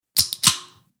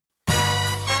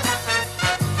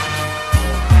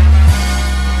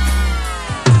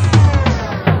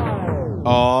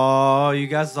Oh, you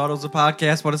guys thought it was a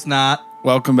podcast, but it's not.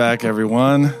 Welcome back,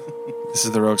 everyone. This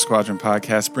is the Rogue Squadron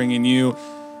podcast, bringing you,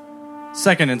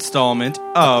 Second installment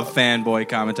of Fanboy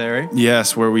Commentary.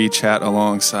 yes, where we chat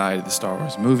alongside the Star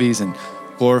Wars movies and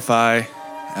glorify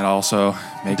and also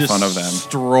make fun of them.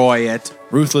 Destroy it.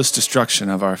 Ruthless destruction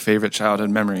of our favorite childhood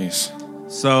memories.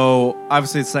 So,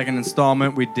 obviously, the second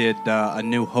installment, we did A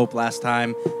New Hope last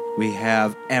time. We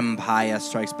have Empire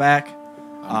Strikes Back.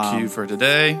 On cue for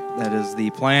today. That is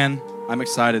the plan. I'm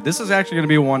excited. This is actually going to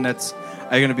be one that's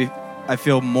I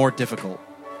feel more difficult.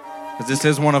 Because this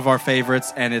is one of our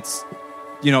favorites, and it's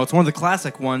one of the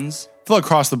classic ones. I feel like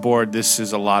across the board, this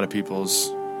is a lot of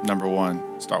people's number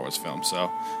one Star Wars film, so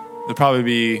there'll probably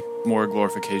be more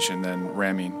glorification than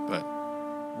ramming, but...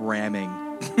 Ramming.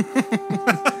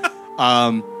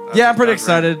 Yeah, I'm pretty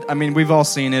excited. I mean, we've all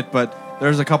seen it, but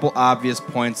there's a couple obvious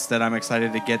points that I'm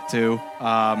excited to get to.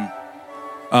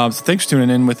 So thanks for tuning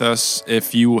in with us.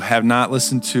 If you have not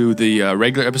listened to the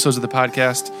regular episodes of the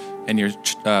podcast and you're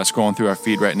scrolling through our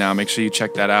feed right now, make sure you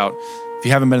check that out. If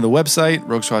you haven't been to the website,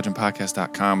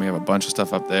 roguesquadronpodcast.com, we have a bunch of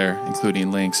stuff up there,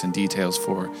 including links and details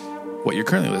for what you're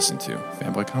currently listening to,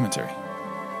 Fanboy Commentary.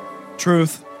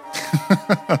 Truth.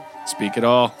 Speak it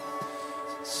all.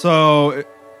 So,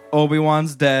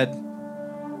 Obi-Wan's dead.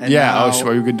 And So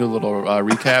are we going to do a little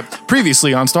recap?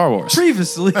 Previously on Star Wars.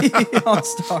 Previously on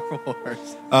Star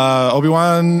Wars.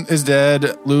 Obi-Wan is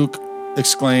dead. Luke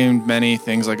exclaimed many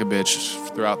things like a bitch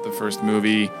throughout the first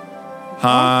movie.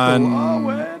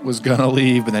 Han was going to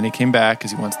leave, but then he came back because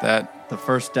he wants that. The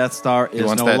first Death Star is He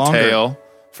wants no that longer. tail.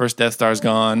 First Death Star's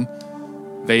gone.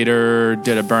 Vader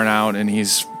did a burnout, and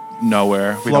he's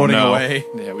nowhere. We Floating don't know. away.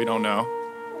 Yeah, we don't know.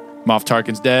 Moff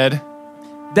Tarkin's dead.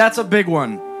 That's a big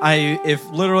one. If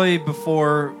literally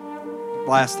before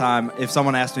last time, if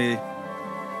someone asked me,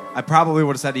 I probably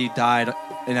would have said he died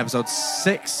in episode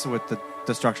 6 with the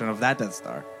destruction of that Death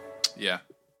Star. Yeah.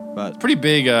 But Pretty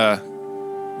big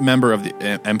member of the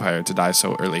Empire to die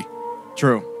so early.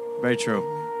 true. Very true.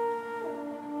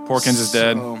 Porkins is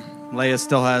dead. So, Leia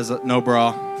still has no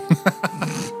bra.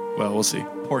 Well, we'll see.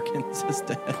 Porkins is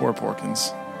dead. Poor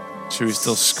Porkins. Chewie's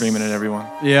still screaming at everyone.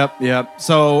 Yep.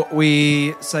 So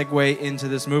we segue into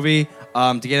this movie.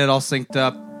 To get it all synced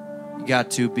up, you got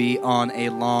to be on a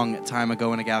long time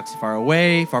ago in a galaxy far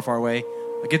away, far away.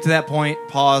 Get to that point,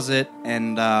 pause it,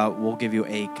 and we'll give you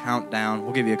a countdown.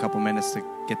 We'll give you a couple minutes to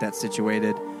get that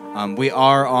situated. We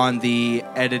are on the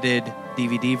edited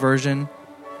DVD version,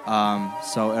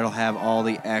 so it'll have all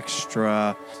the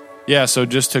extra... Yeah, so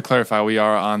just to clarify, we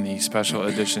are on the special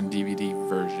edition DVD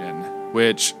version,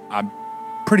 which I'm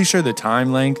pretty sure the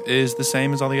time length is the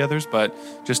same as all the others, but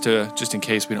just in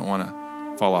case we don't want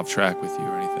to fall off track with you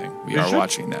or anything, we are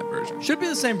watching that version. Should be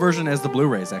the same version as the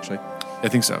Blu-rays, actually. I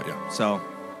think so, yeah. So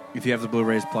if you have the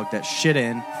Blu-rays, plug that shit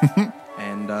in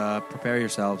and prepare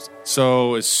yourselves.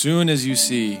 So as soon as you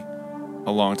see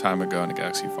A Long Time Ago in a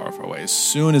Galaxy Far, Far Away, as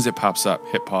soon as it pops up,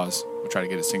 hit pause. We'll try to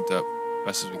get it synced up as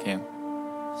best as we can.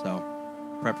 So,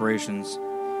 preparations.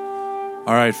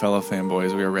 All right, fellow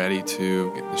fanboys, we are ready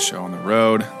to get this show on the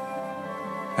road.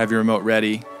 Have your remote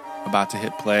ready. About to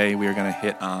hit play. We are going to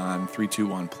hit on 3, 2,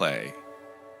 1, play.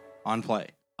 On play.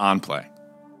 On play.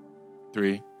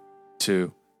 3,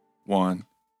 2, 1,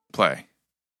 play.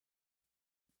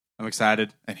 I'm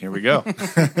excited. And here we go.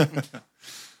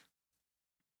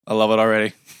 I love it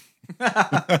already.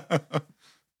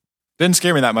 Didn't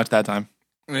scare me that much that time.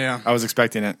 Yeah. I was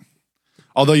expecting it.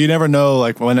 Although you never know,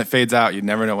 like when it fades out, you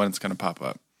never know when it's going to pop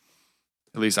up.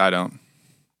 At least I don't.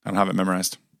 I don't have it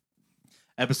memorized.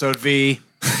 Episode V.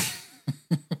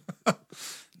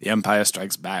 The Empire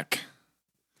Strikes Back.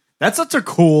 That's such a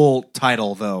cool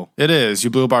title, though. It is. You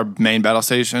blew up our main battle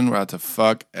station. We're about to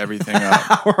fuck everything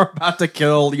up. We're about to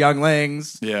kill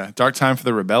younglings. Yeah. Dark time for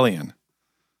the rebellion.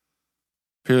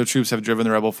 Imperial troops have driven the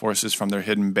rebel forces from their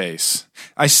hidden base.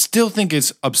 I still think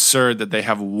it's absurd that they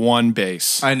have one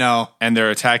base. I know. And they're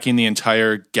attacking the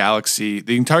entire galaxy,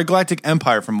 the entire galactic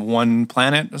empire from one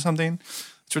planet or something.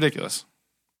 It's ridiculous.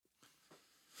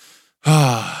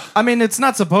 I mean, it's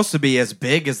not supposed to be as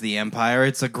big as the Empire.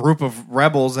 It's a group of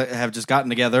rebels that have just gotten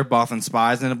together, Bothan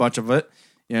spies and a bunch of it.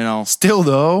 Still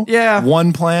though, Yeah.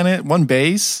 one planet, one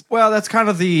base, Well, that's kind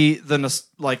of the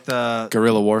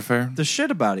guerrilla warfare. the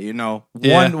shit about it.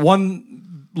 Yeah.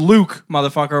 One Luke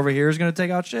motherfucker over here is going to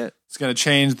take out shit. It's going to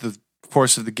change the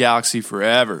course of the galaxy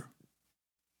forever.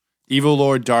 Evil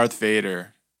Lord Darth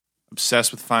Vader,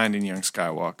 obsessed with finding young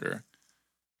Skywalker,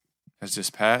 has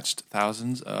dispatched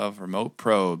thousands of remote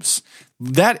probes.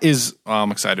 That is,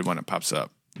 I'm excited when it pops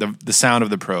up. The sound of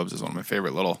the probes is one of my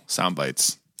favorite little sound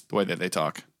bites. The way that they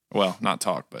talk. Well, not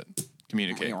talk, but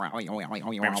communicate.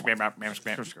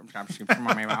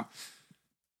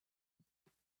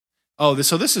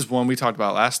 So this is one we talked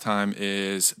about last time,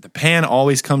 is the pan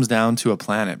always comes down to a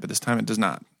planet, but this time it does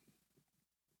not.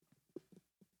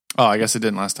 Oh, I guess it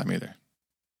didn't last time either.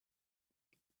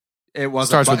 It was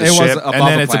starts with a ship, and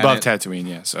then it's above Tatooine,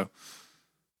 yeah. So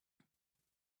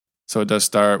it does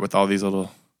start with all these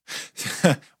little...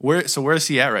 where's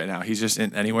he at right now? He's just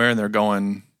in anywhere, and they're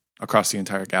going across the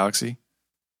entire galaxy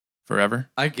forever?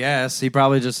 I guess. He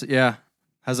probably just,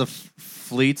 has a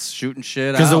fleets shooting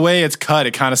shit out. Because the way it's cut,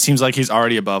 it kind of seems like he's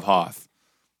already above Hoth.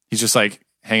 He's just like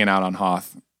hanging out on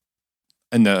Hoth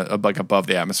in the like above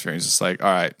the atmosphere. He's just like, all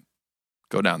right,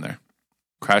 go down there.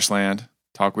 Crash land,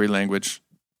 talk weird language.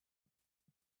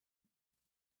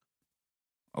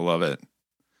 I love it.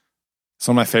 It's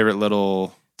one of my favorite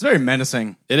little... It's very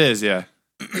menacing. It is, yeah.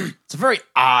 It's a very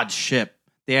odd ship.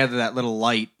 They added that little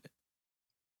light.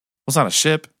 Well, it's not a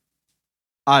ship.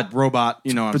 Odd robot,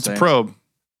 you know what I'm saying. It's a probe.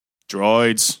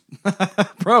 Droids.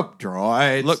 Probe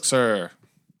droids. Look, sir.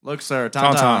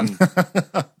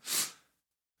 Tauntaun.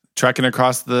 Trekking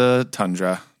across the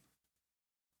tundra.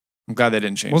 I'm glad they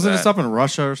didn't change Wasn't that. this up in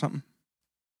Russia or something?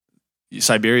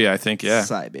 Siberia, I think, yeah.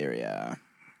 Siberia.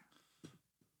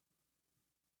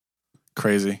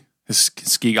 Crazy. His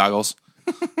ski goggles.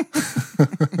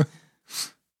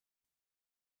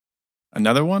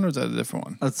 Another one, or is that a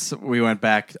different one? We went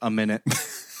back a minute.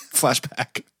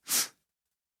 Flashback.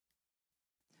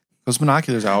 Those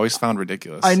binoculars I always found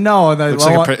ridiculous. I know. It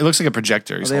looks like a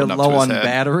projector. He's are they holding up low to his on head.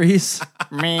 batteries?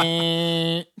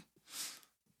 Me.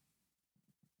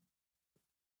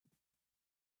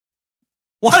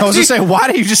 I was just saying, why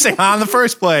did you just say Han in the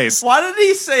first place? Why did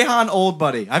he say Han, old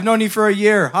buddy? I've known you for a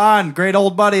year. Han, great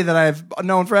old buddy that I've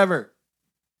known forever.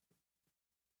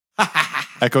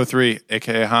 Echo 3,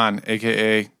 a.k.a. Han,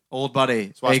 a.k.a. Old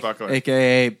buddy. Swashbuckler.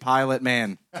 A.k.a. Pilot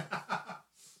Man.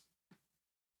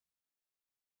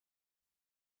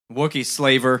 Wookiee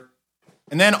slaver.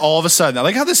 And then all of a sudden, I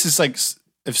like how this is like,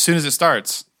 as soon as it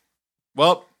starts.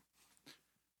 Well,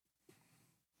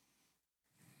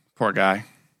 poor guy.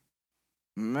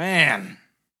 Man.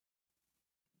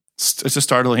 It's a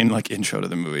startling like intro to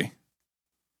the movie.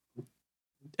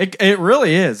 It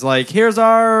really is. Like, here's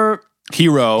our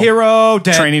hero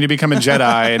dead. training to become a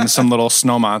Jedi, and some little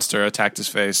snow monster attacked his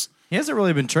face. He hasn't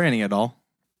really been training at all.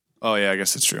 Oh yeah, I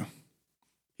guess it's true.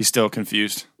 He's still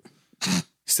confused. He's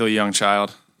still a young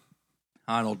child.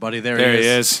 Han, old buddy, there he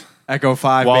is. Echo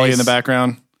 5 Wally base. in the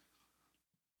background.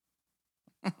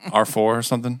 R4 or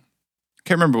something.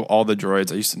 Can't remember all the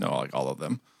droids. I used to know like all of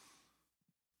them.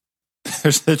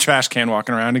 There's the trash can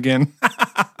walking around again.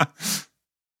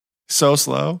 So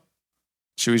slow.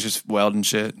 Chewie's just welding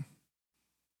shit.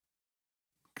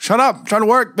 Shut up. I'm trying to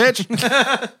work, bitch.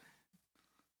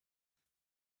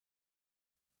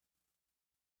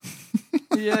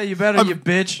 Yeah, you better, you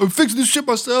bitch. I'm fixing this shit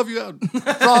myself. You out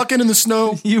rocking in the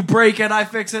snow. You break it, I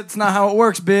fix it. It's not how it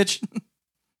works, bitch.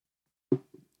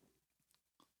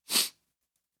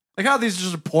 Like how these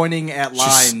are just pointing at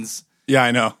lines. Yeah,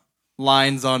 I know.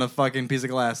 Lines on a fucking piece of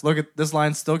glass. Look at this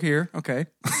line's still here. Okay.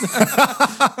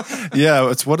 Yeah,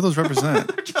 it's what do those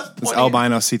represent? It's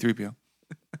albino C-3PO.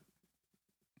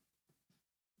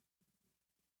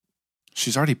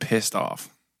 She's already pissed off.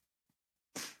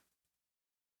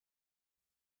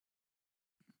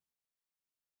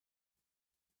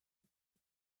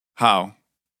 How?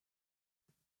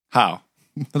 That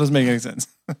doesn't make any sense.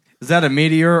 Is that a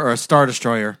meteor or a Star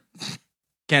Destroyer?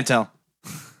 Can't tell.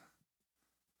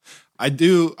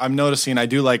 I'm noticing, I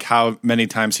do like how many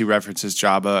times he references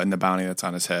Jabba and the bounty that's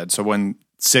on his head. So when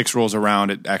 6 rolls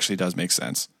around, it actually does make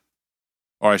sense.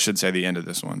 Or I should say the end of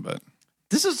this one, but...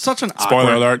 This is such an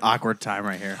Spoiler alert. awkward time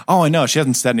right here. Oh, I know. She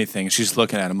hasn't said anything. She's just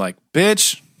looking at him like,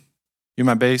 bitch, you're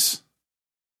my base.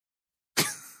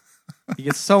 He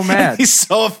gets so mad. He's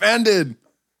so offended.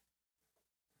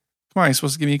 Come on, you're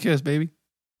supposed to give me a kiss, baby.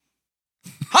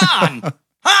 Han!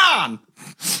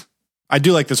 I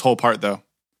do like this whole part, though.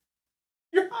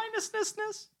 Your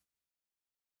Highness.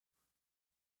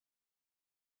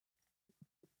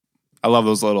 I love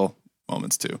those little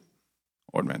moments, too.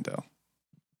 Ord Mantell.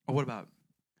 Oh, what about...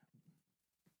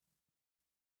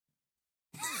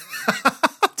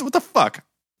 What the fuck?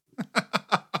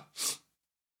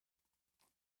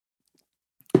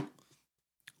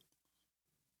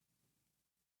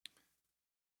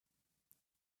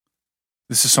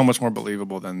 This is so much more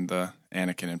believable than the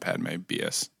Anakin and Padme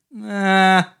BS.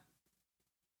 Nah.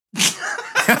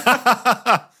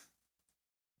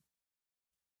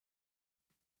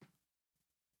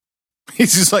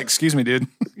 He's just like, excuse me, dude.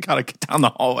 Gotta get down the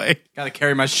hallway. Gotta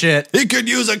carry my shit. He could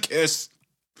use a kiss.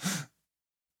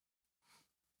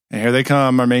 And here they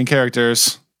come, our main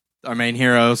characters. Our main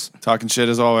heroes. Talking shit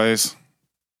as always.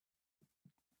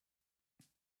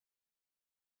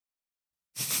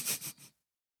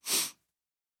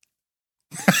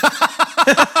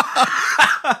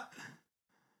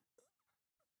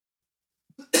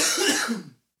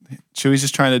 Chewie's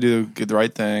just trying to do the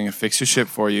right thing and fix your ship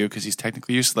for you because he's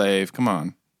technically your slave. Come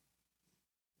on.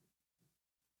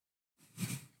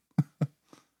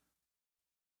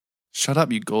 Shut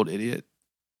up, you gold idiot.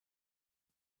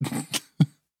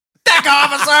 Deck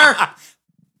officer!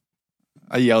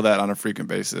 I yell that on a frequent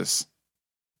basis.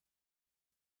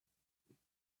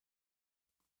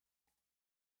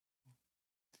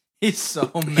 He's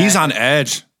so mad. He's on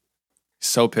edge. He's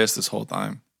so pissed this whole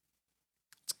time.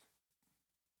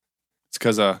 It's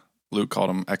because Luke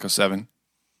called him Echo 7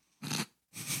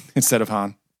 instead of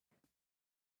Han.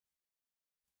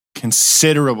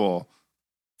 Considerable.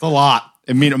 It's a lot.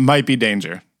 I mean, it might be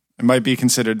danger. It might be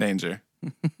considered danger.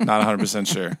 Not 100%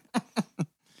 sure.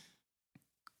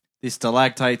 These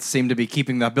stalactites seem to be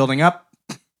keeping the building up.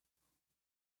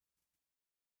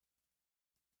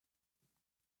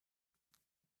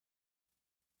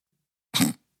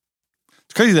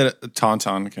 It's crazy that a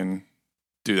Tauntaun can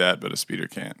do that, but a speeder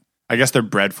can't. I guess they're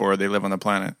bred for it. They live on the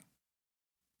planet.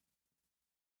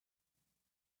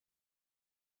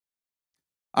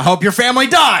 I hope your family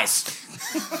dies.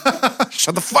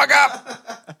 Shut the fuck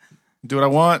up. Do what I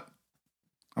want.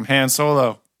 I'm Han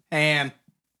Solo. And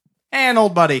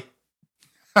old buddy.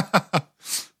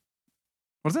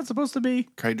 What's that supposed to be?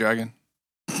 Crate dragon.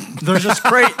 There's just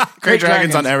crate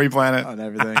dragons on every planet. on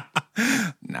everything.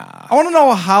 Nah. I want to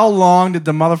know how long did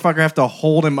the motherfucker have to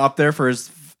hold him up there for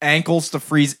his ankles to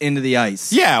freeze into the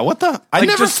ice? Yeah, what the? I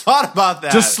never just- thought about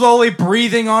that. Just slowly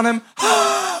breathing on him.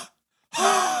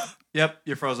 Yep,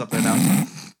 you're froze up there now.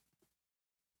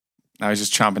 Now he's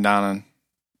just chomping down on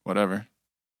whatever.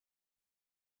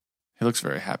 He looks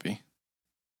very happy.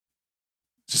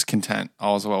 Just content.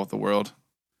 All is well with the world.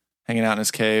 Hanging out in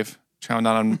his cave. Chowing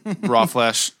down on raw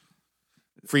flesh.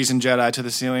 Freezing Jedi to the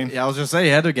ceiling. Yeah, I was just saying,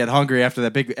 he had to get hungry after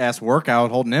that big ass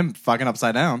workout holding him fucking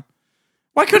upside down.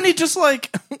 Why couldn't he just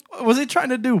was he trying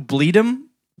to do? Bleed him?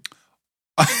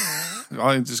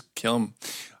 I'll just kill him.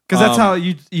 Because that's how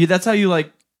that's how you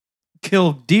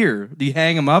kill deer. You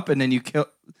hang him up and then you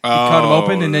cut him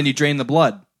open and then you drain the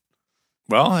blood.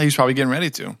 Well, he's probably getting ready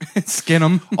to. Skin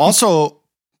him. Also,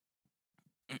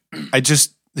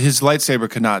 his lightsaber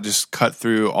could not just cut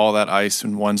through all that ice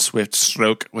in one swift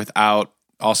stroke without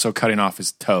also cutting off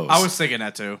his toes. I was thinking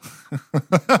that too.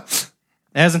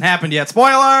 It hasn't happened yet.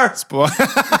 Spoiler!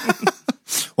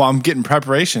 Well, I'm getting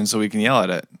preparation so we can yell at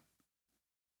it.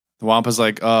 The Wampa's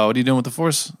like, "Oh, what are you doing with the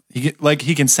Force?" He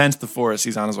can sense the Force.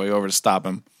 He's on his way over to stop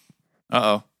him.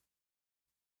 Uh-oh.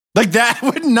 That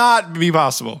would not be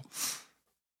possible.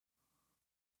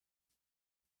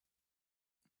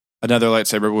 Another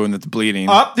lightsaber wound that's bleeding.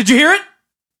 Did you hear it?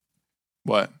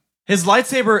 What? His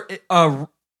lightsaber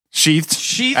Sheathed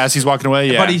as he's walking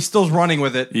away, yeah. But he's still running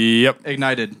with it. Yep.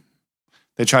 Ignited.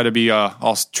 They try to be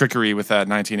all trickery with that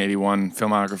 1981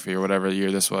 filmography or whatever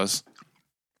year this was.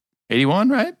 81,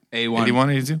 right? 81. 81,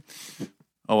 82?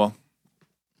 Oh, well.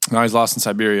 Now he's lost in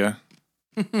Siberia.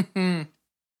 I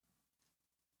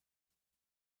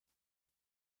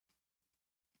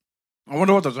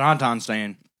wonder what the Tauntaun's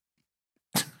saying.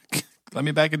 Let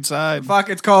me back inside. Fuck,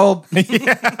 it's cold.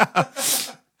 Yeah.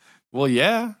 Well,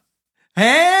 yeah.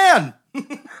 Han!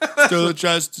 Still a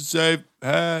chance to save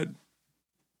Han.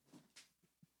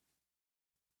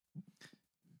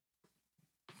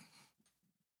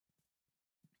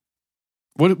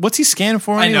 What's he scanning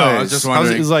for I anyways? know, I was just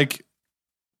wondering. He's like...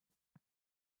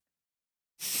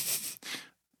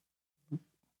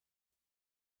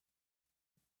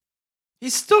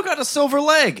 He's still got a silver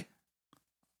leg.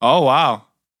 Oh, wow.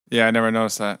 Yeah, I never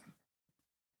noticed that.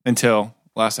 Until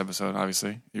last episode,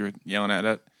 obviously. You were yelling at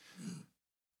it.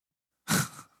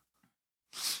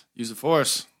 Use the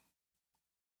Force.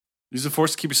 Use the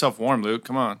Force to keep yourself warm, Luke.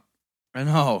 Come on. I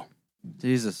know.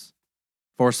 Jesus.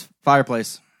 Force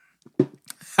fireplace.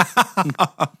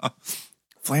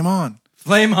 Flame on.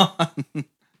 Flame on.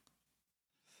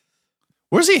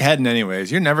 Where's he heading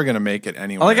anyways? You're never going to make it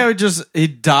anyway. I like how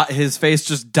his face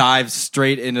just dives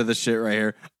straight into the shit right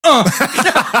here.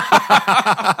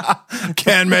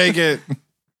 Can't make it.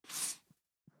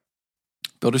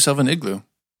 Build yourself an igloo.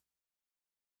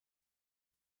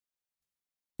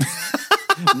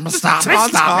 Stop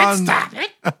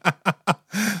it.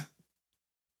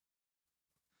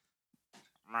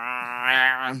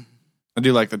 I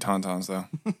do like the Tauntauns, though.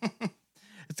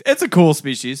 It's a cool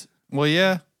species. Well,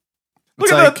 yeah. Look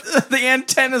It's at like, the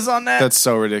antennas on that. that's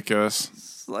so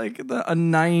ridiculous. like a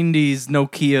 90s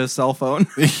Nokia cell phone.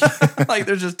 Like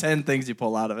there's just 10 things you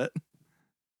pull out of it.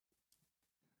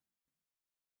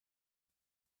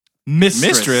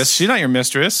 Mistress? She's not your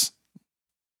mistress.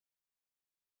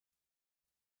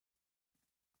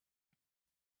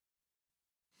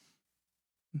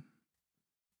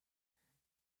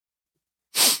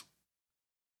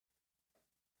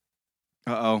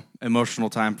 Uh-oh. Emotional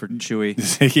time for Chewie.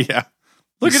 Yeah.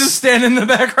 Look at him standing in the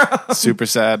background. Super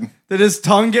sad. Did his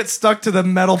tongue get stuck to the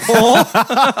metal pole?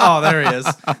 Oh, there he is.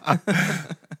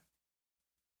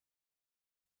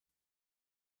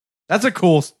 That's a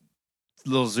cool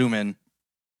little zoom in.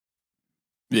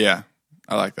 Yeah.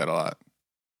 I like that a lot.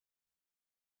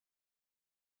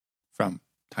 From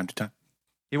time to time.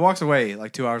 He walks away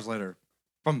like 2 hours later.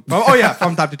 From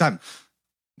time to time.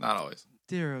 Not always.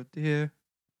 Dear, oh dear.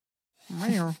 Look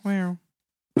at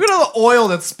all the oil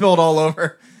that's spilled all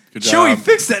over. Good Chewie, job.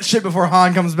 fix that shit before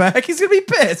Han comes back. He's going to be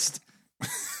pissed.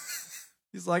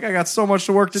 He's like, I got so much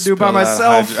to work to do by Spill that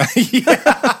myself.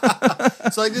 yeah.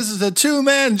 It's like, this is a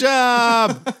 2-man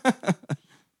job.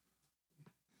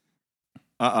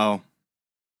 Uh-oh.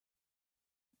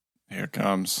 Here it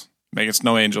comes. Make it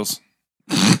snow angels.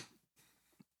 And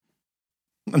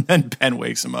then Ben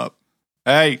wakes him up.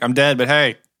 Hey, I'm dead, but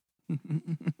hey.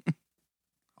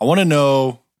 I want to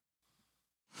know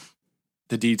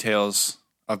the details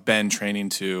of Ben training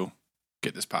to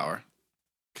get this power.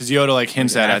 Because Yoda like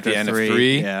hints at the end of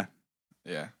 3. Yeah.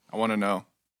 Yeah. I want to know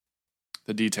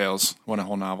the details. I want a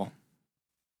whole novel.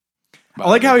 I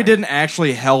like how he didn't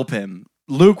actually help him.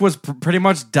 Luke was pretty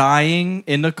much dying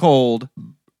in the cold.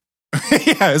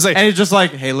 Yeah, it's like, And he's just like,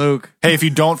 hey, Luke. hey, if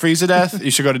you don't freeze to death, you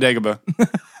should go to Dagobah.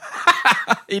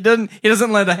 He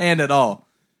doesn't lend a hand at all.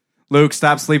 Luke,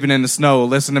 stop sleeping in the snow.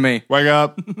 Listen to me. Wake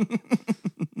up.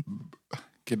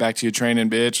 Get back to your training,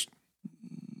 bitch.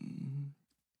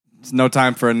 It's no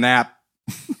time for a nap.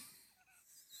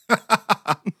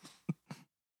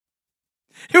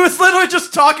 He was literally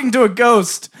just talking to a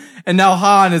ghost, and now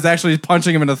Han is actually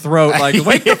punching him in the throat. Like,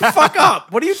 wake the fuck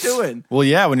up! What are you doing? Well,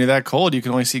 yeah, when you're that cold, you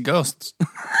can only see ghosts.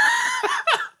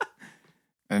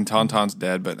 And Tauntaun's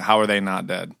dead, but how are they not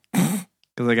dead?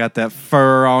 Because I got that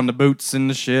fur on the boots and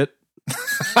the shit.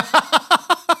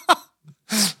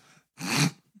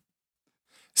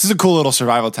 This is a cool little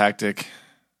survival tactic.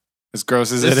 As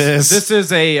gross as it is. This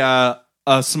is a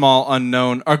small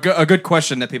unknown, or a good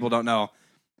question that people don't know.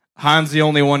 Han's the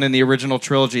only one in the original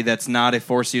trilogy that's not a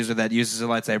Force user that uses a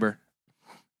lightsaber.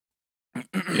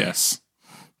 Yes.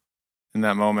 In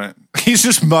that moment. He's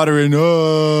just muttering,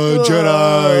 oh,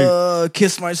 Jedi.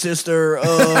 Kiss my sister.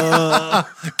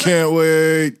 Can't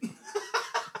wait.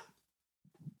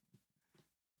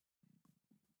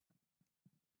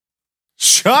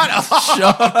 Shut up.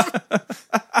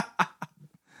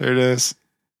 There it is.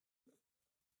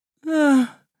 I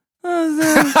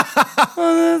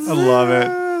love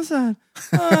it.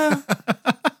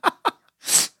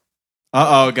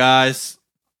 Uh-oh, guys.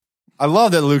 I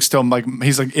love that Luke's still like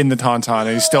he's like in the tauntaun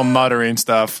and he's still muttering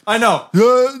stuff. I know.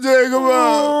 Yoda.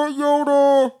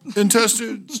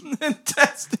 Intestines.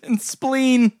 Intestine,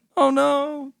 spleen. Oh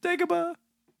no, Dagobah.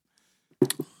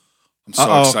 I'm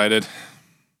so excited.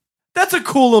 That's a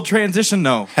cool little transition,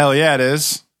 though. Hell yeah, it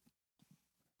is.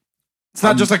 It's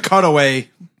not just a cutaway.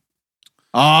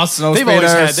 Oh, snow They've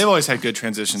speeders. always had good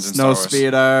transitions in Snow Star Wars.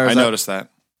 speeders. I noticed that.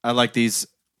 I like these.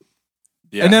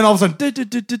 Yeah. And then all of a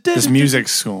sudden, This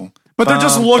music's cool. But they're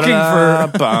just looking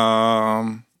for.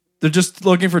 Bum. They're just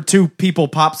looking for two people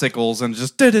popsicles and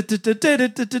just.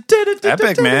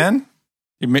 Epic, man.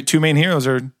 Your 2 main heroes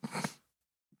are.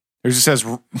 It just says.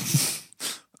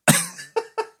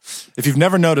 If you've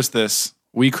never noticed this,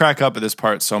 we crack up at this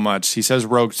part so much. He says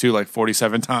Rogue 2 like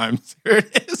 47 times. Here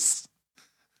it is.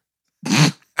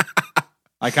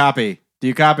 I copy. Do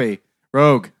you copy?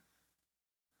 Rogue.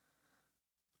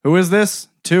 Who is this?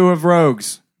 2 of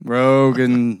Rogues. Rogue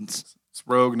and... It's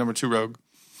Rogue, number 2 Rogue.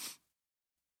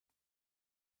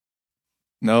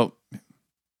 Nope.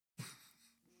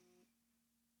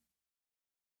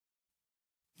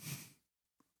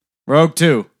 Rogue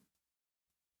 2.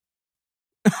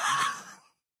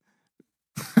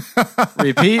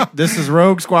 Repeat. This is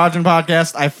Rogue Squadron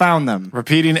Podcast. I found them.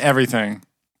 Repeating everything.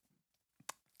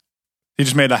 He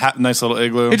just made a nice little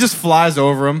igloo. It just flies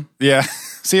over him. Yeah.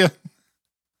 See ya.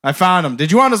 I found them.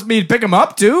 Did you want me to pick them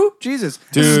up too? Jesus.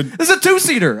 Dude. This is a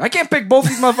 2-seater. I can't pick both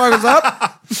these motherfuckers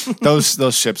up.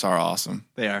 Those ships are awesome.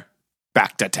 They are.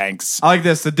 Back to tanks. I like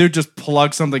this. The dude just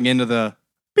plugs something into the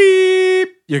beep.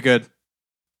 You're good.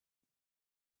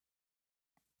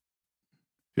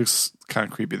 He looks kind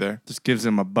of creepy there. Just gives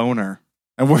him a boner.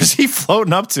 And where's he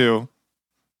floating up to?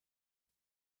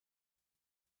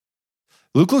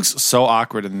 Luke looks so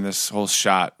awkward in this whole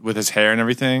shot with his hair and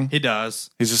everything. He does.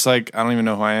 He's just like, I don't even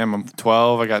know who I am. I'm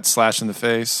 12. I got slashed in the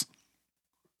face.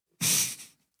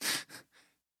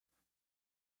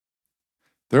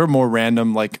 There are more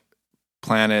random like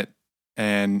planet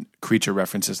and creature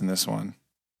references in this one.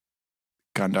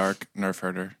 Gundark, Nerf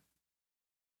herder.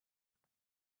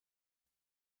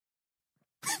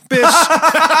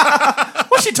 Bitch.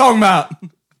 What's she talking about?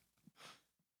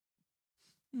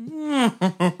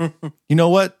 You know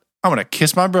what? I'm going to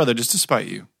kiss my brother just to spite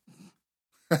you.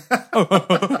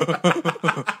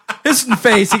 His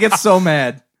face, he gets so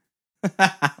mad.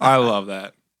 I love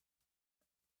that.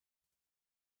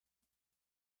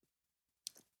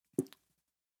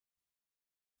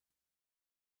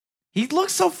 He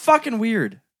looks so fucking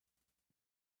weird.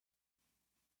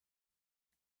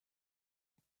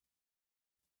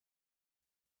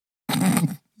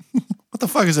 What the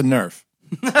fuck is a Nerf?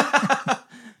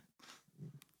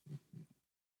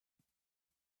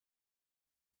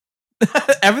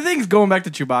 Everything's going back to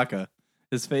Chewbacca.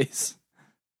 His face.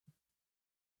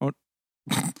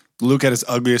 Luke at his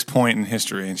ugliest point in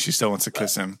history, and she still wants to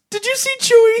kiss him. Did you see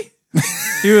Chewie?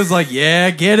 He was like, yeah,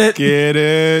 get it. Get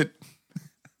it.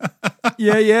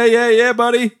 Yeah,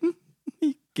 buddy.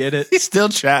 Get it. He's still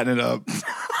chatting it up.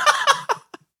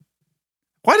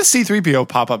 Why does C-3PO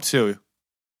pop up too?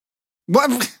 What?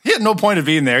 He had no point of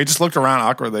being there. He just looked around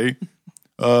awkwardly.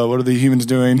 What are the humans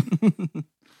doing?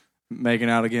 Making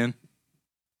out again.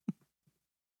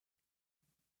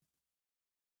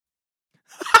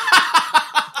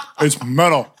 It's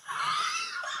metal.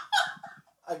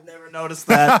 I've never noticed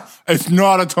that. It's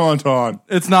not a tauntaun.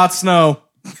 It's not snow.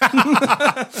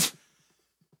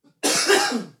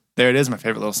 There it is, my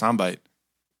favorite little soundbite.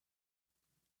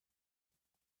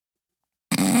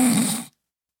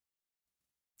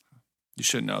 You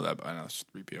should know that by now. It's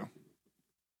 3PO.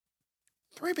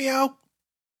 3PO.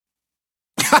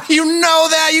 You know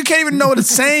that? You can't even know what it's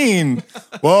saying.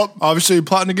 Well, obviously you're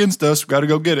plotting against us. We've got to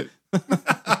go get it.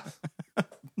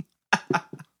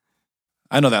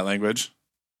 I know that language.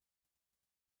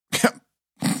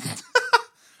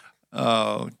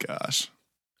 Oh, gosh.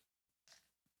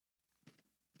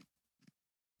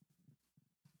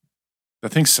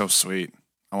 That thing's so sweet.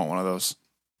 I want one of those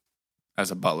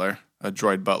as a butler, a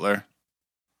droid butler.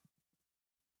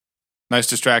 Nice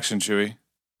distraction, Chewie.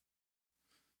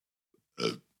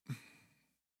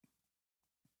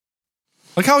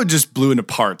 Like how it just blew into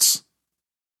parts.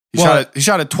 He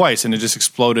shot it twice and it just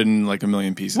exploded in like a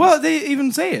million pieces. Well, they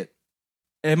even say it.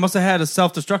 It must have had a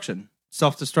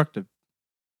self-destructive.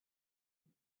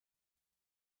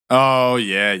 Oh,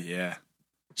 yeah.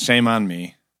 Shame on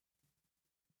me.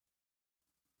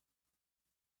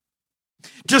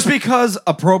 Just because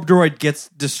a probe droid gets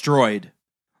destroyed.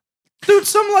 Dude,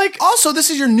 Also, this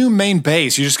is your new main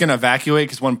base. You're just going to evacuate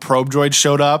because one probe droid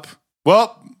showed up?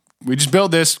 Well, we just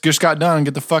built this. Just got done.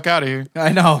 Get the fuck out of here.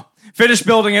 I know. Finish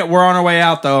building it. We're on our way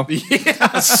out, though.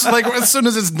 Yes. Like, as soon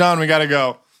as it's done, we got to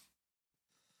go.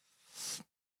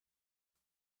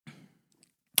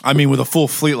 I mean, with a full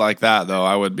fleet like that, though,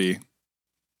 I would be.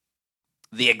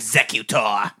 The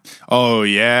Executor. Oh,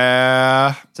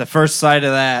 yeah. It's the first sight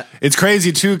of that. It's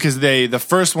crazy, too, because the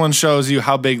first one shows you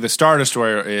how big the Star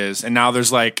Destroyer is, and now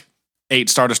there's like 8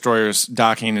 Star Destroyers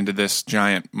docking into this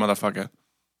giant motherfucker.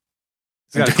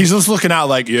 He's just looking out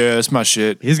like, yeah, it's my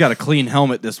shit. He's got a clean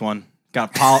helmet, this one.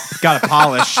 Got it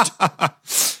polished.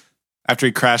 After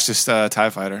he crashed his TIE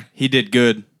fighter. He did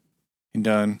good. He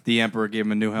done. The Emperor gave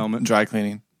him a new helmet. Dry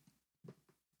cleaning.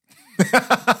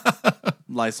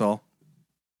 Lysol.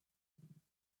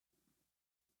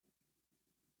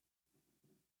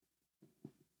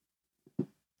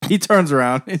 He turns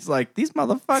around. He's like, these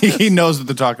motherfuckers. He knows what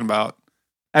they're talking about.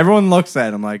 Everyone looks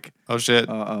at him like, oh, shit.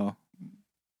 Uh-oh.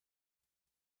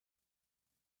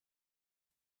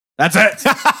 That's it.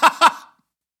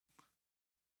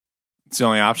 It's the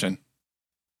only option.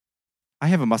 I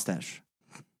have a mustache.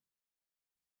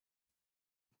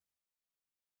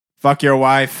 Fuck your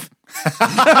wife.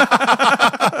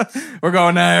 We're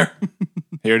going there.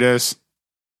 Here it is.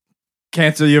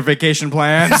 Cancel your vacation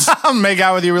plans. I'll make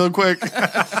out with you real quick.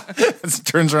 It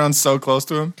turns around so close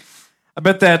to him. I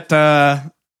bet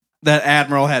that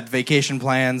admiral had vacation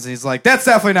plans. And he's like, that's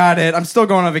definitely not it. I'm still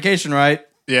going on vacation, right?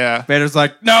 Yeah. Vader's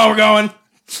like, no, we're going.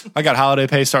 I got holiday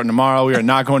pay starting tomorrow. We are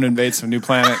not going to invade some new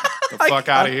planet. The fuck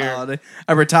out of here. Holiday.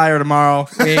 I retire tomorrow.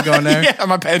 We ain't going there. Yeah,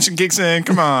 my pension kicks in.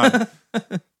 Come on.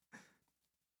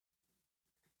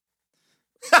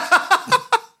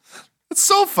 It's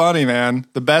so funny, man.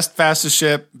 The best, fastest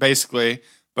ship, basically,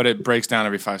 but it breaks down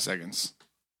every 5 seconds.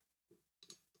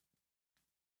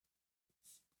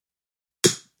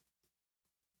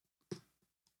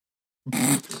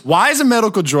 Why is a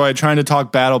medical droid trying to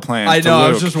talk battle plans? I to know, I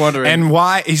was Luke? just wondering. And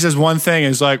why he says one thing and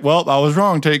he's like, well, I was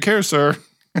wrong. Take care, sir.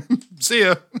 See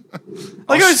ya.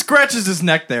 Like how he scratches his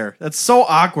neck there. That's so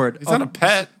awkward. He's not a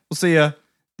pet. We'll see ya.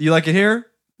 Do you like it here?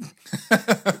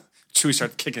 Chewie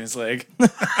starts kicking his leg.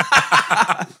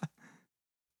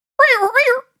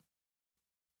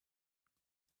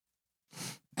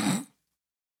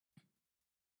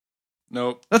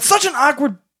 Nope. That's such an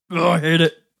awkward. Oh, I hate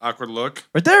it. Awkward look.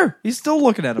 Right there. He's still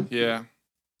looking at him. Yeah.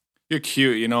 You're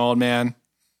cute, old man.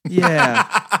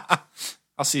 Yeah.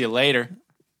 I'll see you later.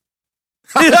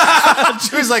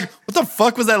 Chewie's like, what the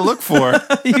fuck was that look for?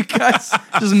 You guys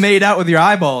just made out with your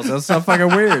eyeballs. That's so fucking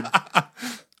weird.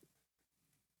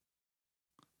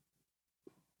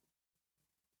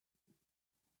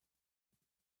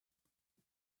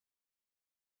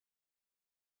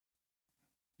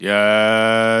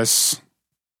 Yes.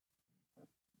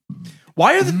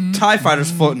 Why are the TIE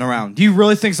fighters floating around? Do you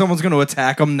really think someone's going to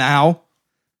attack them now?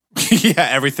 Yeah,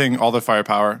 everything, all the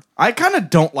firepower. I kind of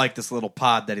don't like this little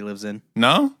pod that he lives in.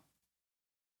 No?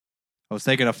 I was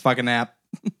taking a fucking nap.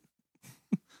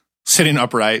 Sitting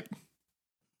upright.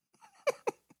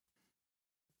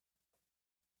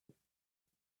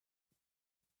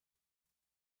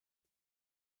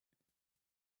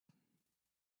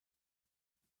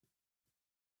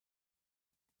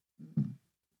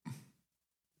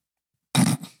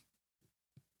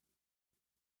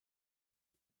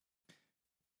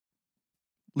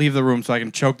 Leave the room so I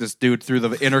can choke this dude through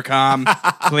the intercom,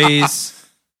 please.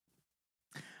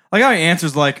 Like how he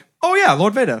answers like, oh yeah,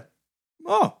 Lord Vader.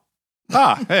 Oh.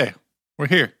 Ah, hey, we're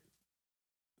here.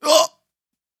 Oh.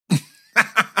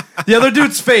 The other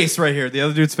dude's face right here. The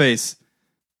other dude's face.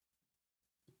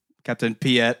 Captain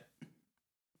Piet.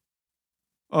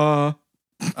 Oh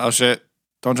shit.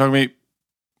 Don't choke me.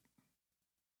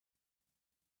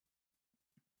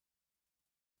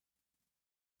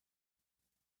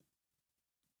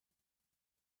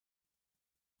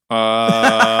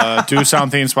 Do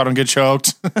something so I don't get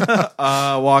choked.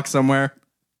 Walk somewhere.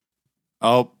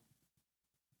 Oh.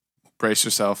 Brace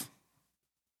yourself.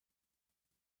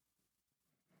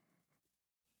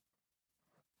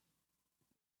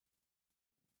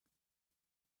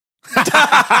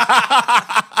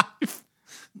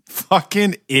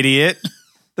 Fucking idiot.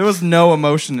 There was no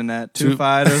emotion in that. Two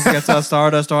fighters gets a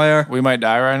Stardust Destroyer. We might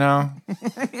die right now.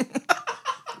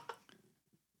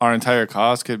 Our entire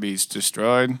cause could be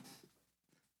destroyed.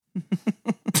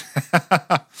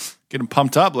 Get him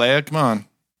pumped up, Leia. Come on.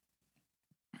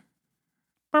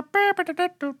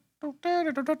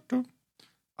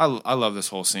 I love this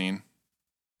whole scene.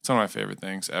 It's one of my favorite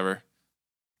things ever.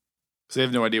 Because they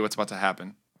have no idea what's about to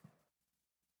happen.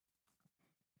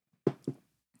 I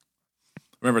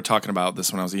remember talking about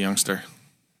this when I was a youngster.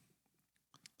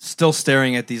 Still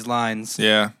staring at these lines.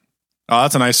 Yeah. Oh,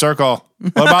 that's a nice circle.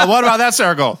 What about that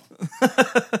circle?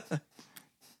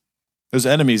 There's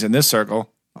enemies in this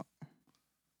circle.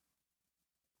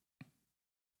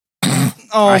 Oh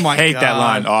my god. I hate that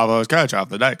line. Oh, I was gonna drop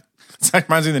the deck. It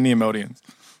reminds me of the Neomodians.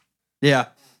 Yeah.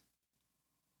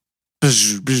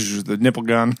 The nipple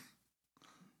gun.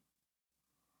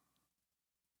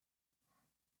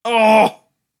 Oh.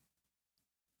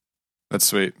 That's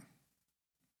sweet.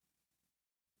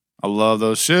 I love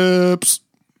those ships.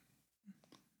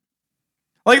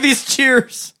 Like these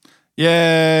cheers.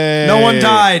 Yay. No one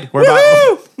died. We're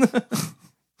about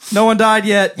No one died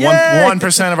yet.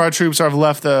 1% of our troops have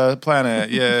left the planet.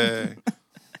 Yay.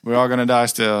 We're all gonna die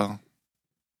still.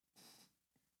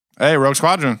 Hey, Rogue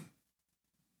Squadron.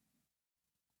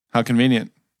 How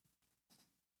convenient.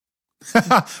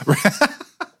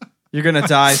 You're gonna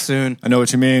die soon. I know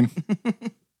what you mean.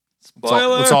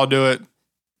 Spoiler. Let's all do it.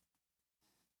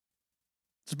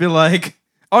 Just be like,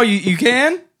 oh, you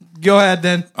can? Go ahead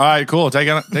then. All right, cool. Take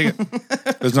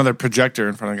it. There's another projector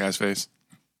in front of the guy's face.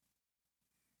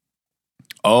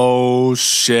 Oh,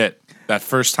 shit. That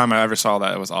first time I ever saw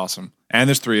that, it was awesome. And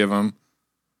there's 3 of them.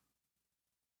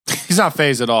 He's not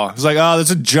phased at all. He's like, oh,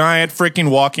 there's a giant freaking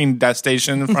walking death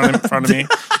station in front of me.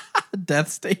 Death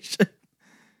station.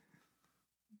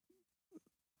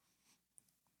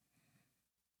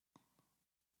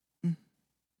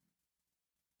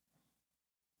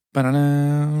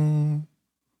 Ba-da-da.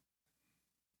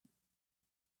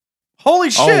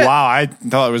 Holy shit. Oh, wow. I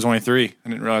thought it was only 3. I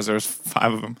didn't realize there was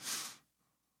 5 of them.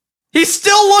 He's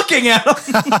still looking at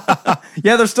him.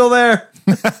 Yeah, they're still there.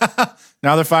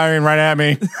 Now they're firing right at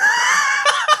me.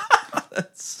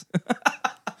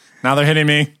 Now they're hitting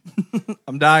me.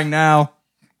 I'm dying now.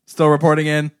 Still reporting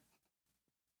in.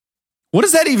 What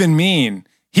does that even mean?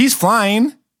 He's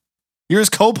flying. You're his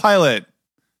co-pilot.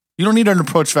 You don't need an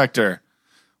approach vector.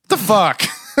 What the fuck?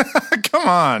 Come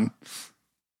on.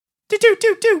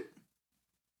 Do.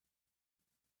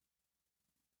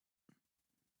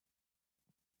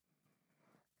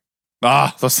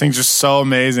 Ah, those things are so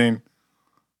amazing.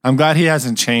 I'm glad he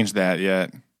hasn't changed that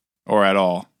yet, or at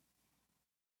all.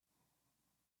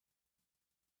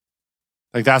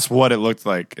 Like, that's what it looked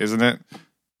like, isn't it?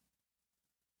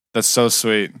 That's so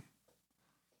sweet.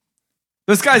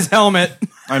 This guy's helmet.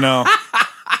 I know.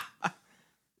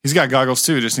 He's got goggles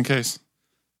too, just in case.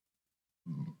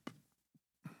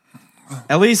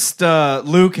 At least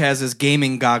Luke has his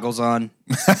gaming goggles on.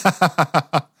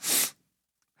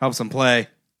 Helps him play.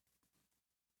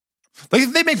 Like,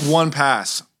 if they make one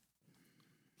pass,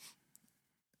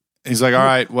 he's like, all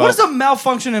right, well. What is a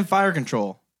malfunction in fire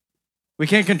control? We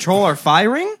can't control our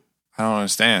firing? I don't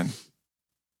understand.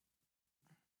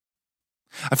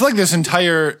 I feel like this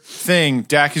entire thing,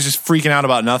 Dak is just freaking out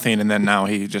about nothing, and then now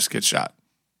he just gets shot.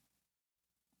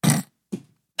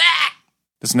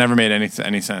 This never made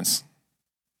any sense.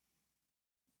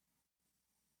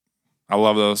 I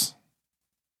love those.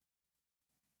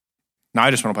 Now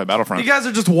I just want to play Battlefront. You guys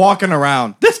are just walking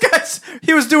around.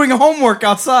 He was doing homework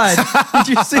outside. Did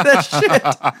you see that shit?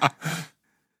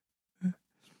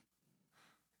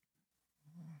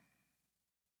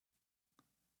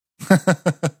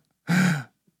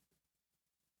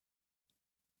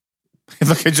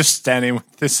 Look at just standing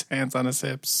with his hands on his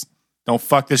hips. Don't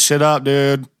fuck this shit up,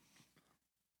 dude.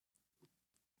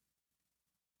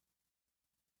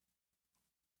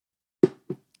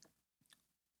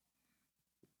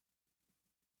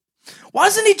 Why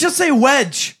doesn't he just say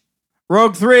Wedge?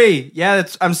 Rogue 3. Yeah,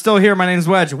 I'm still here. My name's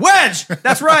Wedge. Wedge!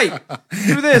 That's right.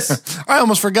 Do this. I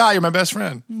almost forgot you're my best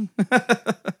friend.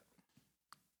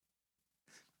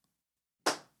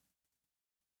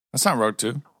 That's not Rogue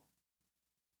 2.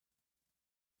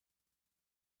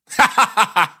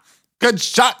 Good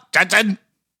shot, Jensen.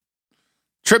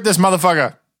 Trip this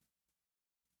motherfucker.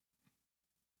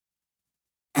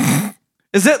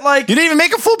 Is it like... You didn't even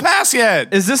make a full pass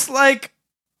yet. Is this like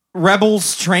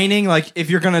Rebels training? Like, if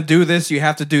you're going to do this, you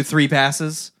have to do 3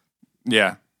 passes?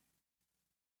 Yeah.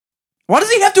 Why does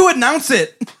he have to announce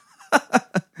it?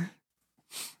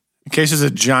 In case there's a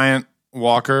giant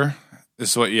walker,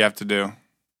 this is what you have to do.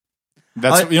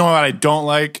 That's you know what I don't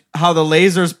like? How the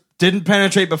lasers didn't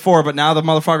penetrate before, but now the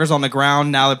motherfucker's on the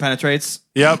ground. Now it penetrates.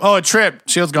 Yep. Oh, it tripped.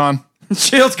 Shield's gone.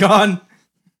 Shield's gone.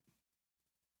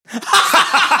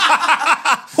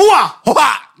 Hooah!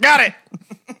 Hooah! Got it.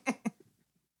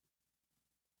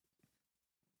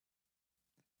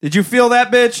 Did you feel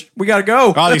that, bitch? We gotta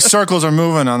go. Oh, these circles are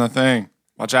moving on the thing.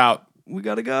 Watch out. We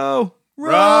gotta go.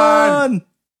 Run!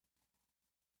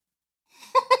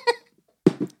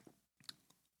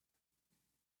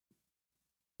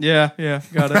 Yeah,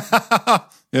 got it.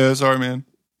 Yeah, sorry, man.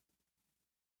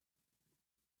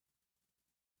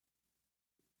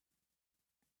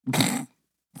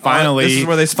 Finally, this is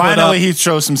where they split finally up. He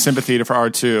shows some sympathy for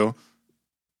R2.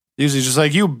 Usually just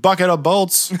like, you bucket of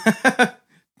bolts.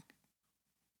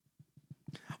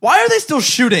 Why are they still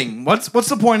shooting? What's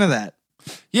the point of that?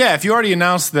 Yeah, if you already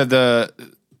announced that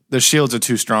the shields are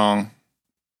too strong,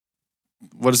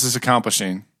 what is this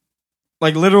accomplishing?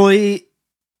 Like, literally,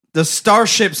 the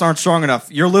starships aren't strong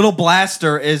enough. Your little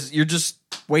blaster you're just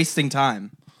wasting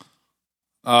time.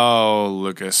 Oh,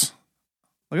 Lucas.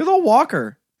 Look at the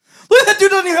walker. Look at that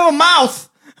dude, doesn't even have a mouth.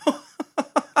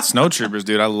 Snow Troopers,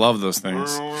 dude. I love those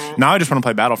things. Now I just want to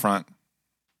play Battlefront.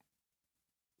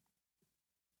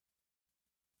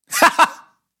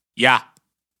 Yeah.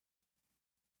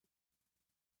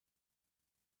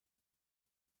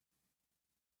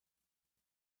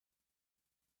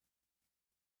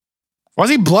 Why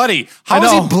is he bloody? How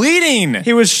is he bleeding?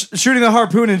 He was shooting the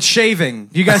harpoon and shaving.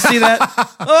 Do you guys see that?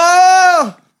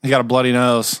 Oh! He got a bloody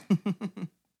nose.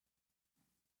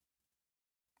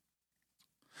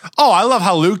 Oh, I love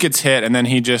how Luke gets hit and then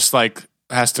he just like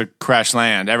has to crash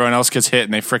land. Everyone else gets hit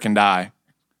and they freaking die.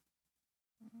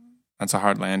 That's a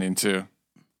hard landing too.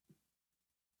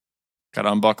 Got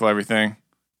to unbuckle everything.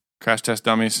 Crash test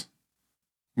dummies.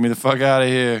 Get me the fuck out of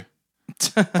here.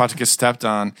 About to get stepped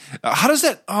on. How does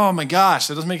that? Oh my gosh,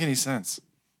 that doesn't make any sense.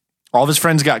 All of his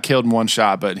friends got killed in one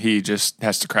shot, but he just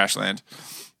has to crash land.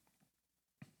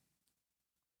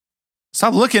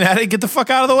 Stop looking at it. Get the fuck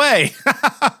out of the way.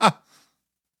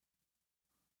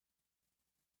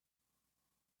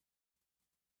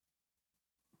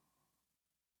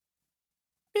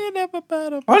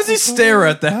 Why does he stare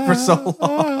at that for so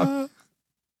long?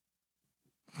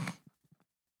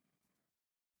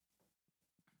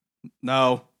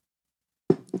 No.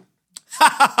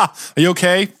 Are you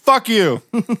okay? Fuck you.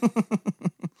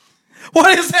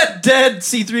 What is that dead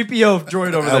C-3PO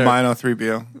droid over there? Albino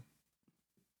 3PO.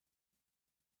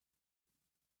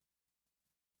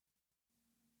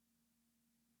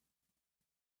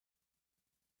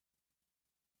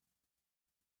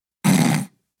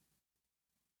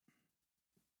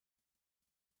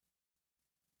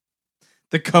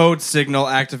 The code signal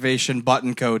activation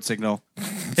button code signal.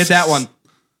 Hit that one.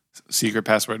 Secret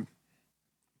password.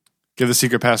 Give the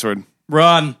secret password.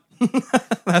 Run.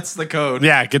 That's the code.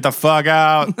 Yeah, get the fuck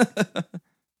out.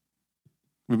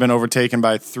 We've been overtaken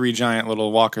by 3 giant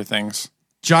little walker things.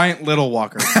 Giant little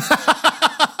walker.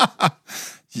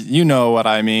 You know what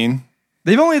I mean.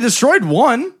 They've only destroyed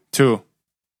 1. 2.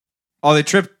 Oh, they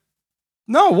tripped.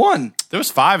 No, 1. There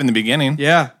was 5 in the beginning.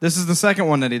 Yeah, this is the second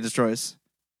one that he destroys.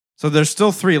 So there's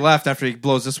still 3 left after he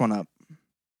blows this one up.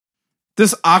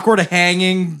 This awkward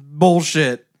hanging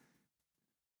bullshit.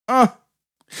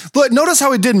 But notice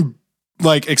how it didn't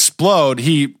like explode.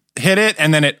 He hit it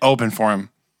and then it opened for him.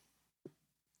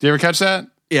 Do you ever catch that?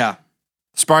 Yeah.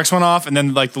 Sparks went off and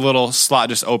then like the little slot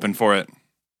just opened for it.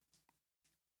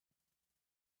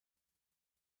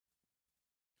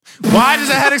 Why does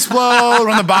the head explode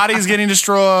when the body's getting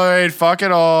destroyed? Fuck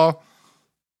it all.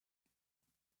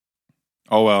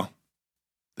 Oh well.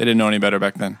 They didn't know any better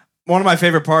back then. One of my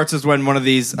favorite parts is when one of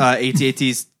these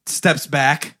AT-ATs steps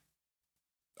back.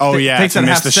 Oh yeah, takes to a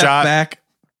miss half the step shot. back.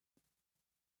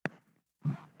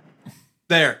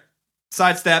 There.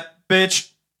 Sidestep,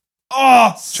 bitch.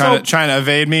 Oh, Trying to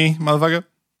evade me, motherfucker.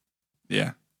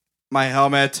 Yeah. My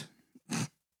helmet.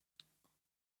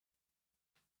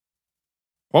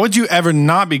 Why would you ever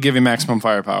not be giving maximum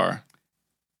firepower?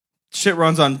 Shit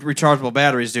runs on rechargeable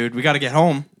batteries, dude. We got to get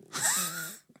home.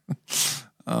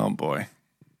 Oh boy.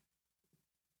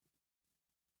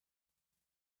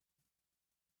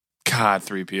 God,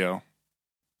 3PO.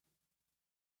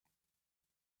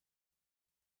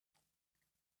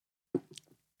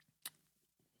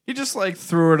 He just like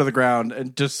threw her to the ground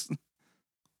and just.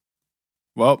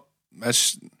 Well,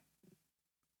 that's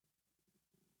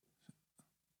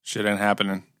shit ain't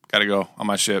happening. Gotta go on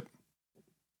my ship.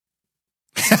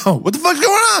 What the fuck's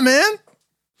going on, man?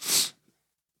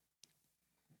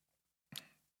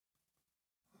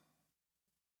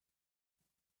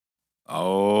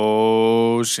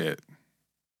 Oh shit.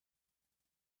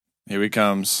 Here he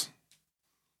comes.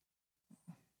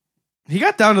 He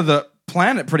got down to the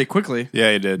planet pretty quickly.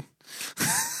 Yeah, he did.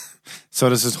 So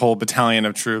does his whole battalion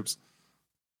of troops.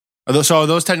 Are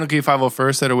those technically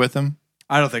 501st that are with him?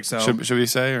 I don't think so. Should we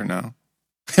say or no?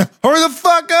 Hurry the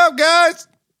fuck up, guys!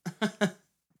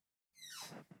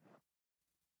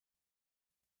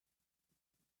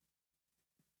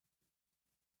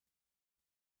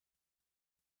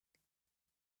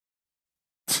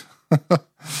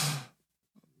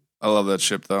 I love that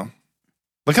ship, though.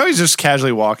 Look how he's just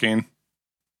casually walking.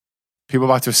 People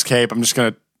about to escape. I'm just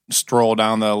going to stroll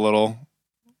down the little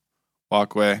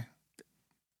walkway.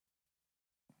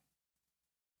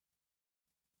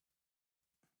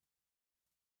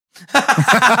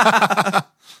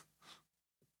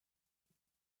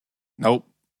 Nope.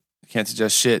 Can't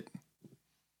suggest shit.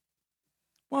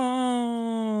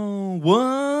 Whoa,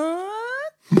 what?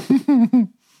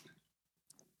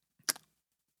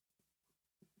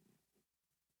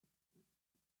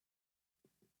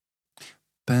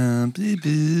 I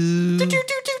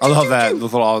love that. The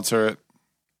little auto turret.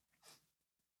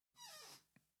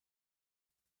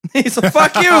 He's like,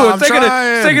 fuck you. I'm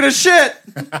taking a shit.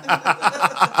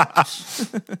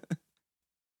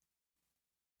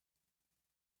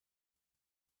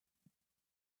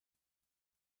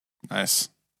 Nice.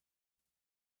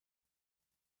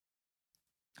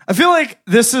 I feel like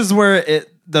this is where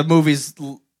the movies,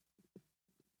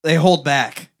 they hold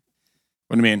back.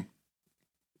 What do you mean?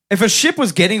 If a ship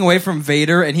was getting away from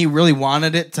Vader and he really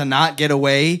wanted it to not get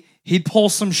away, he'd pull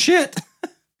some shit.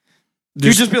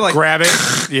 You'd just be like, grab it.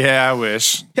 Yeah, I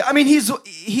wish. I mean,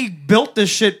 he built this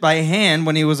shit by hand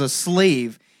when he was a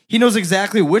slave. He knows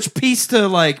exactly which piece to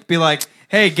like be like,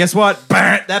 hey, guess what?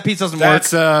 That piece doesn't work.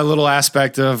 That's a little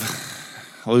aspect of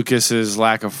Lucas's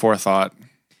lack of forethought.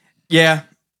 Yeah.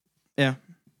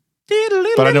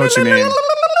 But I know what you mean.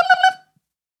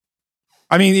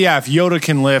 I mean, yeah, if Yoda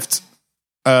can lift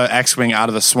X-Wing out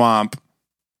of the swamp.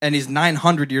 And he's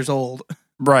 900 years old.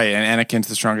 Right, and Anakin's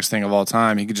the strongest thing of all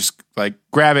time. He could just like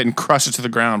grab it and crush it to the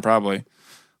ground, probably.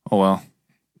 Oh well.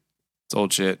 It's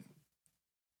old shit.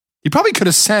 He probably could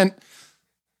have sent.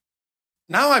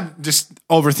 Now I'm just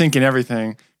overthinking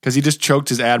everything because he just choked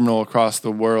his admiral across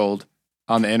the world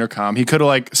on the intercom. He could have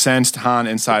like sensed Han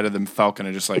inside of the Falcon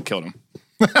and just like killed him.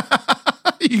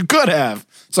 You could have.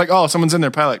 It's like, oh, someone's in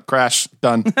there. Pilot crash.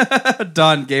 Done.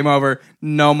 Done. Game over.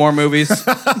 No more movies.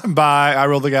 Bye. I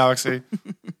ruled the galaxy.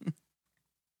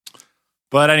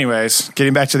 But anyways,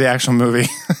 getting back to the actual movie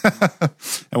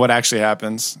and what actually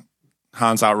happens.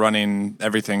 Han's outrunning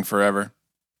everything forever.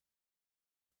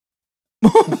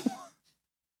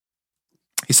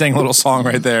 He sang a little song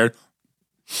right there.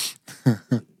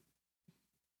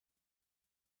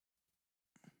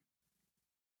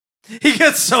 He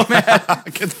gets so mad.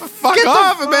 Get the fuck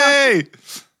off of me.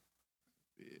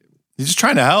 He's just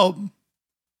trying to help.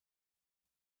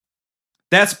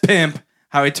 That's pimp.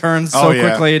 How he turns so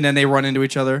quickly and then they run into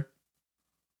each other.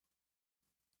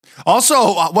 Also,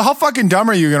 well, how fucking dumb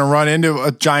are you going to run into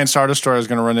a giant Star Destroyer is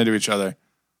going to run into each other?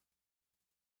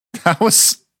 That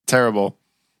was terrible.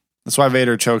 That's why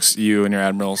Vader chokes you and your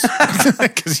admirals.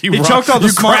 Because he choked all the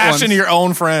smart crash ones. into your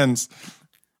own friends.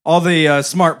 All the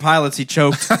smart pilots he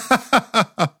choked. You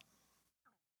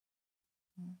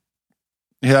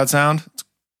hear that sound?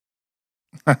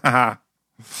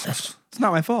 It's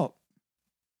not my fault.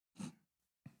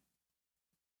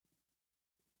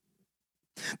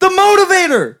 The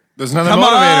motivator. There's another Come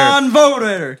motivator. on,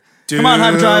 motivator. Come on,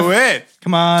 hyperdrive.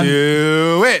 Come on.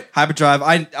 Do it. Hyperdrive.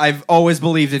 I've always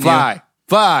believed in Fly. you.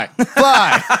 Fly.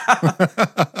 Fly.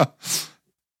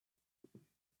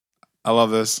 I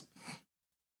love this.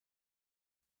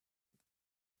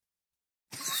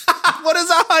 What is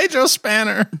a hydro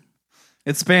spanner?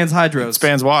 It spans hydros. It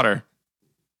spans water.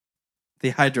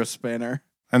 The hydro spanner.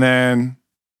 And then...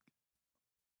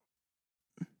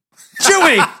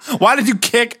 Chewie! Why did you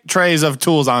kick trays of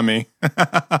tools on me?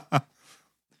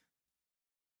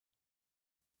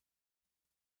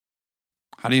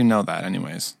 How do you know that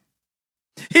anyways?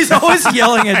 He's always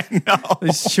yelling at... No.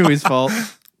 It's Chewie's fault.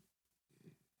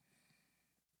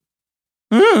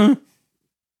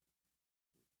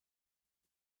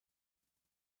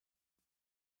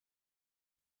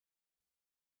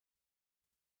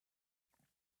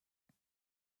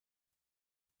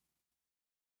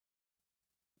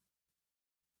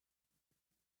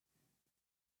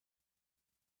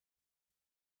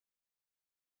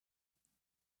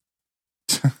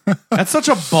 That's such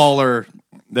a baller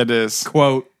That is.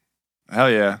 quote. Hell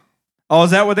yeah. Oh,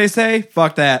 is that what they say?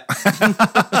 Fuck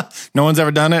that. No one's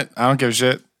ever done it. I don't give a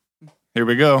shit. Here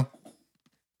we go.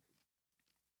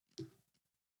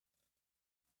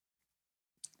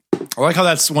 I like how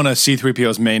that's one of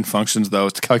C-3PO's main functions, though,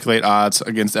 is to calculate odds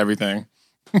against everything.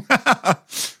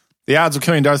 The odds of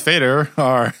killing Darth Vader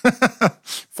are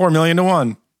 4 million to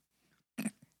 1.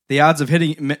 The odds of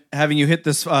having you hit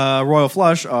this royal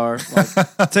flush are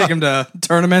like, take him to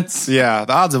tournaments. Yeah,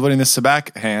 the odds of winning this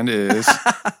sabacc hand is...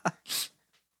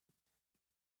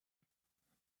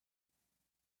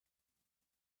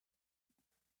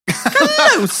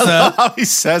 Hello, I sir. love how he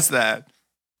says that.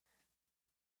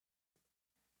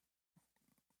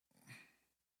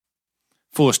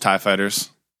 Foolish TIE fighters.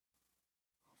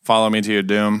 Follow me to your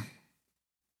doom.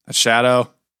 A shadow.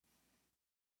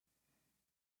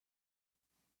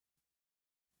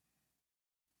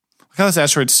 Look how this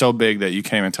asteroid's so big that you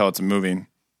can't even tell it's moving.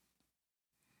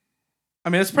 I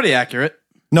mean, it's pretty accurate.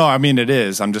 No, I mean it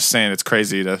is. I'm just saying it's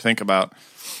crazy to think about.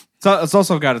 So it's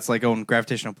also got its like own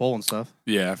gravitational pull and stuff.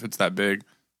 Yeah, if it's that big.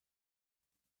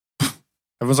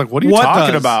 Everyone's like, what are you What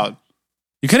talking does? about?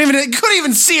 You couldn't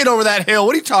even see it over that hill.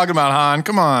 What are you talking about, Han?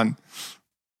 Come on.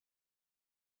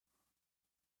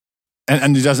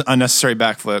 And he does an unnecessary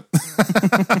backflip.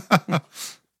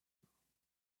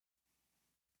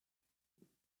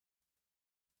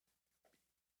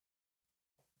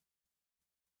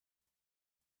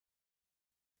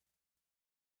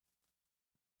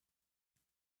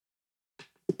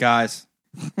 Guys.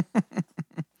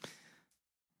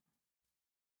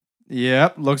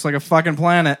 Yep, looks like a fucking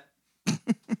planet.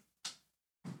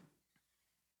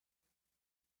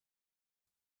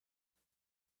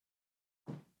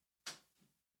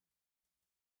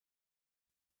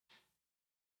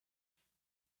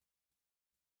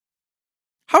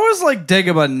 How has like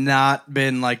Dagobah not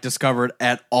been like discovered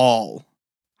at all?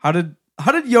 How did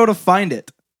Yoda find it?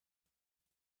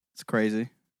 It's crazy.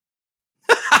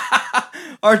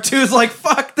 R2's like,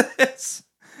 fuck this.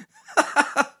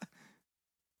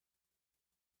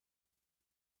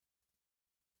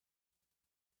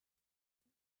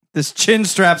 This chin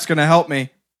strap's gonna help me.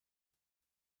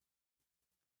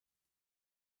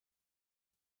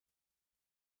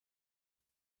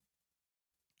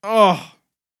 Oh.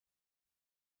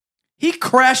 He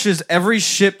crashes every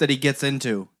ship that he gets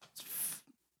into.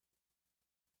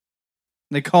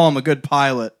 They call him a good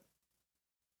pilot.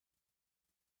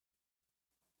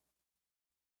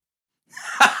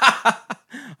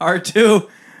 R2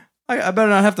 I better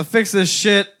not have to fix this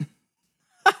shit.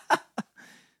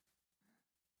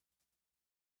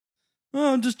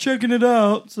 Oh, I'm just checking it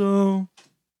out, so...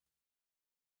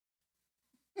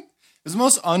 It's the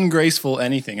most ungraceful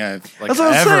anything I've That's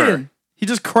what I'm saying. He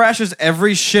just crashes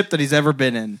every ship that he's ever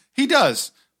been in. He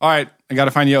does. All right, I got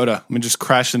to find Yoda. I'm going to just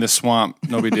crash in this swamp.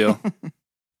 No big deal.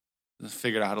 Just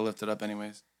figured out how to lift it up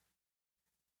anyways.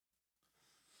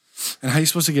 And how are you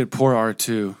supposed to get poor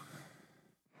R2?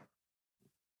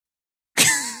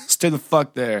 Stay the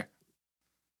fuck there.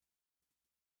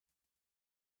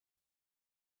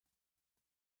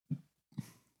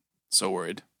 So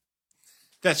worried.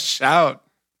 That shout.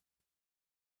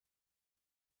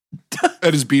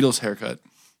 At his Beatles haircut.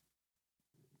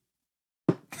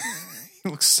 He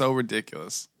looks so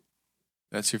ridiculous.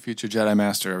 That's your future Jedi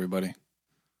Master, everybody.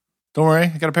 Don't worry,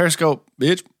 I got a periscope,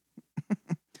 bitch.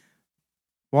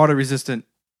 Water resistant.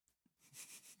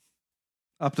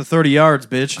 Up to 30 yards,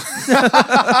 bitch.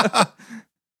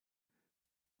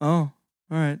 Oh, all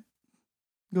right.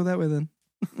 Go that way then.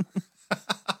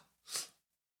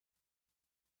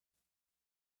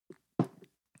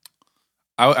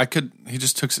 I could. He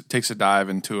just takes a dive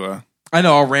into a I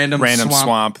know, a random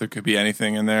swamp. There could be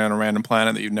anything in there on a random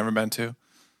planet that you've never been to.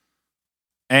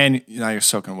 And now you're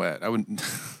soaking wet. I wouldn't.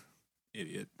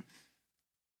 Idiot.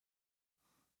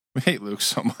 We hate Luke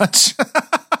so much.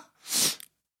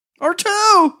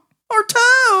 R2!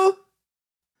 R2!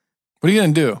 What are you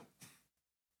going to do?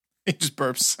 He just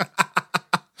burps.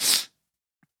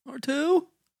 R2?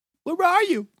 Where are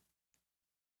you?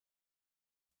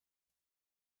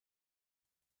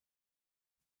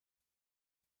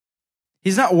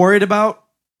 He's not worried about...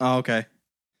 Oh, okay.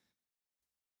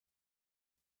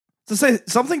 To say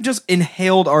something just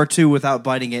inhaled R2 without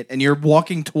biting it, and you're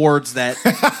walking towards that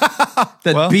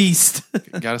beast.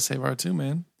 Gotta save R2,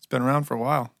 man. It's been around for a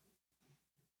while.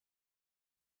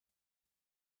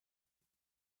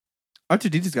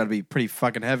 R2-D2's got to be pretty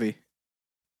fucking heavy.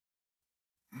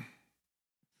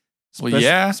 Well,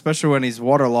 yeah. Especially when he's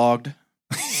waterlogged.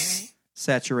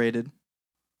 Saturated.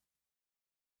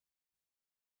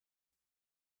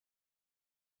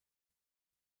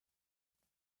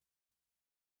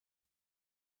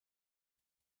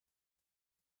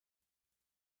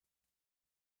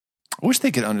 I wish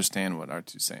they could understand what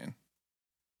R2's saying.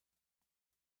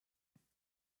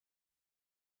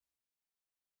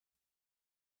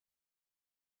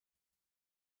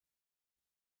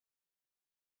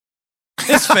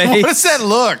 His face. What's that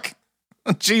look?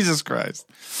 Jesus Christ.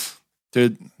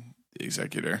 Dude, the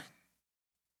executor.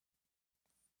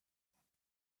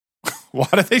 Why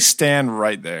do they stand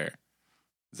right there?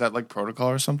 Is that like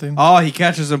protocol or something? Oh, he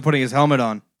catches him putting his helmet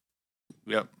on.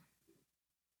 Yep.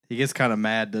 He gets kind of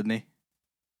mad, doesn't he?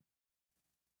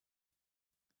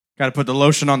 Got to put the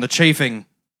lotion on the chafing.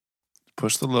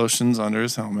 Push the lotions under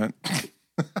his helmet.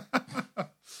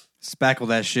 Spackle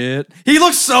that shit. He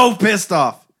looks so pissed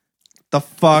off. The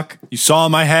fuck? You saw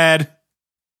my head?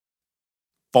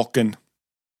 Falcon.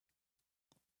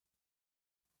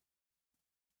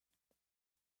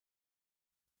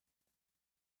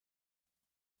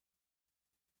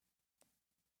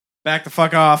 Back the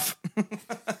fuck off.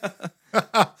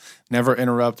 Never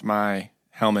interrupt my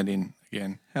helmeting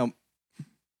again.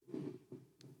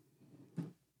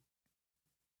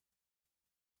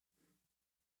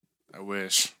 I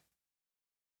wish.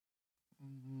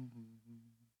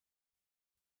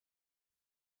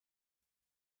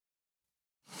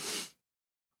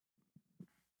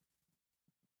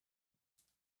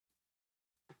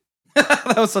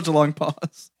 That was such a long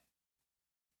pause.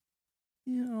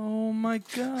 Oh my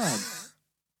god.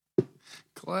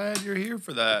 Glad you're here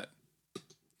for that.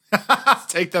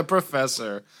 Take that,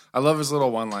 Professor. I love his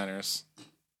little one-liners.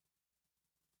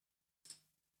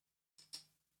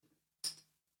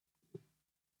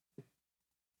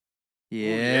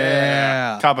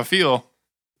 Yeah. Cop a feel.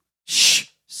 Shh.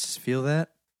 Feel that?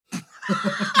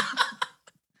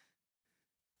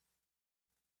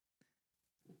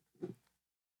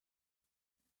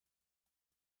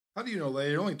 How do you know,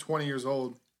 Leia? You're only 20 years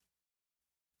old.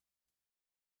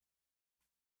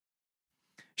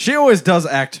 She always does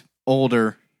act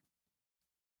older.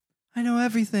 I know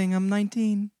everything. I'm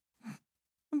 19.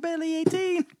 I'm barely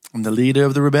 18. I'm the leader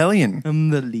of the rebellion. I'm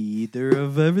the leader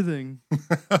of everything.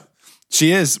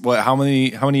 She is. What? How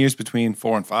many years between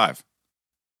 4 and 5?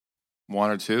 1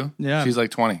 or 2? Yeah. She's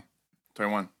like 20.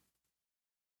 21.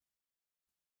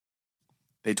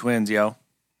 They twins, yo.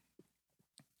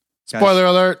 Spoiler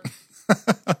alert.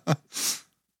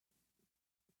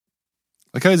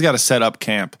 Like how he's got to set up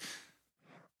camp.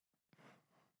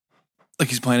 Like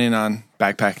he's planning on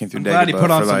backpacking through I'm glad he Dagobah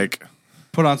put on for some- like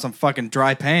put on some fucking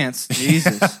dry pants.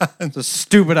 Jesus. It's a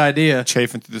stupid idea.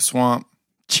 Chafing through the swamp.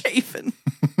 Chafing.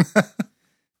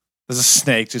 There's a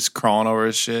snake just crawling over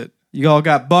his shit. You all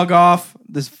got bug off.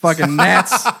 This fucking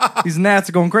gnats. These gnats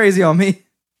are going crazy on me.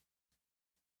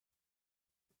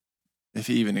 If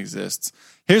he even exists.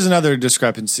 Here's another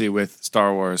discrepancy with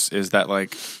Star Wars is that,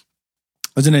 like,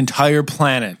 there's an entire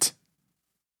planet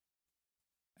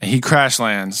and he crash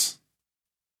lands.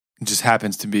 It just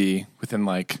happens to be within,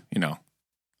 like, a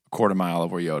quarter mile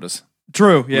of where Yoda's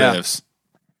True, yeah. lives.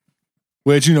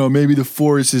 Which, maybe the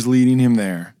Force is leading him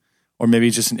there. Or maybe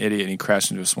he's just an idiot and he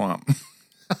crashed into a swamp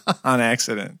on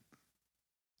accident.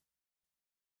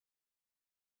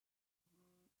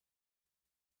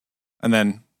 And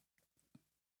then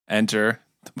enter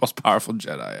the most powerful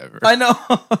Jedi ever. I know.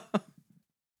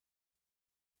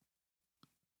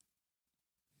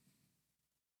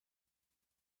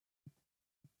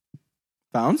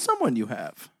 Found someone you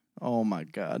have. Oh my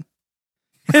God.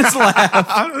 His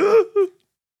laugh.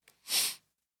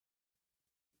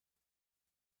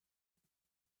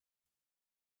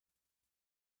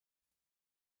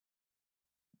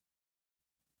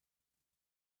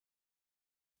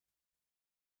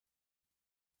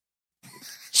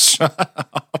 Shut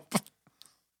up.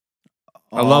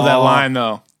 I love that line,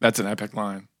 though. That's an epic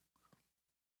line.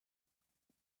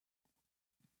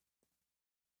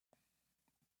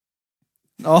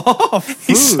 Oh, food.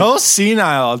 He's so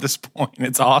senile at this point.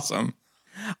 It's awesome.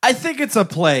 I think it's a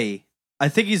play. I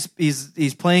think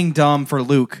he's playing dumb for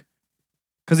Luke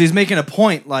because he's making a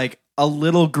point like a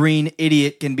little green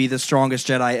idiot can be the strongest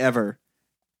Jedi ever.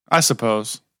 I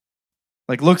suppose.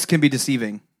 Like looks can be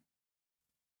deceiving.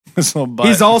 This little butt.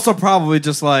 He's also probably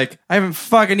just like, I haven't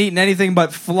fucking eaten anything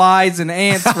but flies and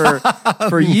ants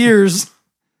for years.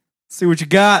 See what you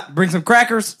got. Bring some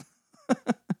crackers.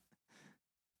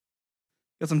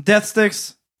 Got some death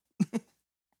sticks.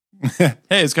 Hey,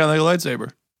 it's kind of like a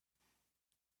lightsaber.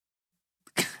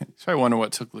 So I wonder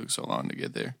what took Luke so long to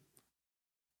get there.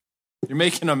 You're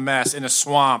making a mess in a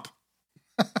swamp.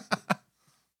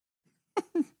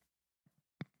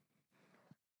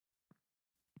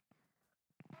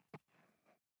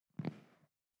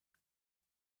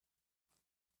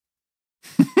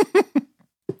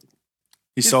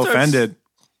 He's so offended.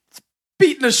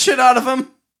 Beating the shit out of him.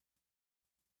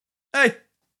 Hey.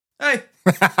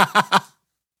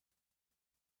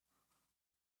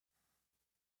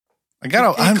 He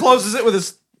closes it with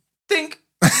his stink.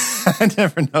 I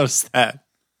never noticed that.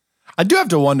 I do have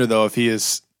to wonder, though, if he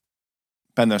has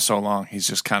been there so long, he's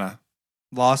just kind of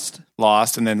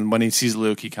lost. And then when he sees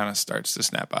Luke, he kind of starts to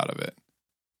snap out of it.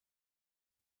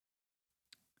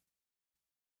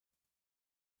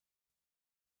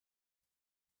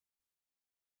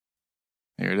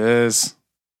 Here it is.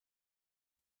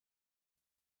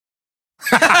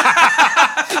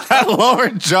 That lower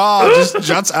jaw just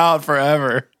juts out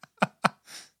forever.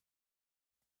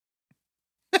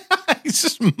 He's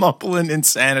just mumbling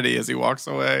insanity as he walks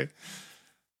away.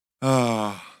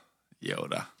 Oh,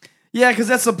 Yoda. Yeah, because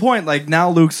that's the point. Like, now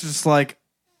Luke's just like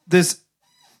this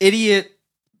idiot,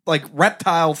 like,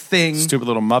 reptile thing. Stupid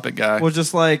little Muppet guy. Was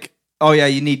just like, oh, yeah,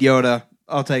 you need Yoda.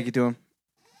 I'll take you to him.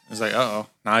 He's like, uh-oh.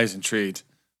 Now he's intrigued.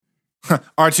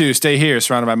 R2, stay here,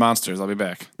 surrounded by monsters. I'll be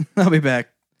back. I'll be back.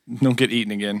 Don't get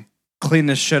eaten again. Clean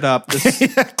this shit up.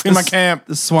 Clean my camp.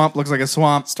 This swamp looks like a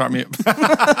swamp. Start me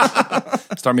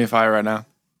a fire right now.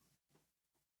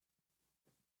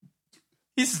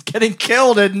 He's getting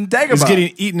killed in Dagobah. He's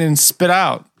getting eaten and spit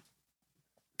out.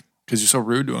 Because you're so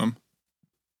rude to him.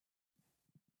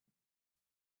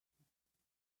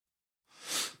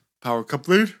 Power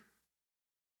complete.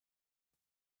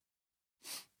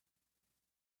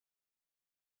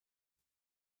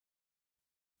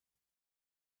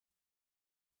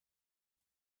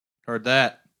 Heard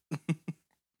that.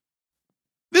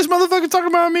 This motherfucker talking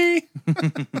about me.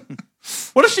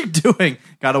 What is she doing?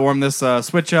 Got to warm this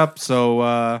switch up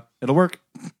so it'll work.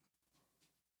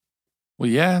 Well,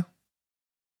 yeah.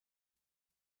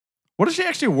 What is she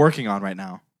actually working on right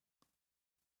now?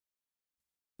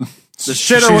 The She's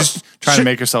shitter was trying to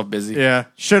make herself busy. Yeah,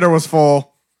 shitter was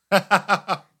full.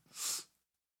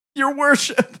 Your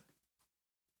worship.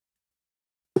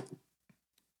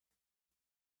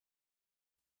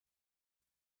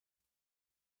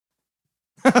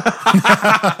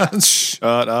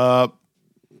 Shut up.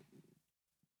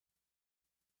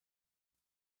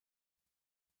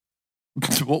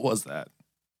 What was that?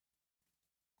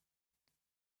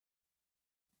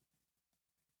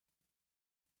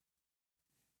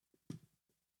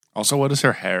 Also, what is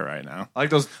her hair right now? I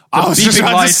like those. I was just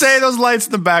about lights. to say those lights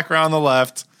in the background on the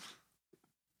left.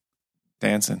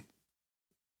 Dancing.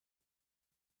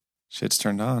 Shit's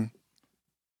turned on.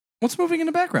 What's moving in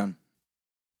the background?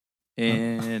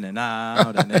 In and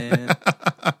out and in.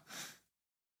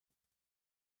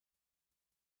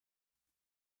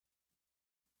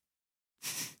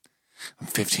 I'm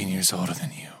 15 years older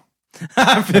than you.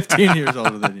 I'm 15 years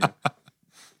older than you.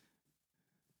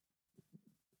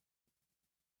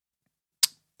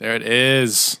 There it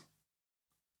is.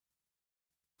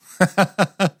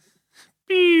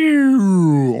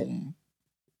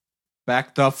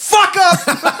 Back the fuck up!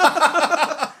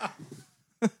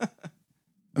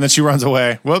 And then she runs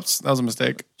away. Whoops, that was a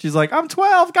mistake. She's like, I'm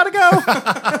 12, gotta go.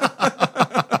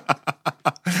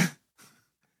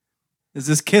 Is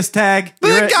this kiss tag?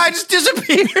 The guy just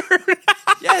disappeared.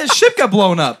 Yeah, his ship got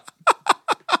blown up.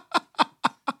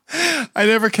 I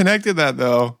never connected that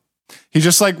though. He's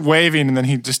just like waving and then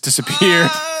he just disappeared.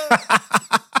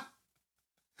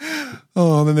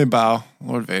 Oh, then they bow.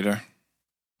 Lord Vader.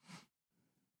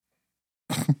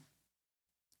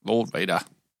 Lord Vader.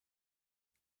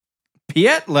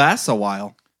 Piet lasts a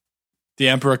while. The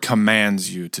Emperor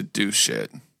commands you to do shit.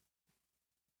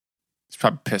 He's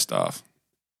probably pissed off.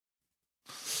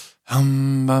 God,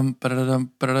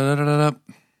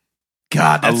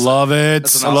 I love it.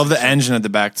 that's an I love awesome the song. engine at the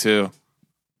back too.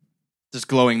 Just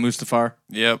glowing Mustafar.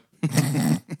 Yep.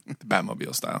 The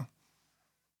Batmobile style.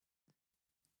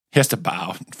 He has to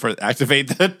bow for activate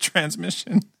the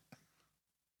transmission.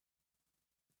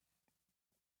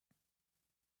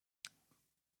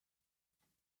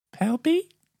 Palpy?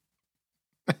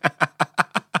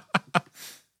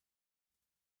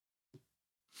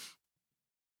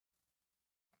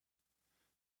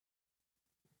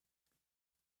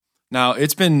 Now,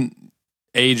 it's been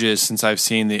ages since I've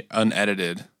seen the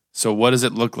unedited. So what does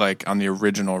it look like on the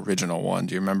original one?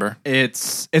 Do you remember?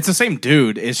 It's the same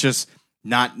dude. It's just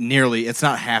not nearly. It's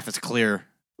not half as clear.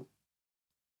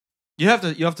 You have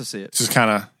to see it. It's just kind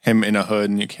of him in a hood,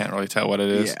 and you can't really tell what it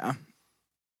is. Yeah.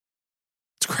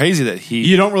 It's crazy that he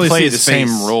You don't really played see the his same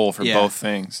face. role for Yeah. both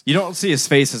things. You don't see his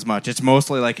face as much. It's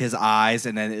mostly like his eyes,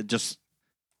 and then it just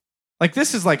like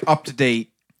this is like up to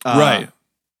date, Right.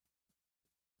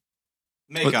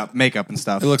 makeup and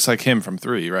stuff. It looks like him from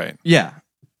 3, right? Yeah.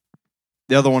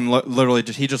 The other one literally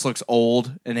he just looks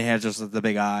old, and he has just the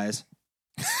big eyes.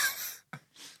 He's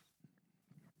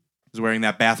wearing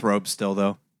that bathrobe still,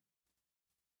 though.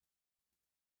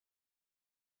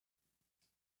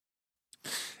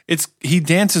 He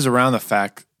dances around the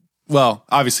fact, well,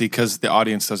 obviously because the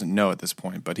audience doesn't know at this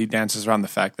point, but he dances around the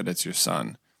fact that it's your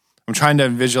son. I'm trying to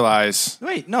visualize.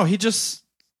 Wait, no,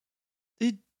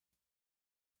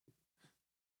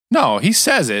 No, he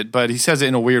says it, but he says it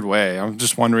in a weird way. I'm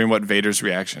just wondering what Vader's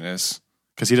reaction is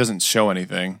because he doesn't show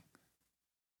anything.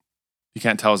 You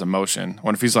can't tell his emotion.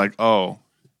 What if he's like, oh,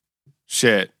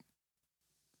 shit.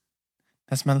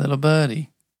 That's my little buddy.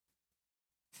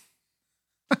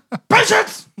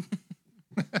 patience.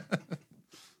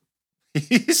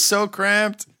 He's so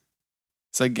cramped.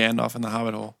 It's like Gandalf in the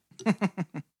Hobbit hole.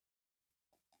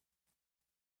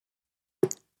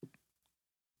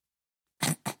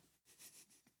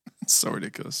 It's so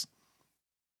ridiculous.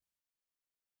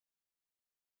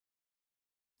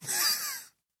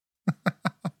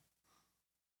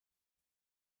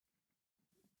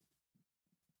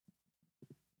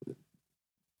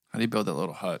 How do you build that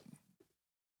little hut?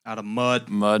 Out of mud.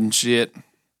 Mud and shit.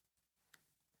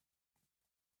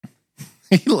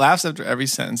 He laughs after every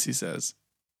sentence he says.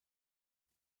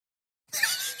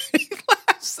 He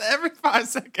laughs every 5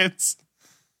 seconds.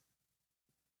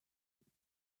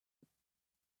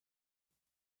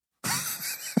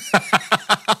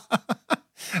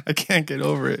 I can't get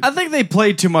over it. I think they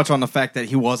played too much on the fact that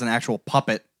he was an actual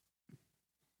puppet,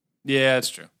 Yeah, it's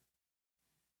true.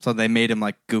 so they made him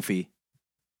like goofy.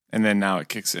 And then now it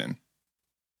kicks in.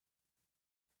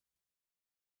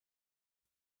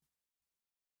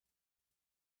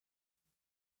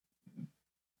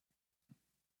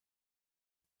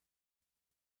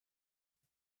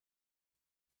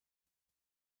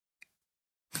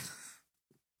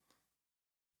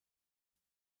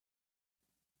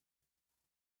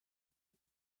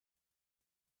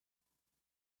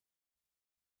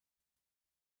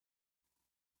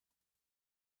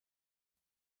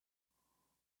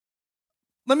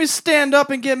 Let me stand up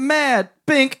and get mad.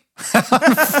 Bink.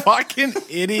 Fucking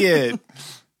idiot.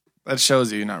 That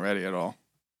shows you you're not ready at all.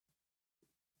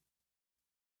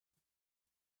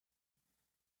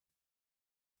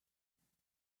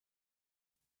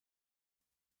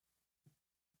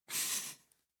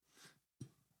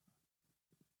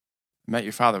 I met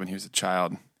your father when he was a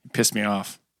child. He pissed me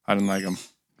off. I didn't like him.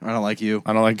 I don't like you.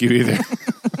 I don't like you either.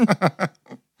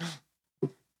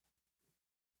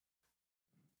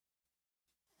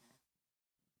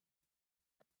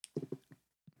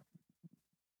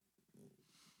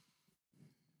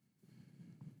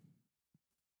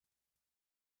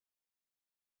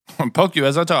 I'm gonna poke you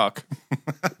as I talk.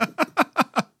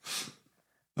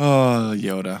 Oh,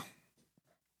 Yoda.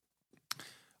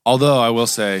 Although I will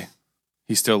say,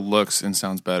 he still looks and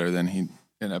sounds better than he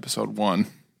in episode 1.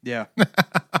 Yeah.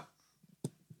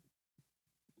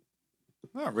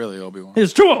 Not really Obi-Wan.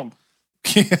 He's too old.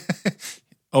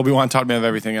 Obi-Wan taught me of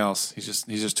everything else. He's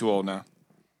just too old now.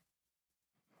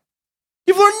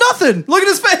 You've learned nothing. Look at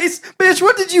his face. Bitch,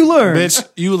 what did you learn? Bitch,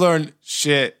 you learned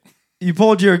shit. You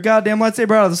pulled your goddamn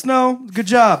lightsaber out of the snow. Good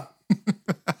job.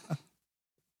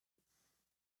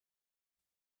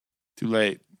 Too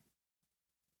late.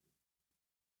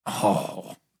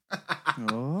 Oh.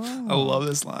 Oh. I love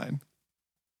this line.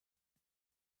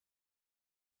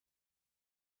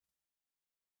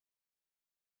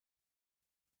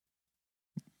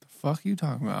 The fuck are you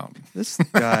talking about? This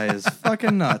guy is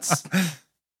fucking nuts.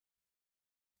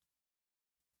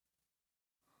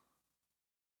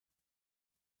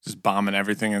 Just bombing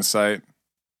everything in sight.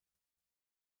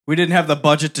 We didn't have the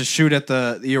budget to shoot at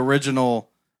the original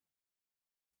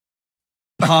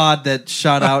pod that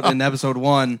shot out in episode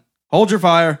 1. Hold your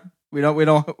fire. We don't we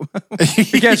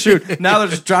can't shoot. Now they're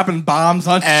just dropping bombs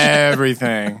on shit.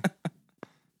 Everything.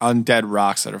 On dead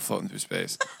rocks that are floating through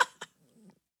space.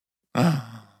 Her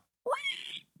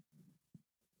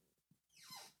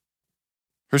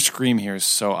scream here is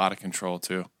so out of control,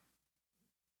 too.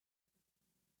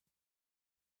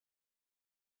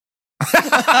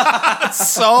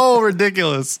 So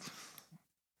ridiculous.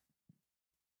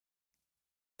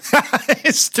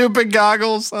 Stupid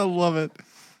goggles. I love it.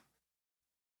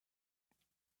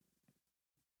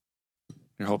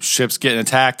 Your whole ship's getting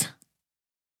attacked.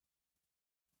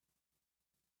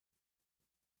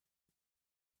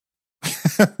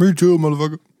 Me too,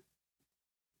 motherfucker.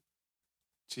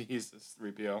 Jesus,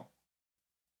 3PO.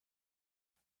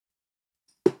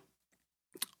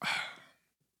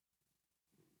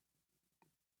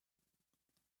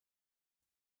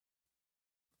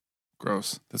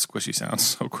 Gross. That squishy sounds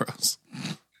so gross.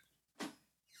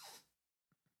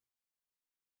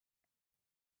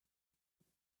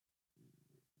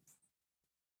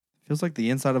 Feels like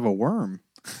the inside of a worm.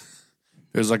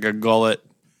 There's like a gullet.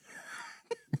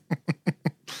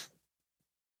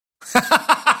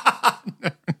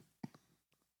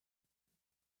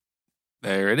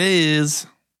 There it is.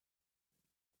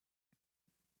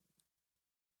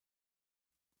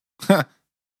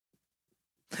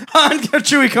 Han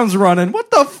Chewie comes running. What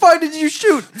the fuck did you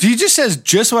shoot? He just says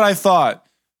just what I thought.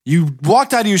 You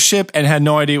walked out of your ship and had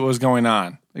no idea what was going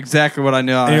on. Exactly what I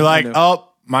knew. And you're like, oh,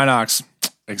 Minox.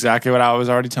 Exactly what I was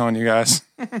already telling you guys.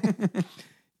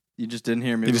 You just didn't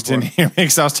hear me. You just didn't hear me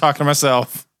because I was talking to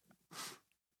myself.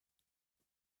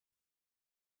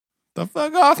 The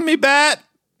fuck off me, Bat.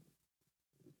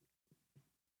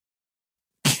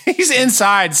 He's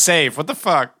inside safe. What the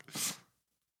fuck?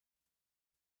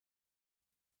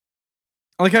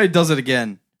 I like how he does it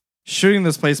again. Shooting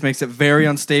this place makes it very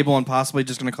unstable and possibly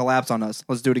just going to collapse on us.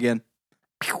 Let's do it again.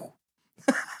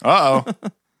 Uh-oh.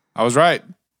 I was right.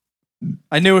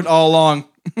 I knew it all along.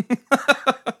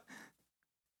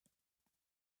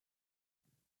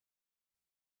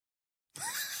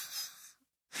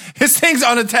 His thing's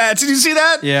unattached. Did you see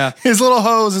that? Yeah. His little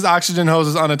hose, his oxygen hose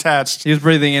is unattached. He was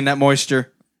breathing in that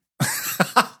moisture.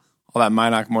 All that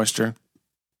Minoc moisture.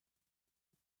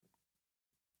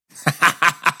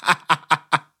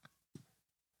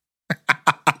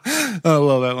 I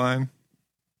love that line.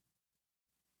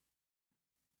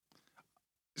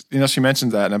 You know, she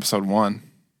mentions that in episode 1.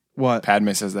 What?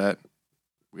 Padme says that.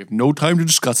 We have no time to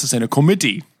discuss this in a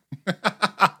committee.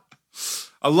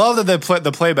 I love that they play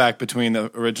the playback between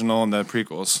the original and the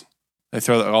prequels. They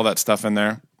throw all that stuff in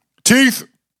there. Teeth!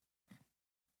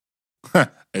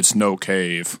 It's no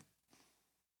cave.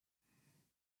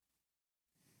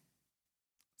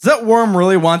 Does that worm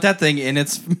really want that thing in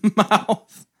its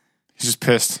mouth? He's just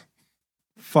pissed.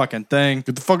 Fucking thing.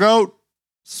 Get the fuck out.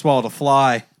 Swallowed a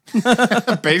fly.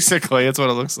 Basically, that's what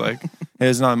it looks like. It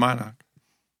is not Minoc.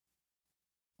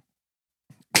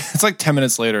 It's like 10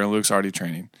 minutes later and Luke's already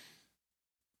training.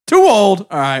 Too old.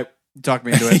 All right. You talked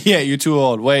me into it. Yeah, you're too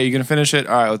old. Wait, you gonna finish it?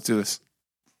 All right, let's do this.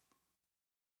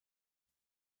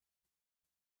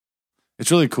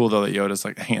 It's really cool, though, that Yoda's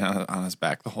like hanging on his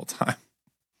back the whole time.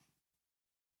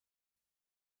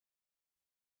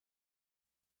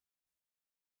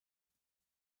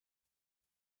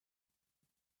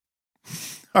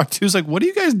 R2's like, what are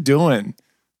you guys doing?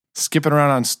 Skipping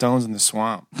around on stones in the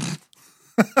swamp.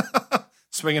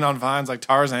 Swinging on vines like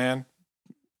Tarzan.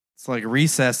 It's like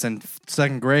recess in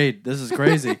 2nd grade. This is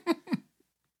crazy.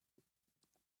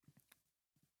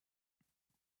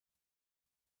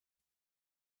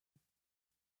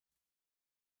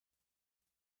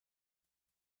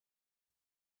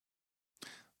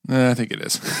 I think it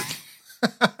is.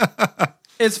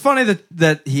 It's funny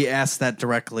that he asked that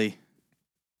directly.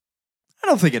 I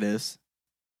don't think it is.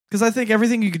 Because I think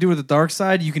everything you can do with the dark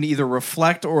side, you can either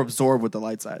reflect or absorb with the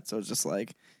light side. So it's just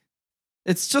like,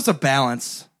 it's just a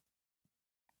balance.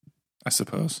 I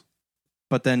suppose.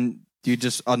 But then you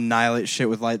just annihilate shit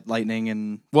with lightning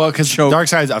and... Well, because dark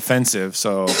side's offensive,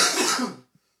 so...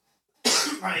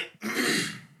 Right.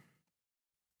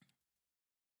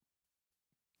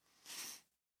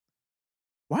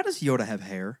 Why does Yoda have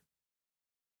hair?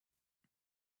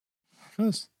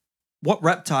 Because... What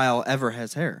reptile ever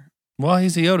has hair? Well,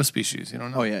 he's a Yoda species. You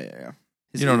don't know. Oh, yeah.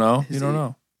 You don't know. You don't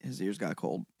know. His ears got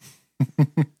cold.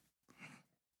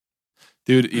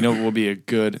 Dude, you know what will be a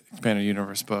good expanded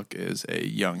universe book is a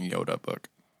young Yoda book.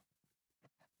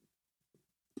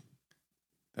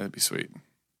 That'd be sweet.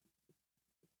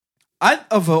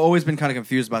 I've always been kind of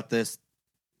confused about this.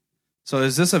 So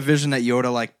is this a vision that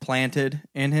Yoda like planted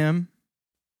in him?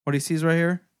 What he sees right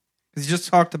here? Because he just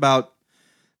talked about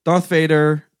Darth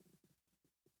Vader.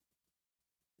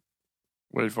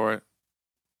 Wait for it.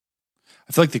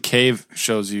 I feel like the cave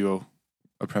shows you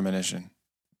a premonition.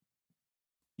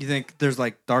 You think there's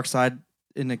like dark side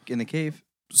in the cave?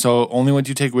 So only what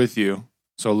you take with you.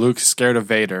 So Luke's scared of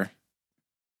Vader.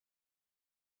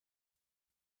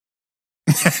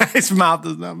 His mouth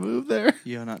does not move there.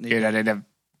 Yeah, not needed. And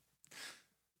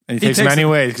he takes him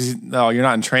anyway because you're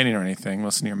not in training or anything.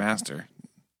 Listen to your master.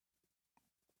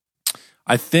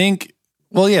 I think.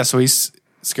 Well, yeah. So he's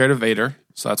scared of Vader.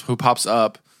 So that's who pops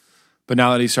up. But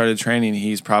now that he started training,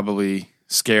 he's probably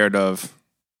scared of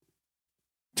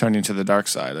turning to the dark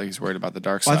side. Like he's worried about the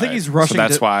dark side. I think he's rushing. So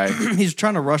that's why he's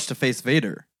trying to rush to face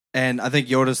Vader. And I think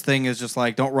Yoda's thing is just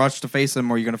like, don't rush to face him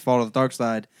or you're going to fall to the dark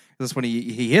side. That's when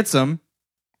he hits him.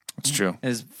 That's true. And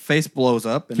his face blows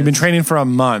up. And you've been training for a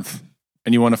month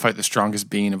and you want to fight the strongest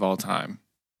being of all time.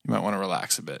 You might want to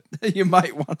relax a bit. You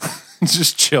might want to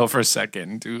just chill for a second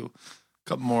and do a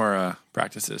couple more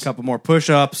practices. A couple more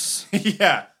push-ups.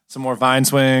 Yeah. Some more vine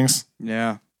swings.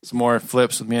 Yeah. Some more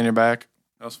flips with me on your back.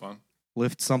 That was fun.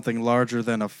 Lift something larger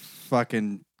than a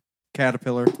fucking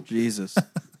caterpillar. Jesus.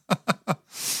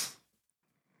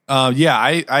 Yeah,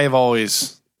 I have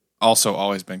always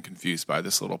been confused by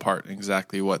this little part.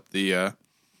 Exactly what the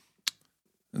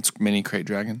it's Mini Crate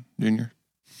Dragon Jr.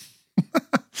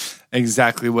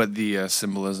 Exactly what the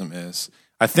symbolism is.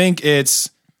 I think it's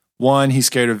 1, he's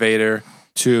scared of Vader.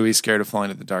 2, he's scared of falling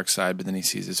to the dark side, but then he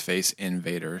sees his face in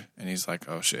Vader, and he's like,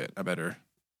 "Oh shit, I better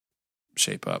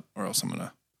shape up, or else I'm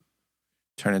gonna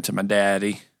turn into my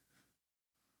daddy."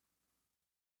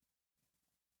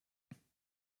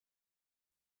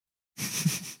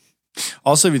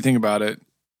 Also, if you think about it,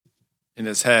 in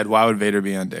his head, why would Vader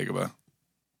be on Dagobah?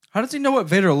 How does he know what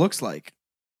Vader looks like?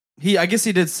 I guess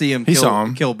he did see him. Saw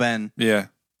him kill Ben. Yeah.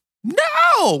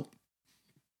 No.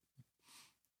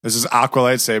 This is Aqua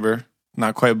lightsaber,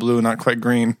 not quite blue, not quite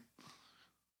green.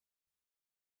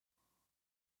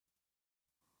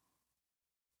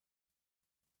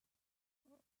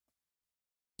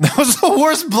 That was the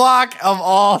worst block of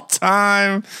all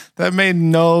time. That made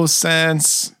no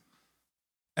sense.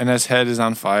 And his head is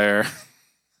on fire.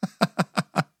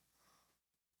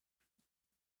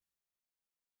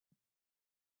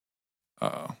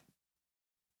 Uh-oh.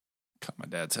 Cut my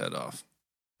dad's head off.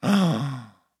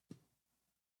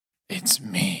 It's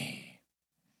me.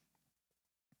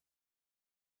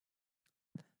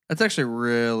 That's actually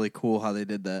really cool how they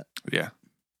did that. Yeah.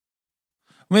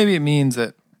 Maybe it means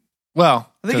that,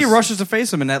 well. I think he rushes to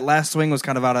face him, and that last swing was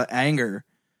kind of out of anger.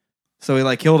 So he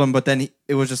like killed him, but then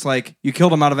it was just like, you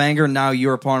killed him out of anger, and now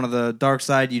you're a part of the dark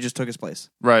side, you just took his place.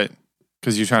 Right.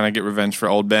 Because you're trying to get revenge for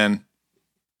old Ben.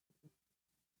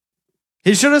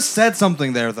 He should have said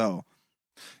something there, though.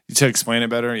 To explain it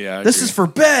better? Yeah. This is for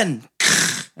Ben!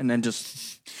 And then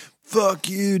just... Fuck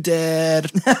you,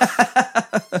 Dad.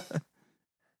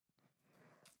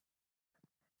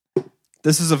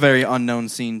 This is a very unknown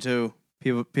scene, too.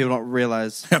 People don't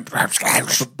realize.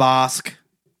 Bosk.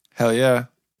 Hell yeah.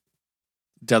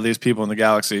 Deadliest people in the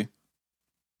galaxy.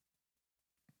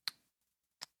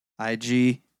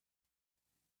 IG.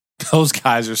 Those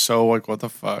guys are so like, what the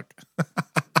fuck?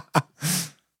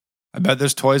 I bet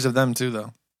there's toys of them too,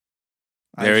 though.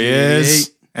 There he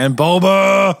is. And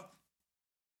Boba.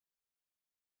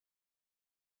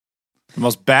 The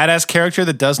most badass character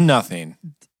that does nothing.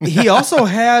 He also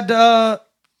had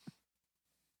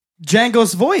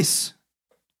Django's voice.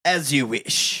 As you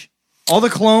wish. All the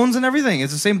clones and everything.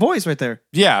 It's the same voice right there.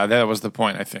 Yeah, that was the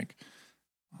point, I think.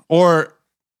 Or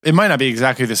it might not be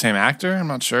exactly the same actor. I'm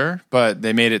not sure. But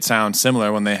they made it sound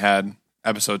similar when they had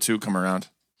episode 2 come around.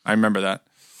 I remember that.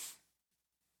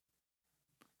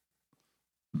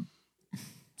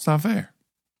 It's not fair.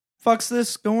 Fuck's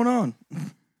this going on?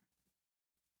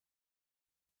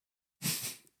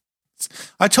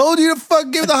 I told you to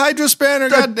give the hydro spanner,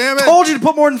 god damn it. Told you to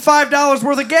put more than $5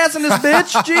 worth of gas in this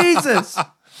bitch. Jesus.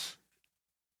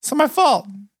 It's not my fault.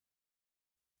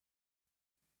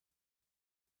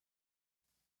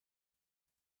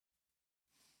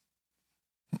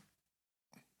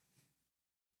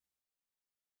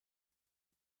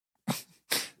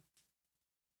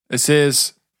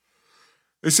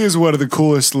 This is one of the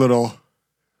coolest little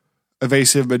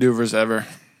evasive maneuvers ever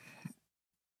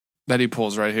that he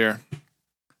pulls right here.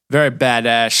 Very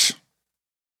badass.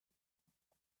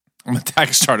 I'm gonna attack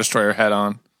a Star Destroyer head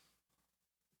on.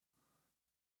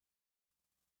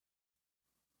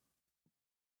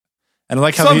 And I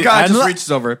like how some guy just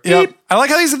reaches over. Yep. Beep. I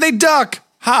like how they duck.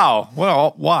 How?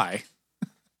 Well, why?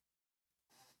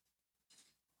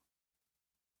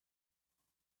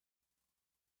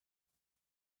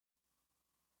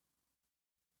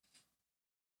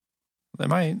 They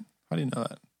might. How do you know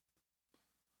that?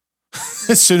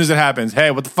 As soon as it happens, hey,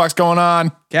 what the fuck's going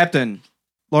on? Captain,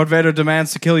 Lord Vader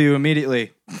demands to kill you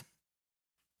immediately.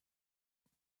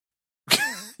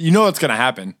 You know what's going to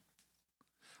happen.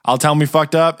 I'll tell him he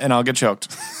fucked up and I'll get choked.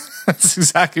 That's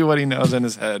exactly what he knows in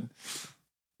his head.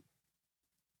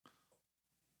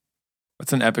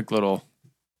 That's an epic little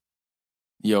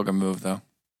yoga move, though,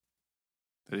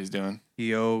 that he's doing.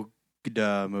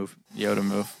 Yoda move. Yoda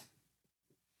move.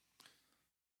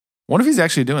 Wonder if he's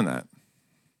actually doing that.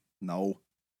 No.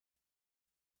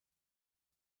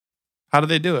 How do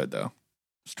they do it, though?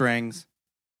 Strings.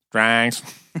 Well,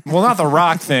 not the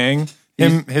rock thing.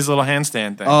 His little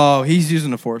handstand thing. Oh, he's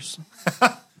using the Force.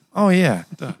 Oh, yeah.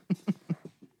 The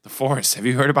Force. Have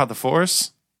you heard about the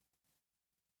Force?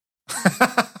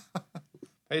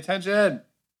 Pay attention.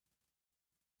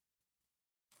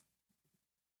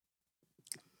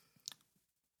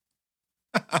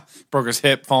 Broke his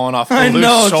hip, falling off a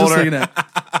loose shoulder.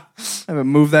 Just I haven't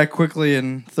moved that quickly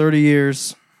in 30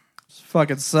 years. This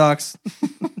fucking sucks.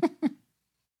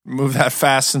 Moved that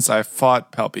fast since I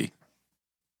fought Pelpy.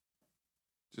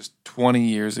 Just 20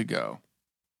 years ago.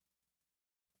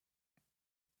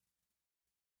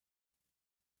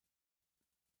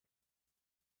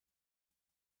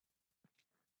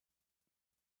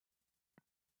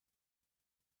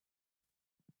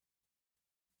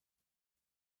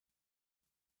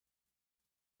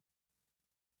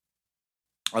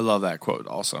 I love that quote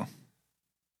also.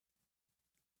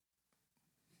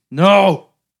 No.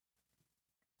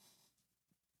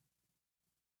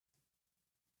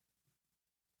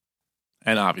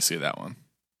 And obviously that one.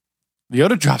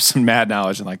 Yoda drops some mad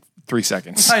knowledge in like 3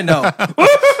 seconds. I know.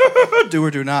 Do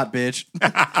or do not, bitch.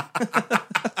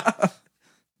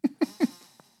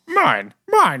 Mine.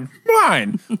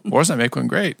 Or does that make one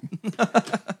great?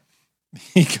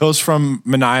 He goes from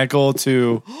maniacal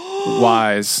to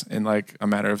wise in like a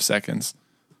matter of seconds.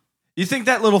 You think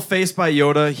that little face by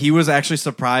Yoda, he was actually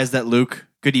surprised that Luke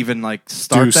could even like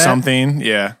start do that? Something?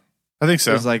 Yeah. I think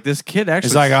so. He was like, this kid actually...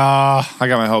 He's like, I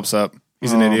got my hopes up.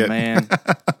 He's an idiot. Oh, man.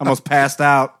 Almost passed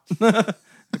out.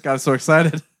 Got so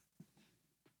excited.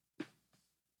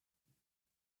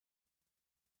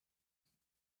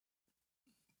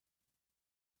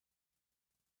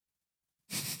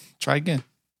 Try again.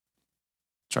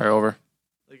 Try over.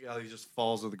 Look how he just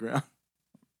falls to the ground.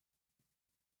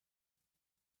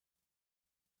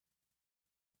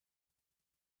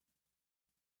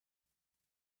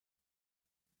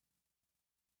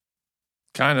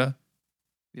 Kinda.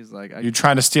 He's like, you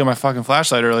trying to steal my fucking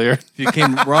flashlight earlier. If you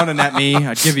came running at me,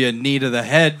 I'd give you a knee to the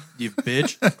head, you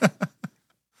bitch.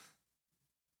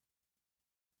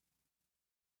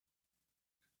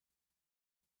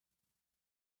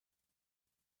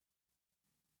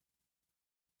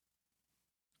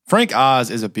 Frank Oz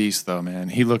is a beast, though, man.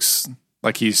 He looks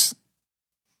like he's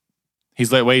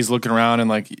the way he's looking around and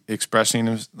like expressing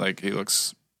him, like he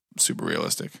looks super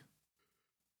realistic.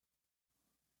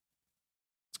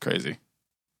 It's crazy.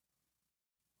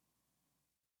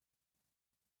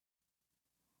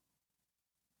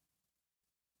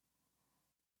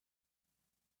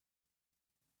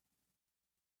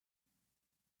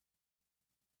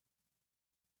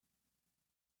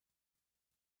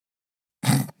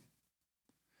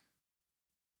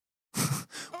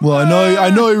 Well,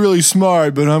 I know you're really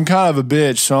smart, but I'm kind of a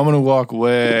bitch, so I'm gonna walk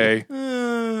away.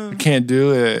 I can't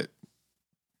do it.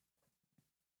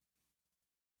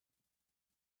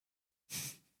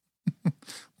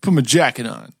 Put my jacket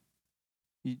on.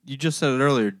 You just said it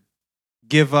earlier.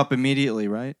 Give up immediately,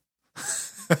 right?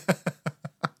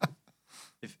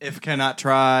 if cannot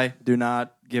try, do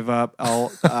not give up.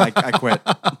 I quit.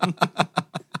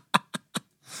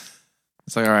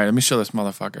 It's like, all right, let me show this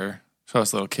motherfucker, show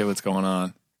this little kid what's going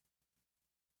on.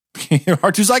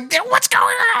 R2's like, what's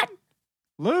going on?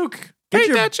 Luke, Pay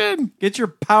attention. Get your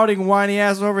pouting, whiny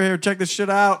ass over here. Check this shit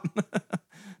out.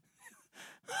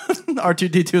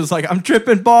 R2-D2 is like, I'm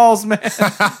tripping balls, man.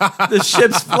 The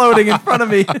ship's floating in front of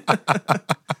me.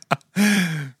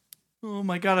 Oh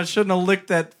my god, I shouldn't have licked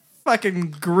that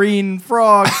fucking green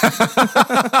frog.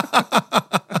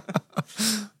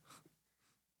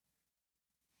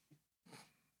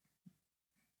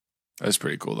 That's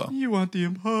pretty cool, though. You want the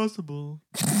impossible.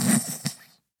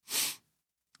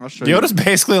 I'll show Yoda's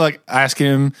basically like asking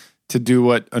him to do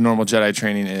what a normal Jedi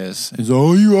training is. He's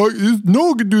like, no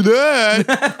one can do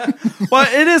that. Well,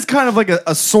 it is kind of like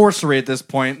a sorcery at this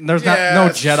point. There's no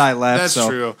Jedi left. That's so.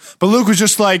 true. But Luke was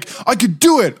just like, I could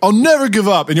do it. I'll never give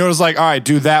up. And Yoda's like, all right,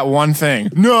 do that one thing.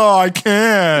 No, I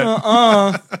can't.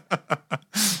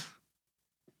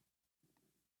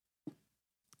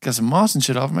 Got some moss and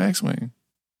shit off my X-Wing.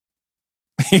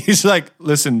 He's like,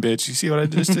 listen, bitch, you see what I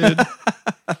just did?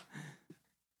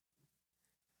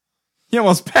 He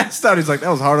almost passed out. He's like, that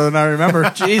was harder than I remember.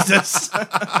 Jesus.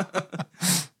 I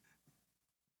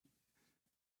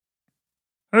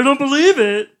don't believe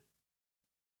it.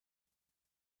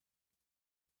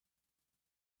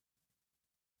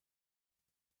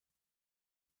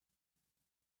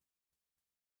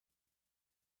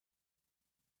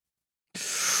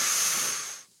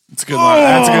 That's a good line.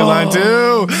 That's a good line,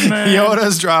 too. Man.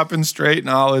 Yoda's dropping straight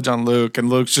knowledge on Luke, and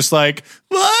Luke's just like,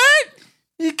 what?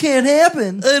 It can't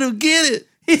happen. I don't get it.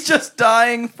 He's just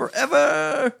dying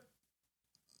forever.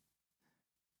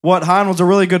 What, Han was a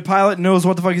really good pilot and knows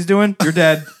what the fuck he's doing? You're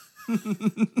dead.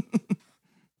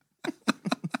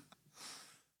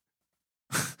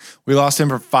 We lost him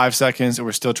for 5 seconds, and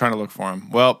we're still trying to look for him.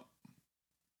 Well,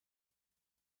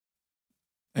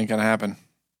 ain't gonna happen.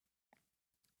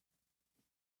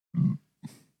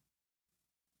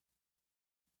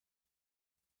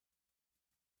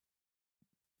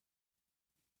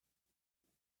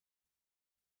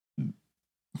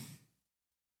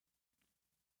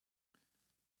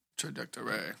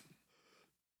 Trajectory.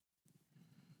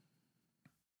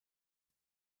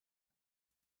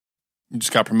 You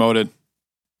just got promoted.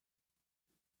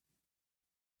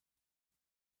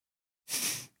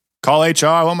 Call HR.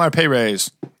 I want my pay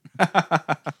raise.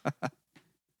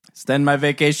 Extend my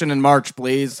vacation in March,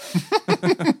 please.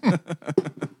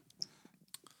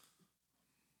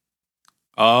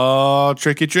 Oh,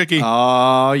 tricky.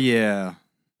 Oh, yeah.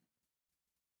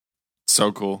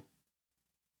 So cool.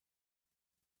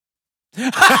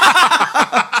 Fuck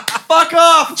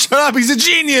off! Shut up. He's a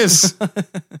genius.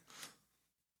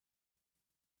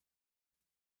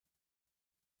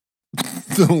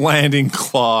 The landing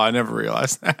claw. I never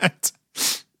realized that.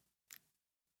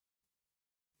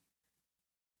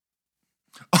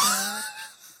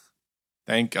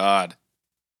 Thank God.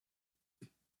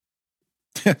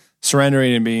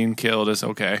 Surrendering and being killed is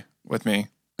okay with me.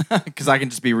 Because I can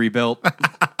just be rebuilt.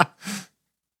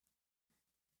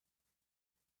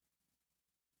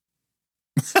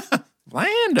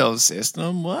 Lando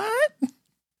system, what? What's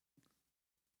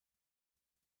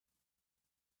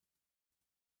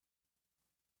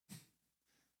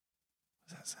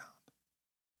that sound?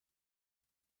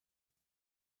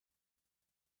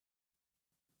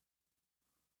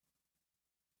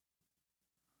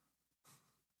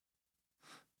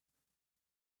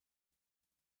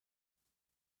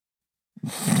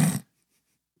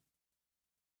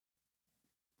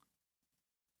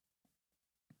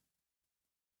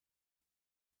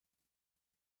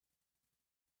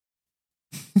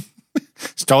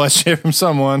 Stole that shit from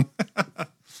someone.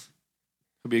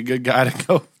 He'll be a good guy to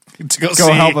go Go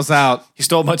see. help us out. He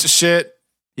stole a bunch of shit.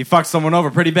 He fucked someone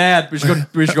over pretty bad. We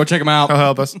should go check him out. He'll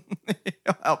help us.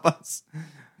 He'll help us.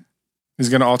 He's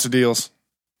gonna alter deals.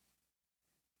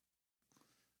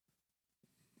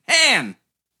 Han!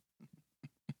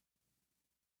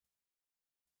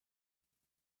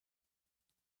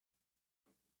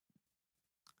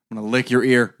 I'm gonna lick your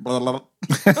ear. Blah, blah, blah.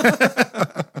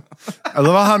 I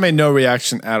love how Han made no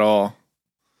reaction at all.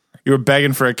 You were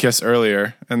begging for a kiss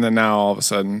earlier, and then now all of a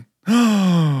sudden,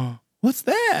 what's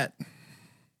that?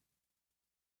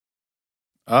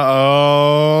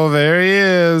 Uh-oh, there he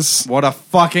is. What a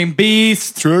fucking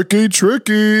beast! Tricky.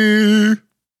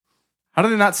 How did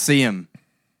they not see him?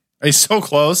 He's so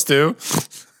close, too.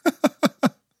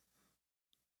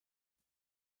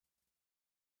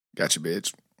 Gotcha,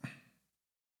 bitch.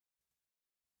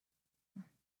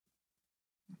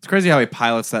 It's crazy how he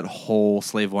pilots that whole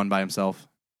Slave One by himself.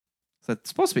 It's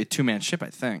supposed to be a two-man ship,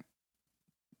 I think.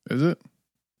 Is it?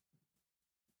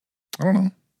 I don't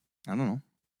know. I don't know.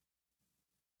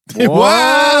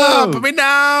 Whoa! Put me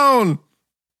down!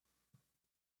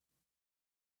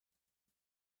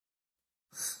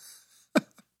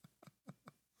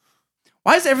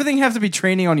 Why does everything have to be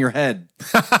training on your head?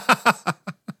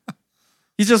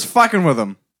 He's just fucking with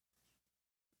him.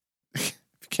 If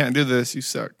you can't do this, you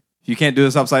suck. If you can't do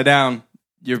this upside down,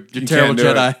 you're terrible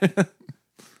Jedi.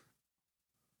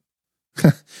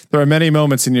 There are many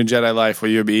moments in your Jedi life where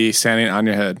you'll be standing on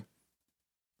your head.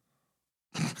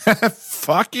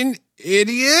 Fucking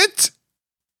idiot!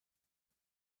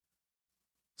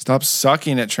 Stop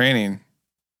sucking at training.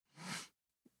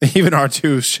 Even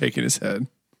R2 is shaking his head.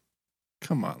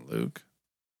 Come on, Luke.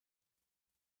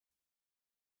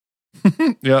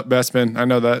 Yep, Bespin. I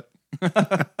know that.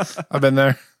 I've been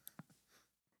there.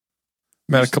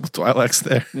 Met a couple Twi'leks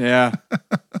there. Yeah.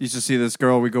 Used to see this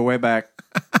girl. We go way back.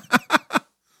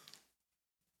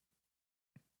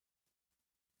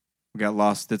 We got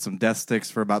lost, did some death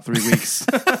sticks for about 3 weeks.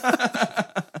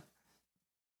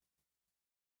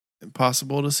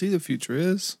 Impossible to see the future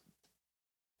is.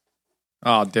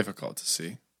 Oh, difficult to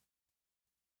see.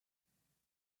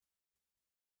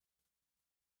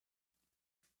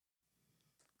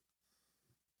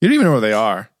 You don't even know where they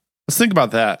are. Let's think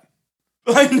about that.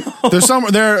 I know. There's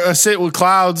somewhere there a sit with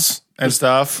clouds and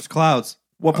stuff. There's clouds.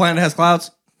 What planet has clouds?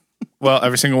 Well,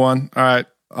 every single one. All right,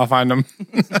 I'll find them.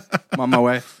 I'm on my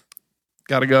way.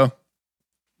 Gotta go.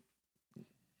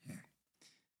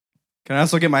 Can I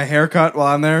also get my hair cut while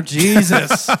I'm there?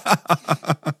 Jesus.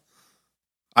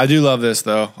 I do love this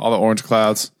though. All the orange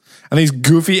clouds and these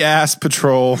goofy ass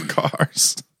patrol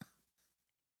cars.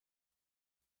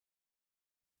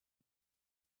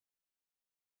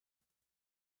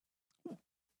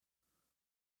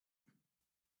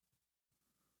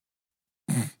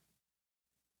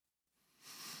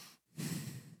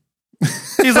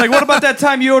 He's like, what about that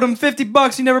time you owed him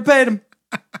 $50? You never paid him.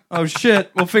 Oh,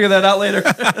 shit. We'll figure that out later.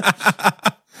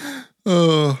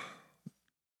 Oh.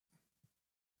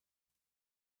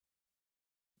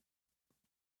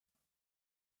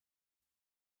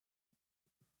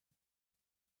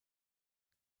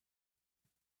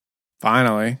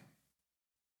 Finally.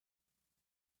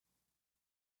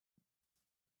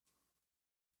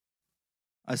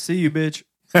 I see you, bitch.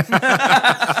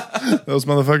 Those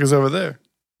motherfuckers over there.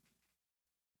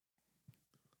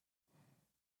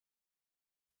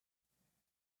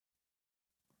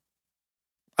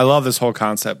 I love this whole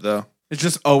concept, though. It's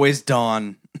just always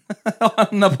dawn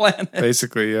on the planet.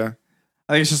 Basically, yeah.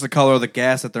 I think it's just the color of the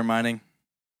gas that they're mining.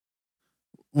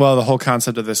 Well, the whole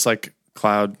concept of this, like,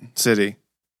 cloud city.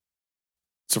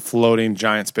 It's a floating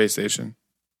giant space station.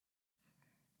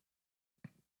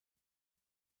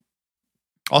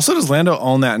 Also, does Lando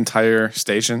own that entire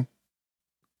station?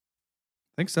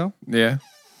 I think so. Yeah.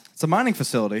 It's a mining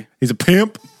facility. He's a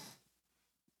pimp.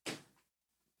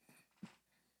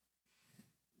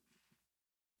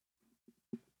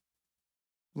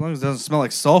 As long as it doesn't smell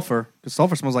like sulfur. Because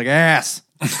sulfur smells like ass.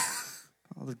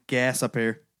 All the gas up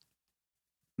here.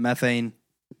 Methane.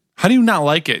 How do you not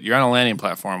like it? You're on a landing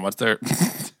platform. What's there?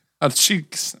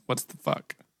 Cheeks. What's the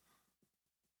fuck?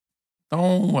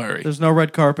 Don't worry. There's no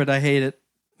red carpet. I hate it.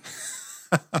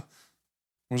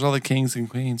 Where's all the kings and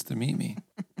queens to meet me?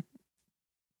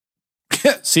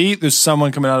 See, there's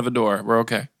someone coming out of a door. We're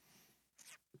okay.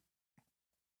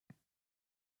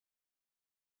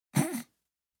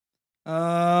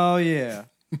 Oh, yeah.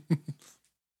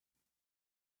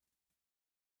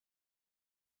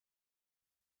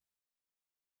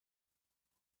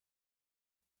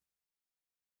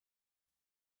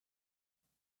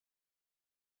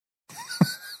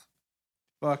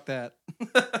 Fuck that.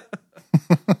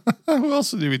 Who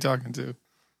else would you be talking to?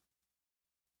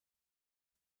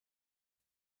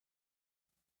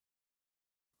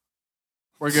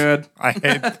 We're good. I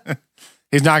hate.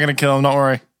 He's not going to kill him. Don't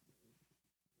worry.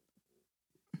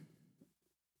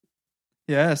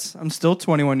 Yes, I'm still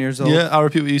 21 years old. Yeah, I'll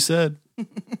repeat what you said.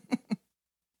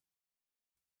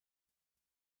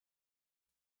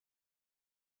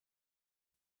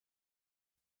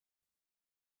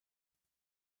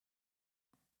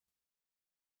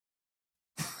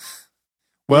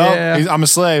 Well, Yeah. I'm a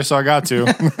slave, so I got to.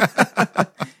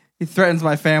 He threatens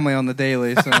my family on the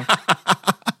daily, so.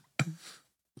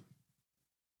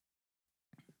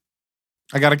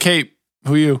 I got a cape.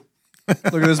 Who you?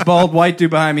 Look at this bald white dude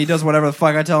behind me. He does whatever the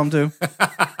fuck I tell him to.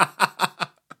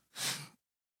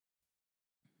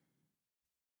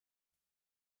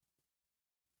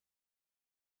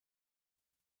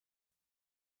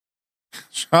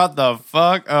 Shut the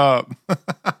fuck up.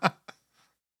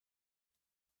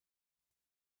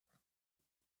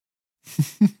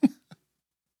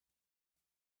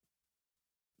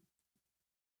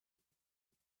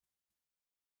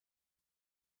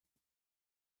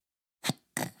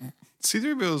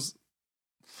 C-3PO's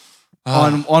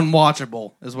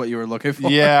Unwatchable is what you were looking for.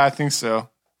 Yeah, I think so.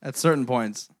 At certain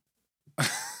points.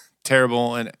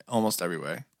 Terrible in almost every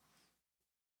way.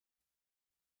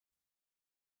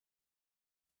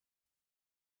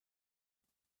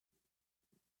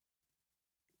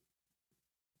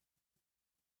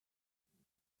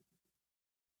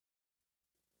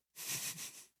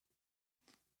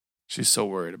 She's so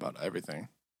worried about everything.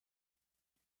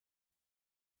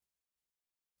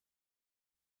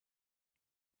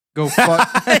 Go fuck.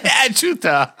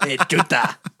 Chuta. Hey,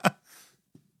 chuta.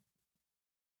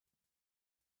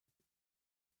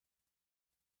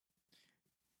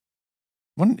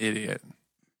 What an idiot.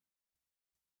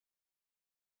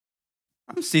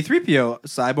 I'm C-3PO.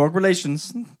 Cyborg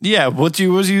relations. Yeah, what's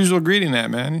your usual greeting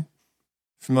at, man?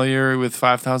 Familiar with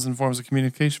 5,000 forms of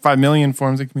communication? 5 million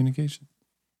forms of communication.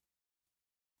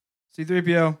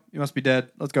 C-3PO, you must be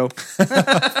dead. Let's go.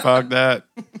 Fuck that.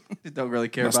 Don't really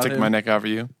care I'll about stick him. my neck out for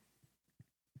you.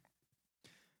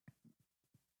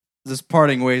 This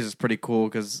parting ways is pretty cool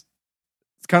because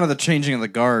it's kind of the changing of the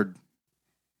guard.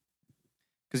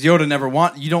 Because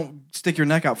Yoda you don't stick your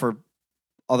neck out for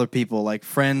other people, like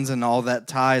friends and all that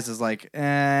ties is like,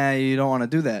 you don't want to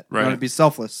do that. You want to be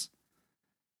selfless.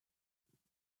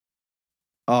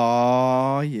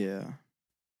 Oh, yeah.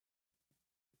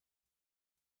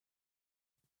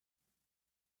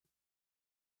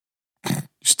 You're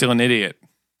still an idiot.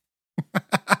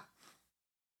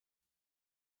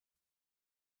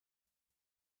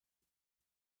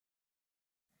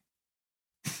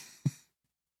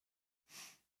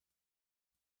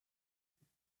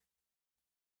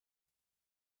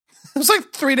 It was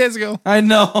like 3 days ago. I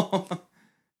know.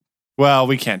 Well,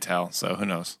 we can't tell, so who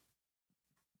knows?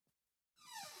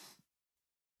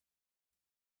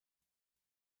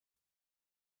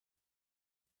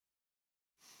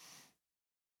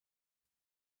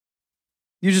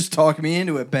 You just talked me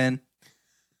into it, Ben.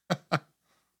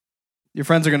 Your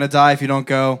friends are going to die if you don't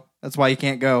go. That's why you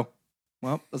can't go.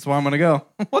 Well, that's why I'm going to go.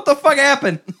 What the fuck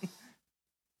happened?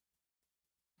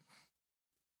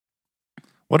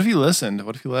 What if he listened?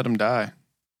 What if he let him die?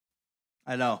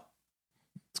 I know.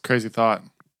 It's a crazy thought.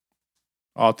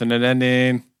 Alternate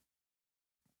ending.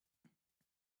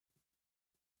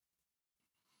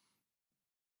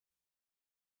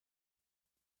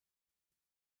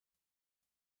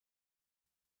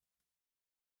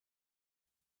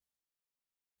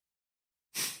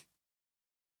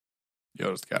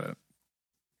 Yoda's got it.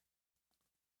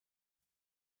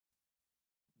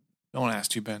 No one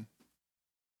asked you, Ben.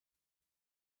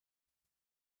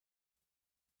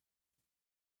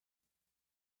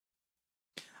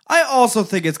 I also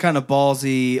think it's kind of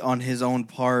ballsy on his own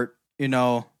part, you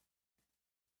know.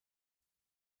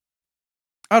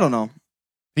 I don't know.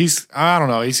 I don't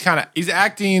know. He's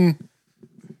acting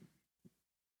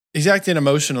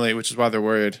emotionally, which is why they're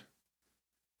worried.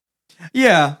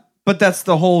 Yeah, but that's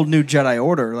the whole new Jedi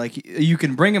Order. Like, you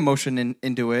can bring emotion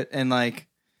into it and, like,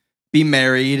 be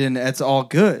married, and it's all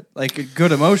good. Like, a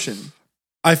good emotion.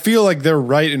 I feel like they're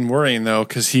right in worrying, though,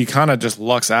 because he kind of just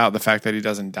lucks out the fact that he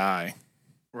doesn't die.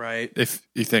 Right. If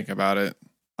you think about it.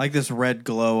 Like this red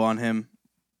glow on him.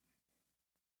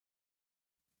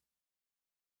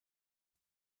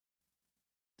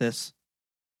 This.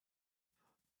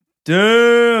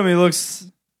 Damn, he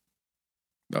looks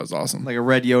That was awesome. like a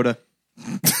red Yoda.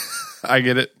 I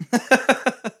get it.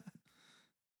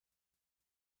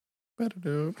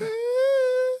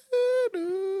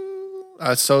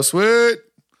 That's so sweet.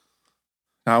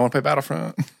 Now I want to play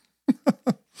Battlefront.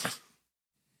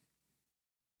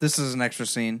 This is an extra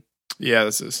scene. Yeah,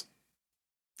 this is.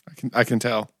 I can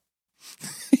tell.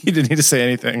 He didn't need to say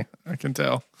anything. I can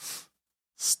tell.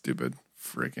 Stupid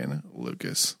freaking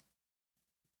Lucas.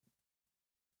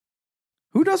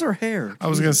 Who does her hair? I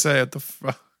was gonna say at the.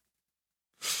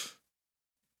 It's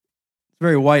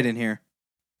very white in here.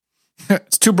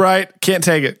 It's too bright. Can't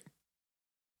take it.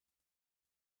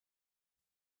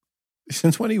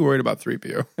 Since when are you worried about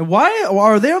 3PO? And why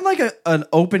are they on like an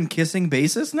open kissing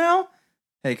basis now?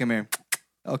 Hey, come here.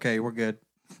 Okay, we're good.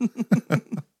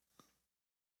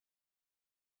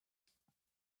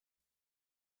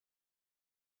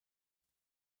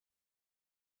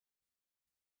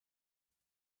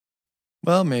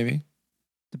 Well, maybe.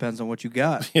 Depends on what you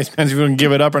got. It depends if you can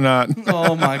give it up or not.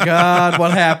 Oh my God,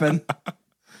 what happened?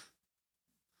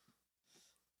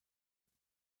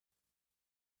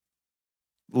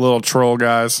 Little troll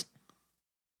guys.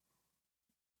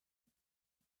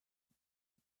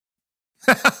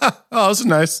 Oh, this is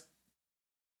nice.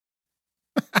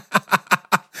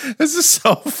 This is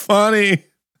so funny.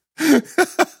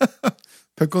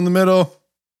 Pickle in the middle.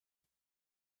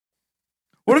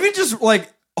 What if he just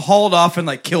like hauled off and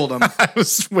like killed him? I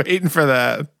was waiting for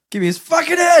that. Give me his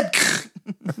fucking head.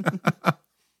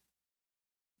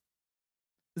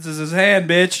 This is his hand,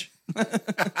 bitch.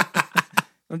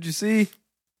 Don't you see?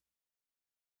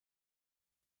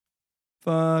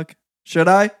 Fuck. Should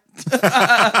I?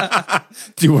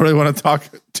 Do you really want to talk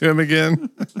to him again?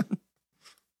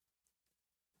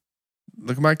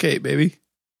 Look at my cape, baby.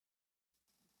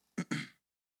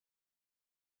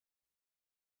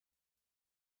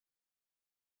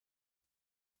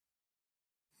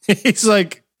 He's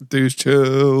like, dude,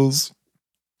 chills.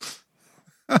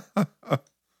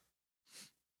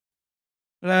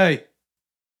 Hey.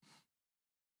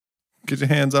 Get your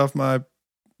hands off my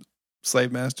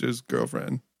slave master's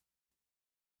girlfriend.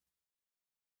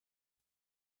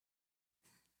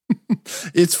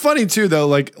 It's funny too, though.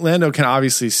 Like Lando can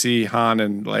obviously see Han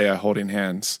and Leia holding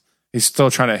hands. He's still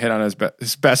trying to hit on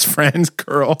his best friend's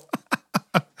girl.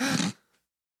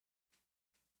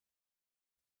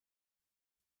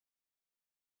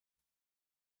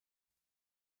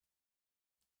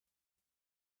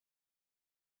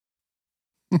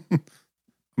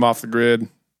 I'm off the grid.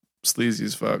 Sleazy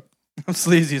as fuck. I'm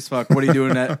sleazy as fuck. What are you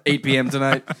doing at 8 p.m.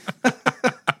 tonight?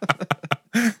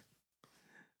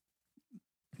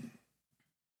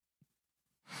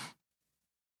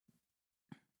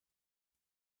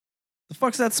 The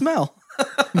fuck's that smell?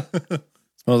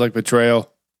 Smells like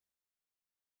betrayal.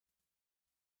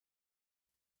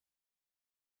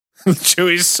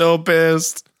 Chewie's so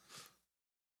pissed.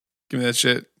 Give me that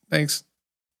shit. Thanks.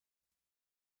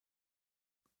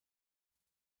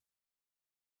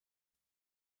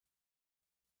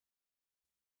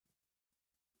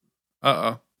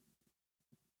 Uh-oh.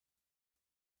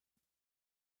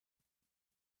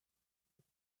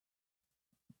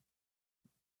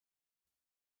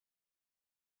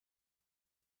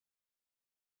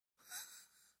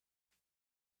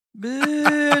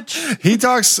 Bitch. He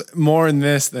talks more in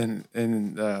this than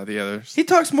in the others. He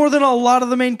talks more than a lot of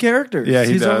the main characters. Yeah,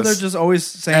 He's does. over there just always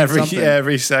saying something.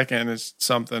 Every second is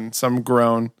something, some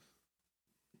groan.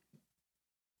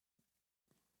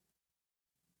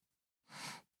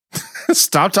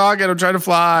 Stop talking. I'm trying to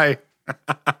fly.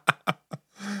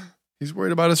 He's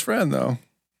worried about his friend, though.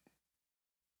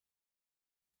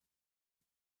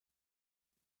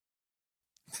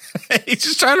 He's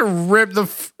just trying to rip the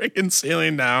freaking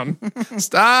ceiling down.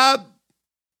 Stop.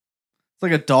 It's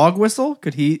like a dog whistle.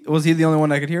 Was he the only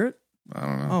one that could hear it? I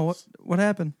don't know. Oh, what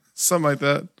happened? Something like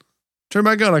that. Turn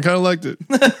my gun. I kind of liked it.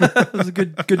 It was a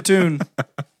good tune.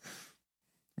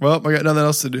 Well, I got nothing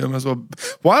else to do. Might as well.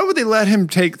 Why would they let him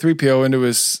take 3PO into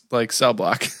his like cell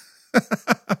block?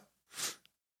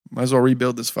 Might as well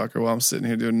rebuild this fucker while I'm sitting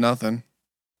here doing nothing.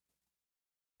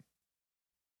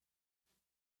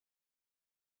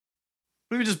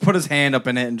 Maybe just put his hand up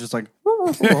in it and just like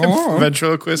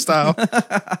ventriloquist style.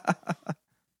 I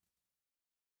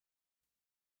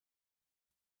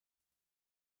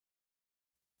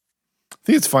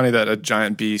think it's funny that a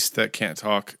giant beast that can't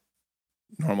talk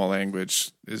normal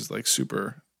language is like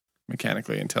super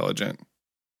mechanically intelligent.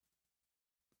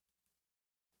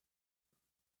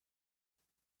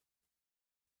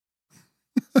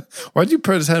 Why'd you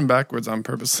put his head backwards on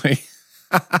purposely?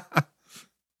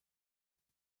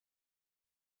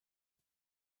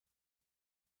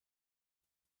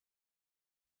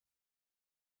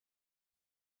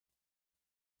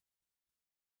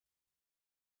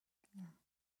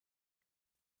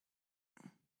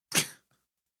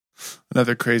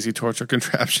 Another crazy torture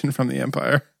contraption from the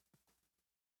Empire.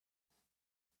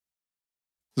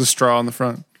 There's a straw on the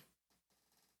front.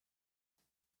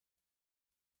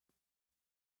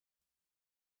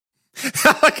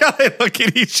 I like how they look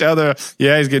at each other.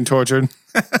 Yeah, he's getting tortured.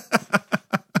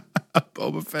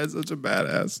 Boba Fett's such a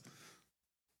badass.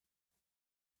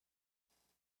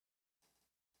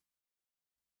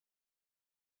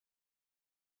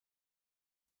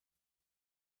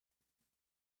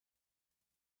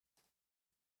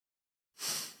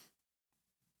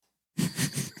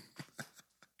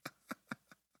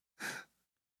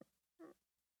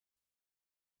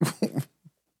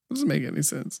 Doesn't make any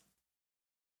sense.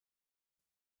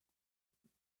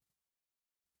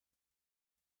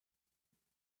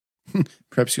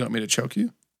 Perhaps you want me to choke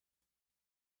you?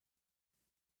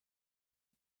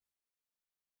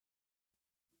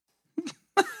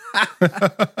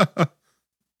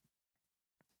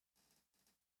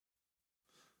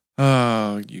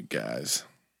 Oh, you guys.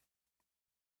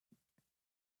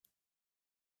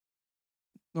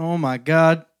 Oh my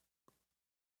God.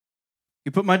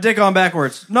 You put my dick on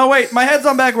backwards. No, wait, my head's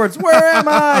on backwards. Where am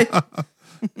I?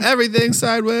 Everything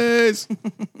sideways.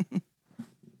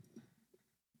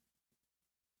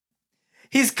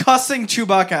 He's cussing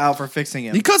Chewbacca out for fixing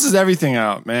him. He cusses everything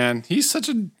out, man.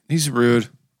 He's rude.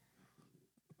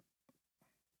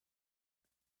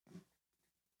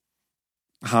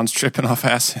 Han's tripping off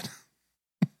acid.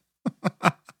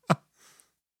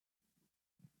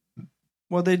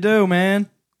 What'd they do, man?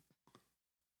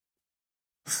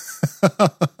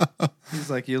 He's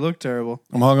like, you look terrible.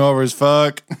 I'm hungover as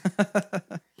fuck.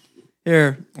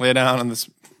 Here, Lay down on this.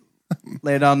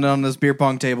 lay down on this beer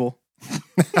pong table.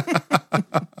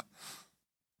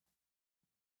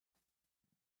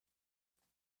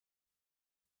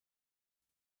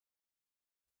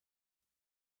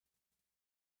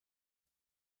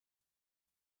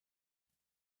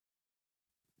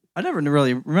 I never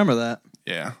really remember that.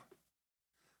 Yeah.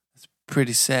 It's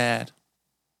pretty sad.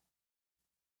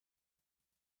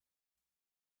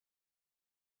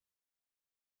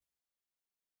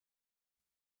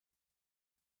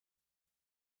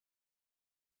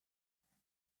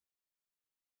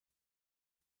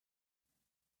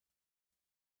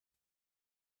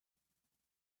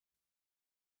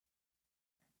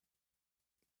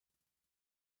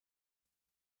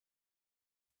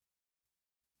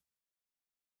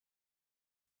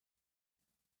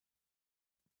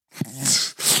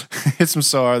 Hits him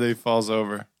so hard that he falls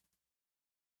over.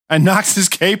 And knocks his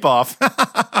cape off.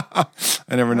 I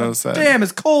never noticed that. Damn,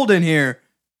 it's cold in here.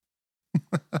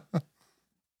 I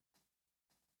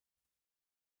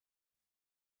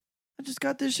just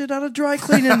got this shit out of dry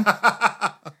cleaning.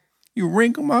 You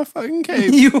wrinkle my fucking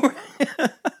cape. You were-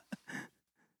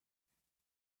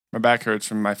 My back hurts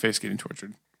from my face getting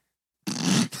tortured.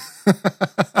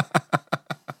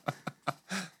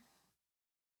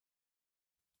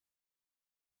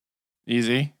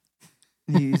 Easy.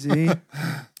 Easy.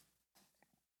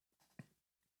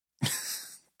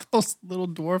 Those little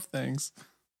dwarf things.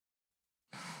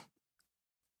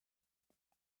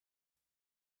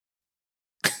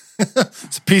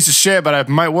 It's a piece of shit, but it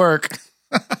might work.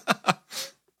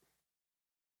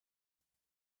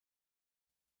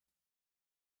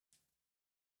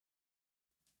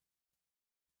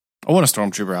 I want a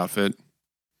stormtrooper outfit.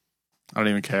 I don't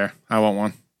even care. I want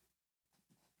one.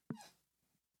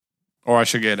 Or I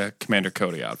should get a Commander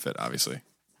Cody outfit, obviously.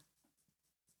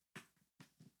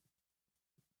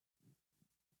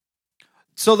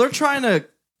 So they're trying to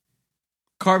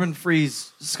carbon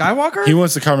freeze Skywalker? He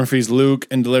wants to carbon freeze Luke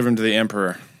and deliver him to the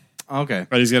Emperor. Okay.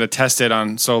 But he's going to test it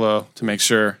on Solo to make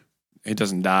sure he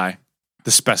doesn't die.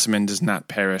 The specimen does not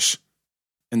perish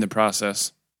in the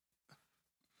process.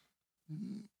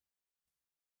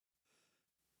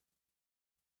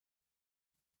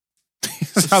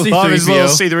 I love his little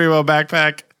C-3PO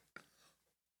backpack.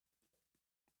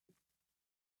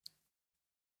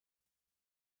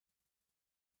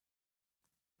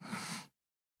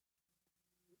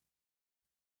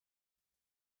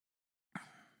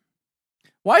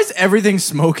 Why is everything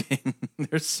smoking?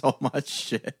 There's so much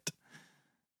shit.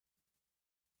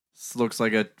 This looks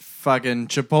like a fucking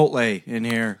Chipotle in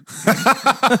here.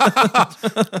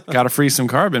 Gotta freeze some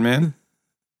carbon, man.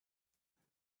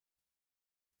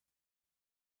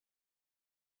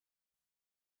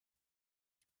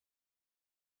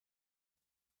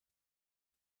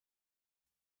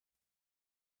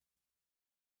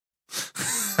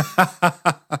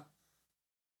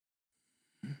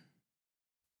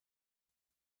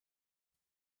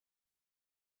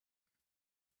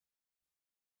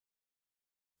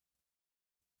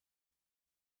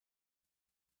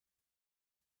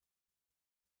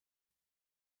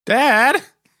 Dad,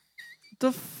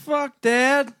 The fuck,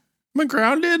 Dad? am I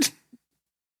grounded?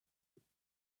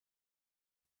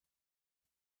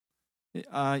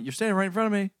 You're standing right in front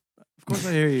of me. Of course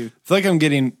I hear you. I feel like I'm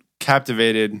getting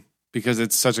captivated because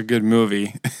it's such a good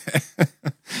movie.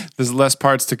 There's less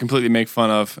parts to completely make fun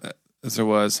of as there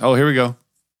was. Oh, here we go.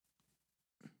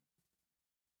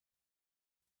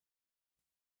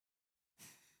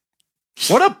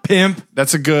 What a pimp.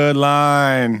 That's a good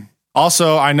line.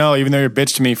 Also, I know, even though you're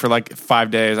bitch to me for like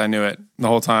 5 days, I knew it the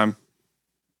whole time.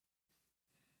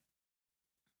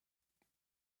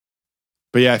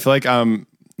 But yeah, I feel like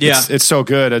it's so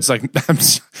good. It's like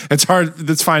it's hard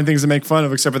to find things to make fun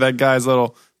of, except for that guy's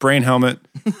little brain helmet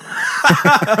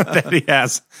that he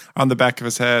has on the back of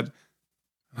his head.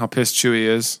 How pissed Chewie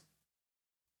is.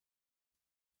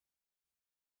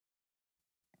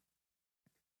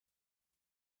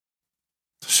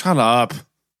 Shut up.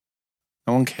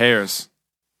 No one cares.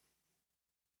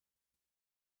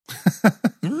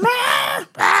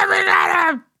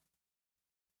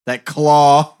 That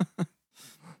claw. That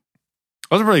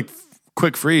was a really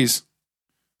quick freeze.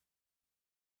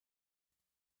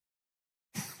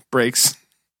 Breaks.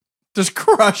 Just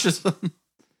crushes him.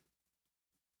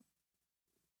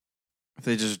 If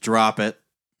they just drop it.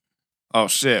 Oh,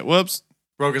 shit. Whoops.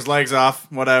 Broke his legs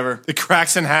off. Whatever. It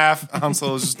cracks in half. Han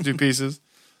Solo's just 2 pieces.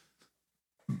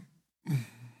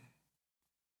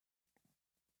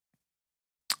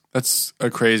 That's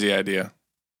a crazy idea.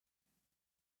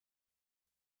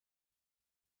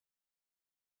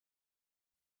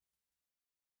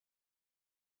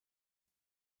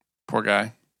 Poor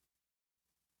guy.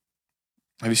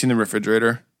 Have you seen the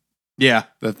refrigerator? Yeah.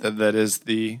 That is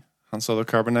the Han Solo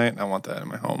carbonite. I want that in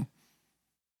my home.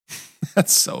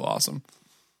 That's so awesome.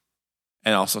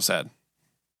 And also sad.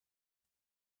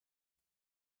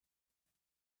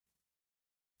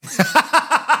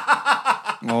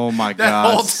 Oh my That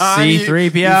god. whole time, you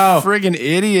C-3PO. friggin'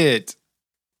 idiot.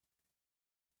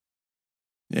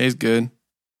 Yeah, he's good.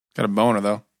 Got a boner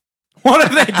though. What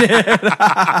if they did?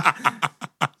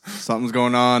 Something's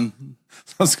going on.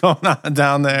 What's going on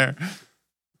down there?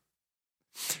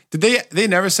 Did they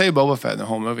never say Boba Fett in the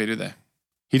whole movie, did they?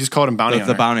 He just called him Bounty The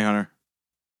Hunter. bounty hunter.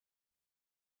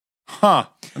 Huh.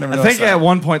 I never I noticed think that. at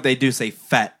one point they do say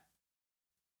Fett.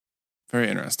 Very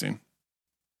interesting.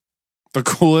 The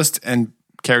coolest and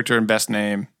character and best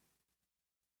name.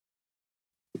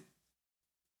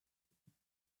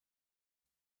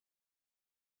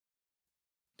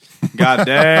 God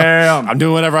damn. I'm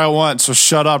doing whatever I want, so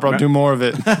shut up or I'll do more of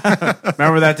it.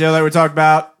 Remember that deal that we talked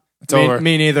about? It's over.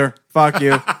 Me neither. Fuck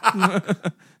you.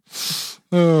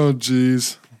 Oh,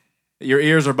 jeez. Your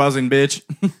ears are buzzing, bitch.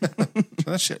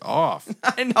 Turn that shit off.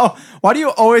 I know. Why do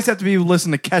you always have to be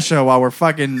listening to Kesha while we're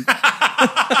fucking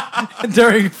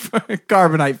during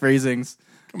carbonite freezings?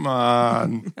 Come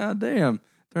on. God damn.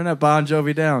 Turn that Bon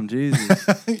Jovi down.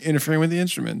 Jesus. Interfering with the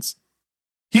instruments.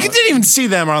 He didn't even see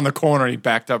them around the corner. He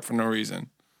backed up for no reason.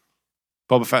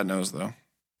 Boba Fett knows, though.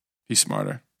 He's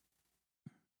smarter.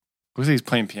 Looks like he's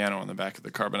playing piano on the back of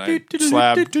the carbonite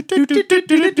slab.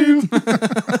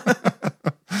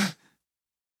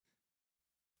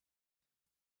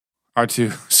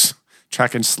 R2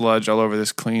 tracking sludge all over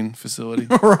this clean facility.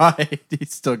 Right.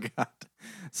 He's still got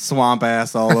swamp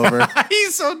ass all over.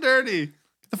 He's so dirty. Get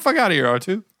the fuck out of here,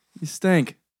 R2. You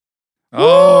stink.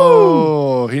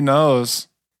 Oh, he knows.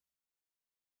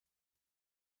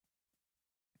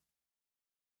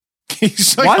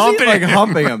 He's like Why is humping he like him.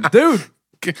 humping him? Dude.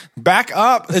 Back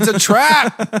up. It's a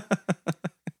trap.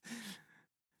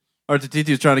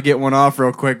 R2-D2's trying to get one off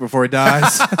real quick before he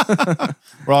dies.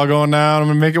 We're all going down. I'm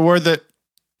going to make it worth it.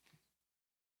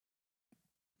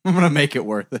 I'm going to make it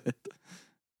worth it.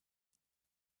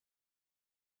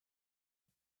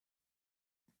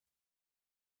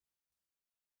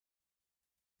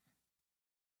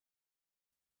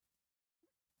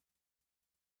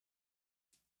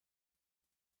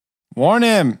 Warn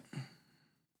him.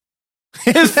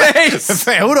 His face.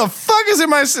 Who the fuck is in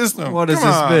my system? What is Come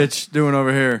this on. bitch doing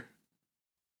over here?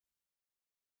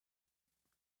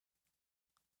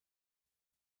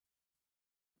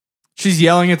 She's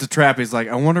yelling it's a trap. He's like,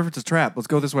 I wonder if it's a trap. Let's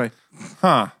go this way.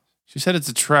 Huh. She said it's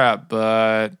a trap,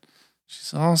 but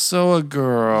she's also a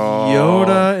girl.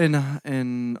 Yoda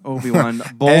and Obi-Wan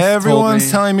both Everyone's told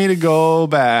me. telling me to go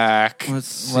back.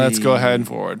 Let's Let's go see. ahead and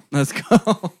forward. Let's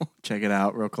go. Check it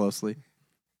out real closely.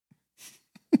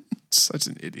 Such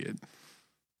an idiot.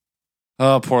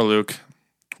 Oh, poor Luke.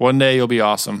 One day you'll be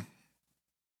awesome.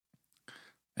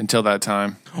 Until that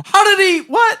time. How did he?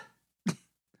 What?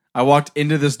 I walked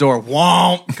into this door.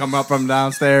 Womp! Come up from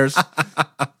downstairs.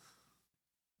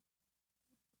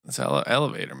 It's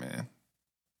elevator, man.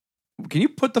 Can you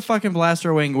put the fucking blaster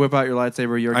away and whip out your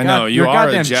lightsaber? I know, you you're are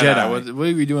a goddamn Jedi. What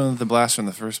are you doing with the blaster in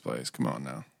the first place? Come on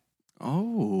now.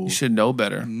 Oh. You should know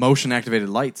better. Motion activated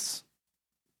lights.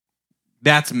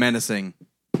 That's menacing.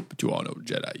 But you all know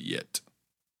Jedi yet.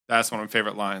 That's one of my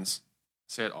favorite lines.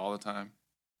 Say it all the time.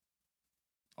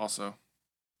 Also.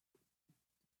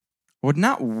 I would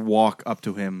not walk up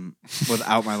to him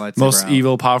without my lightsaber Most out.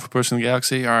 evil, powerful person in the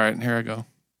galaxy. All right, here I go.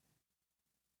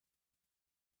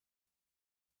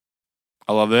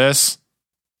 I love this.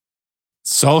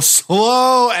 So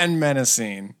slow and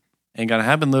menacing. Ain't gonna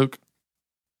happen, Luke.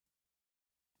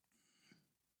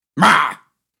 Mah!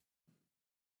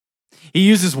 He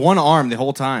uses one arm the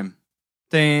whole time.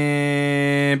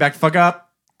 Dang, back the fuck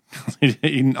up.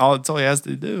 That's all he has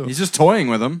to do. He's just toying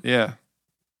with him. Yeah.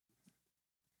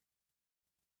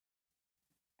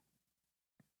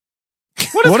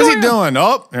 What is he doing?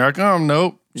 Oh, here I come.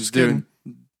 Nope. Just kidding.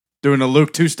 doing a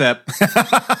Luke two-step.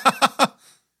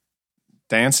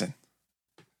 Dancing.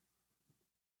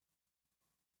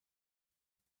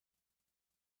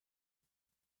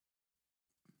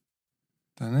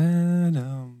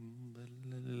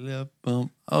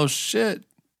 Oh, shit.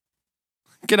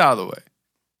 Get out of the way.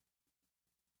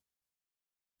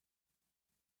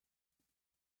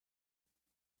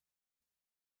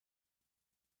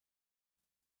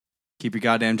 Keep your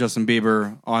goddamn Justin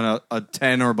Bieber on a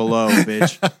 10 or below,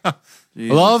 bitch.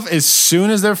 Jesus. Love as soon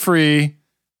as they're free.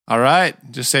 All right.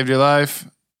 Just saved your life.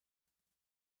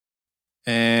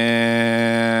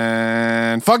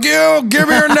 And fuck you. Give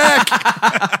me your neck.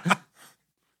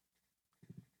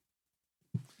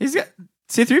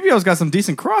 C-3PO's got some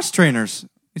decent cross trainers.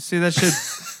 You see that shit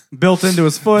built into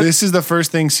his foot? This is the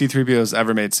first thing C-3PO's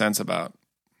ever made sense about.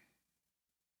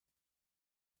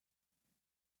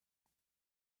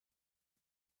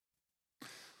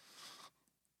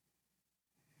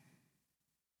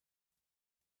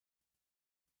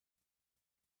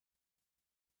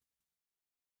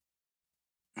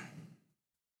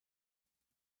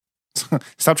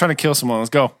 Stop trying to kill someone. Let's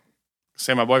go.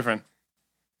 Save my boyfriend.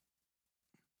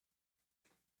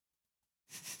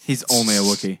 He's only a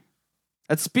Wookiee.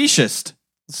 That's specious.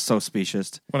 So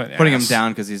specious. What an Putting ass. him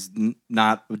down because he's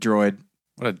not a droid.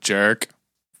 What a jerk.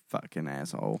 Fucking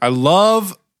asshole. I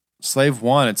love Slave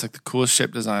One. It's like the coolest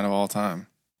ship design of all time.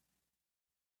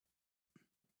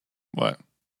 What?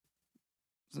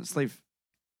 Slave.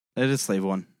 It is Slave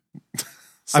 1.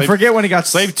 Slave, I forget when he got...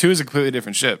 Slave 2 is a completely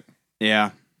different ship.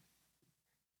 Yeah.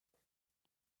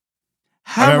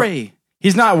 Harry.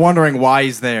 He's not wondering why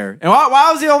he's there. And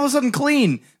why was he all of a sudden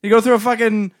clean? Did he go through a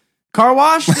fucking car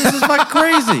wash? This is fucking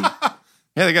crazy.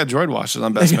 Yeah, they got droid washes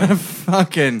on Bestman.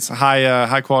 Fucking... It's a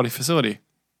high quality facility.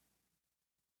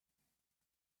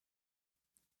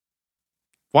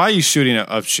 Why are you shooting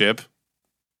a ship?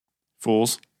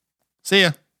 Fools. See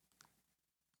ya.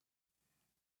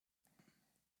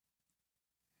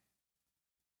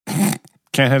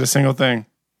 Can't hit a single thing.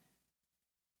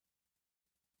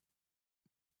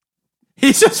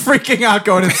 He's just freaking out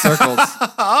going in circles.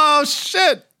 Oh,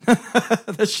 shit.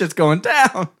 This shit's going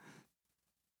down.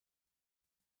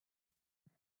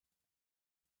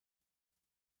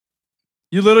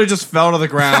 You literally just fell to the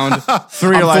ground.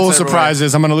 Threw your I'm full lightsaber of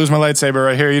surprises. I'm going to lose my lightsaber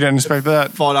right here. You didn't expect that?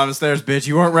 away. Fall down the stairs, bitch.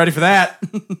 You weren't ready for that.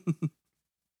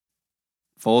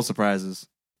 Full of surprises.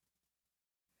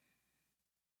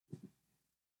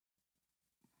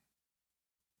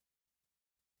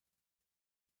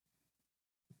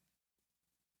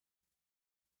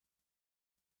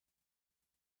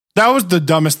 That was the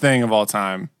dumbest thing of all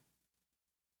time.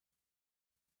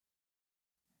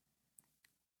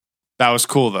 That was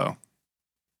cool, though.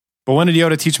 But when did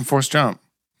Yoda teach him Force Jump?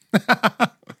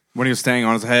 When he was staying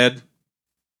on his head.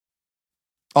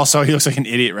 Also, he looks like an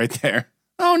idiot right there.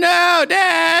 Oh, no,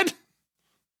 Dad!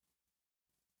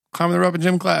 Climbing the rope in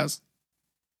gym class.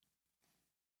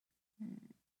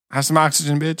 Have some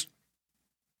oxygen, bitch.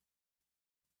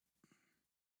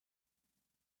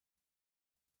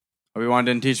 Obi-Wan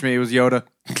didn't teach me. It was Yoda.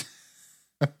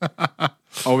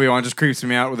 Obi-Wan just creeps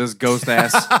me out with his ghost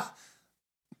ass.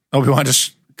 Obi-Wan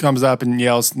just comes up and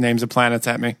yells names of planets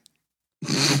at me.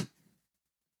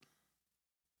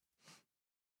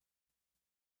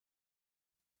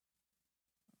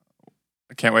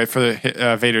 I can't wait for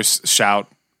the Vader's shout.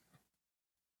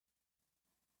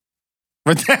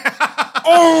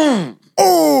 Oh!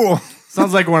 Oh!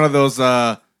 Sounds like one of those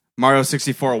Mario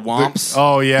 64 womps.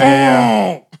 Oh,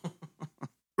 yeah.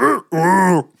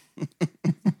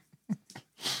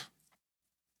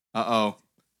 Uh-oh.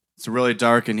 It's really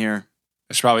dark in here.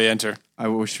 I should probably enter. I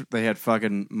wish they had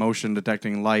fucking motion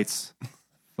detecting lights.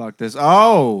 Fuck this.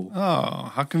 Oh!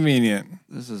 Oh, how convenient.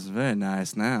 This is very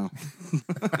nice now.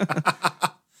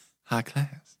 High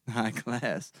class. High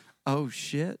class. Oh,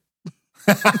 shit.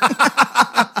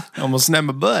 Almost snapped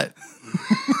my butt.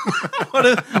 What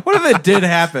if it did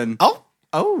happen? Oh.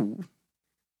 Oh.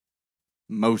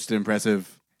 Most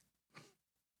impressive.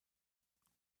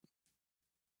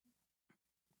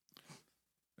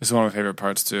 This is one of my favorite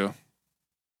parts, too.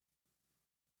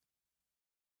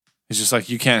 He's just like,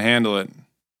 you can't handle it.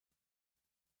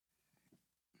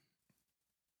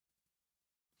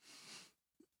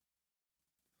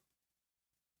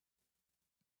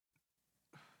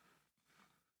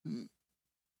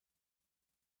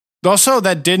 Also,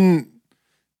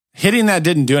 hitting that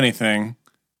didn't do anything.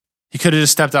 He could have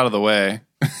just stepped out of the way.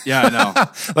 Yeah, I know.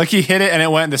 Like he hit it and it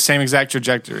went in the same exact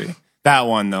trajectory. That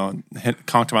one, though,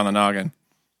 conked him on the noggin.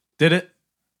 Did it?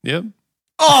 Yep.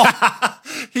 Oh!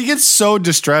 He gets so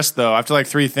distressed, though, after like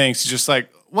 3 things. He's just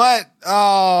like, what?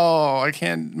 Oh, I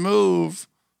can't move.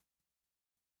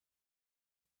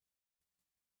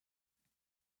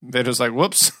 They're just like,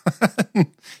 whoops.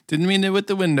 Didn't mean it with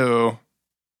the window.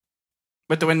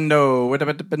 With the window. With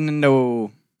the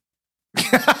window.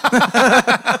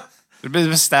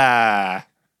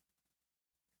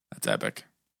 That's epic.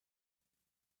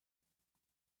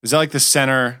 Is that like the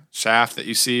center shaft that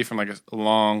you see from like a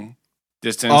long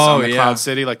distance on the Cloud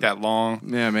City? Like that long?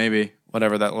 Yeah, maybe.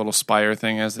 whatever that little spire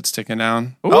thing is that's sticking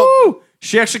down. Ooh, Oh,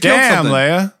 she actually killed damn, something.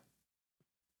 Leia.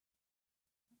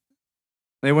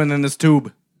 They went in this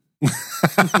tube.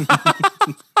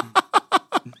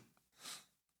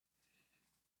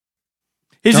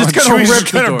 He's just gonna Chewie's rip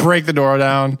just the gonna door. break the door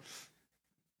down.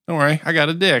 Don't worry, I got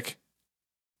a dick.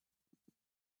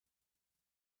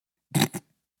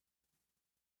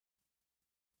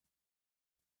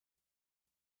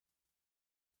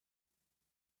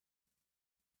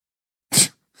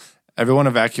 Everyone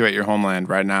evacuate your homeland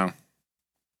right now.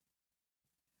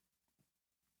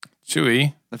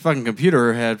 Chewie. The fucking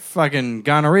computer had fucking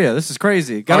gonorrhea. This is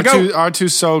crazy. Gotta go.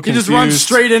 R2's so He confused. just runs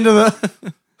straight into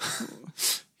the.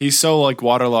 He's so like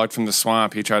waterlogged from the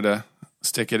swamp. He tried to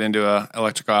stick it into a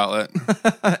electrical outlet.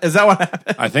 Is that what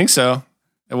happened? I think so.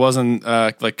 It wasn't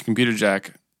like a computer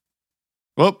jack.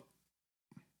 Whoop.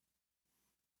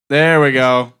 There we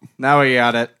go. Now we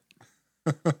got it.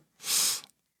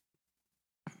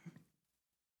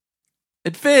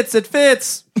 It fits. It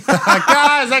fits.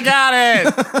 Guys, I got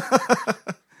it.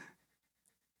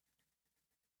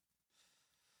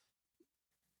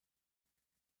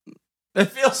 It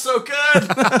feels so good.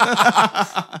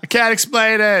 I can't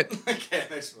explain it. I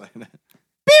can't explain it.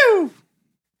 Pew!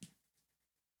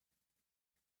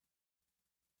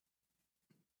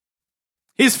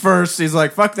 He's first. He's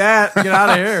like, fuck that. Get out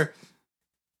of here.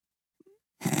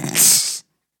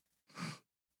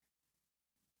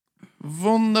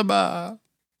 Wunderbar.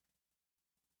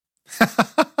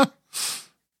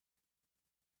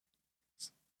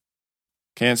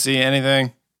 Can't see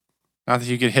anything. Not that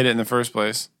you could hit it in the first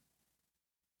place.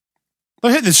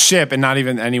 They'll hit the ship and not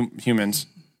even any humans.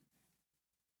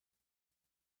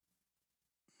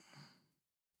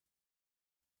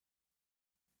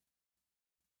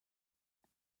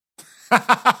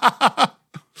 That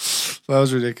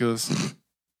was ridiculous.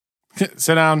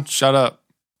 Sit down. Shut up.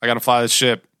 I gotta fly this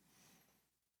ship.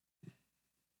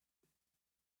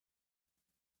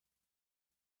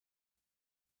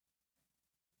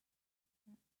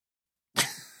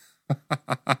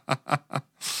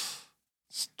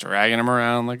 Just dragging him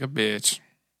around like a bitch.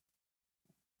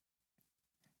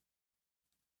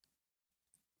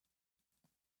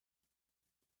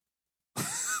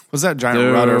 Was that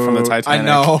giant rudder from the Titanic? I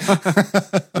know.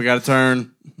 We got to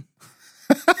turn.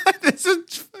 This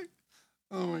is,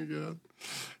 oh my god!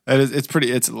 It's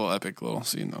pretty. It's a little epic little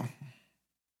scene though.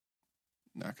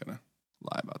 Not gonna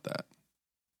lie about that.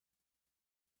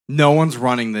 No one's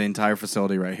running the entire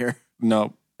facility right here.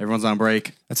 Nope. Everyone's on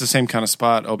break. That's the same kind of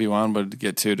spot Obi-Wan would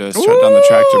get to shut down the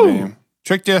tractor beam.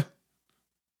 Tricked you.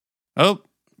 Oh.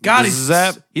 God, he's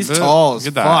tall as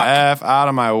Get the fuck. F out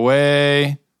of my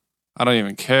way. I don't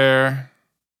even care.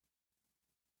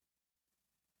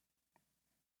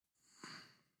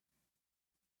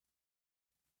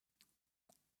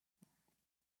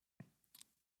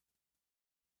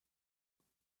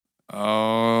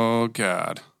 Oh,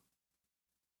 God.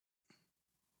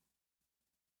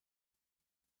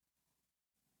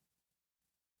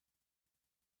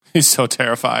 He's so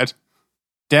terrified.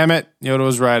 Damn it. Yoda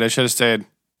was right. I should have stayed.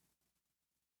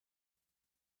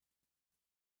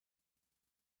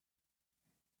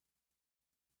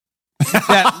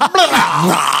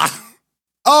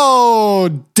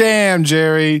 Oh, damn,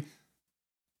 Jerry.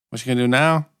 What you gonna do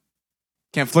now?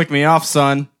 Can't flick me off,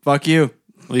 son. Fuck you.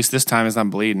 At least this time it's not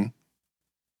bleeding.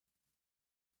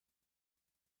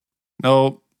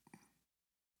 Nope.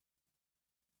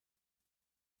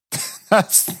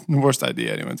 That's the worst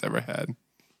idea anyone's ever had.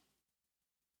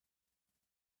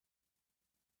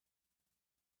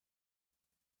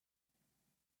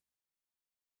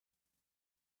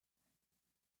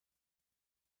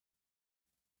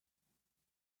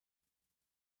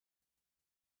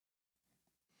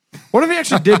 What if he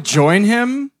actually did join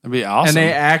him That'd be awesome. and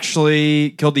they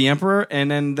actually killed the Emperor and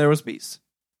then there was peace?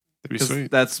 That'd be 'Cause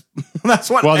sweet. That's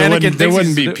what Well, Anakin there thinks wouldn't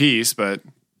he's be do- peace, but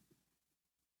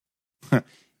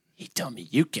He told me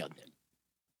you killed him.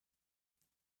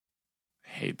 I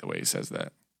hate the way he says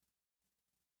that.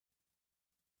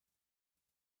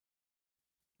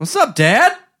 What's up,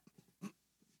 Dad?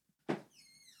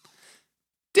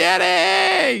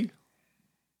 Daddy!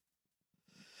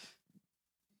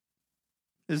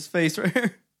 His face right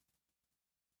here.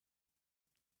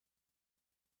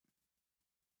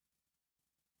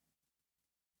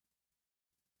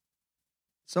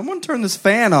 Someone turn this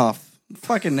fan off.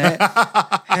 Fucking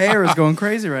hair is going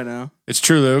crazy right now. It's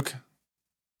true, Luke.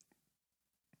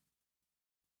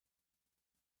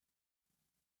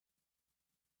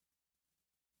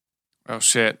 Oh,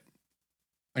 shit.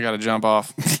 I gotta jump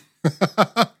off.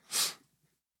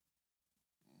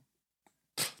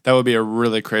 That would be a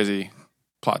really crazy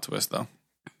plot twist, though.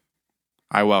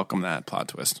 I welcome that plot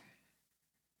twist.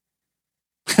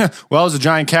 Well, there's a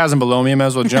giant chasm below me. I might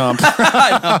as well jump.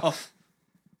 I know.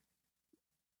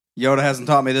 Yoda hasn't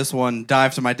taught me this one,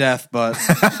 dive to my death, but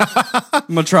I'm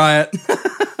going to try it.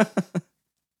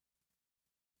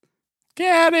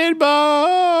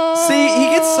 Cannonball! See, he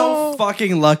gets so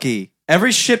fucking lucky.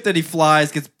 Every ship that he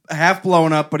flies gets half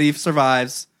blown up, but he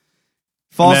survives.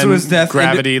 Falls And to then his death.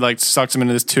 Gravity like sucks him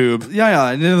into this tube.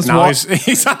 Yeah. Into this Now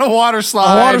he's on a water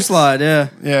slide. a water slide, yeah.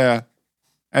 Yeah.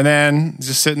 And then he's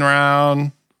just sitting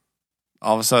around.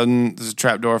 All of a sudden, there's a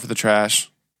trap door for the trash.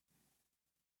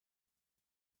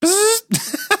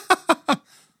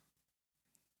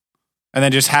 And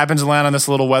then just happens to land on this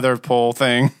little weather pole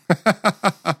thing.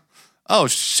 Oh,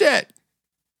 shit.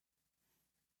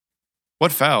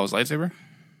 What fell? His lightsaber?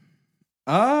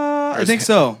 I think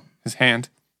so. His hand.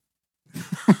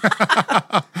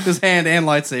 His hand and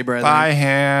lightsaber, I By think.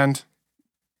 hand.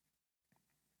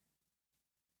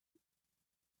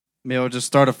 Maybe I'll just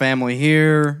start a family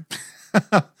here.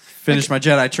 Finish my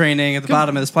Jedi training at the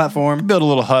bottom of this platform. Build a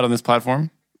little hut on this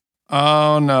platform.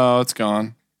 Oh, no, it's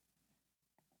gone.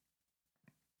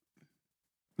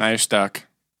 Now you're stuck.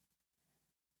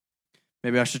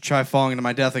 Maybe I should try falling to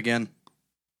my death again.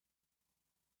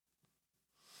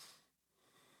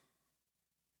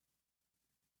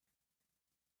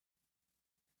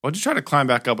 Why'd you try to climb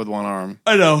back up with one arm?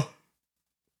 I know.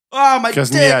 Oh, my Because,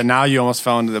 dick! yeah, now you almost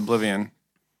fell into the oblivion.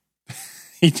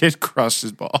 He did crush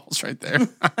his balls right there.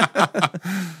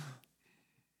 Come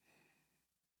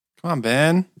on,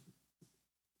 Ben.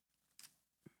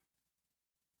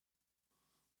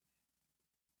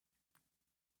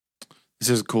 This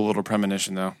is a cool little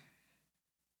premonition, though.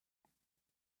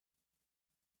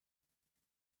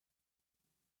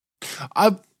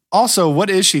 Also, what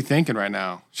is she thinking right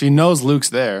now? She knows Luke's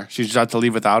there. She's got to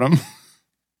leave without him.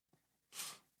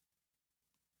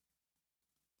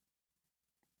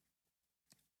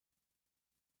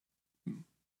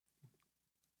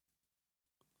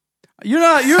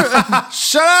 You're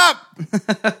Shut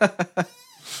up!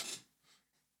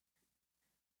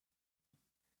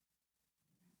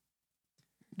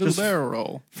 Little barrel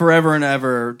roll. forever and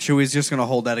ever, Chewie's just going to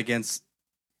hold that against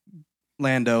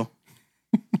Lando.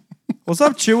 What's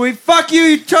up, Chewie? Fuck you!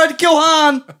 You tried to kill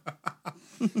Han!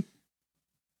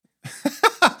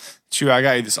 Chewie, I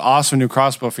got you this awesome new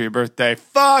crossbow for your birthday.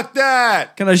 Fuck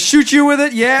that! Can I shoot you with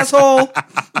it, you asshole?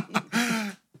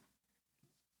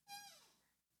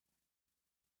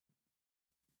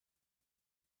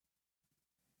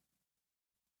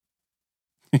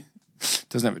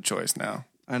 Doesn't have a choice now.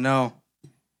 I know.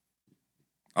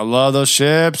 I love those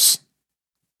ships.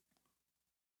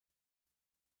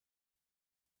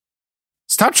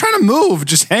 Stop trying to move.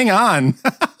 Just hang on.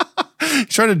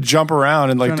 Trying to jump around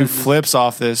and like Trying do to just- flips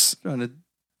off this Trying to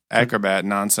acrobat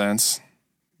nonsense.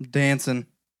 dancing.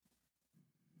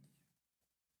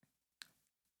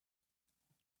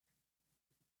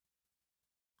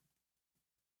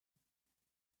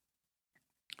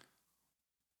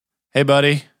 Hey,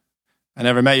 buddy. I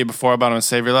never met you before, but I'm going to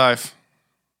save your life.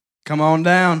 Come on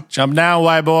down. Jump down,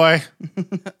 white boy.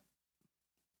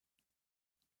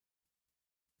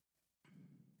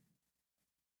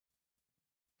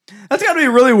 That's got to be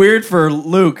really weird for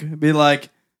Luke. Be like,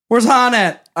 "Where's Han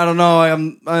at?" I don't know.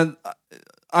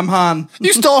 I'm Han.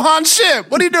 You stole Han's ship.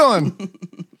 What are you doing?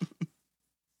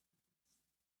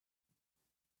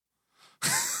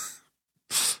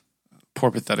 Poor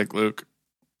pathetic Luke.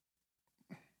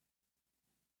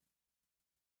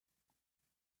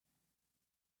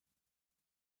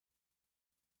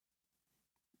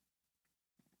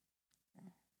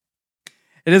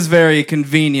 It is very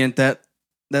convenient that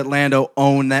Lando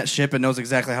owned that ship and knows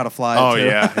exactly how to fly. Oh, it too.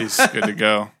 yeah. He's good to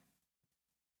go.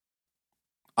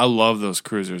 I love those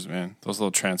cruisers, man. Those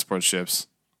little transport ships.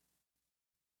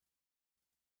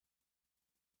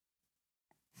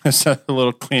 It's a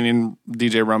little cleaning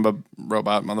DJ Rumba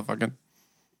robot motherfucker.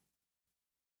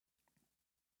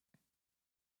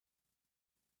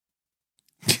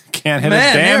 Can't hit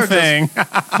Man, a damn they're thing.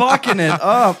 Fucking it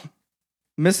up.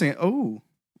 Missing it. Oh.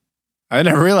 I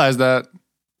never realized that.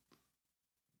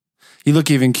 You look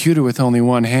even cuter with only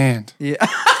one hand. Yeah.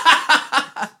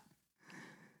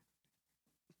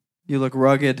 You look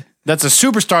rugged. That's a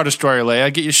superstar destroyer,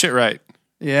 Leia. Get your shit right.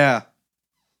 Yeah.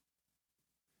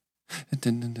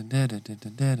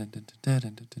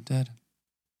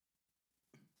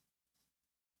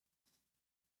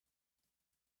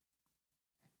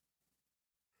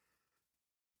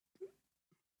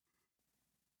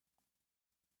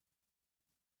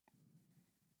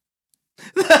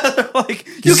 Like,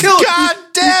 you killed. God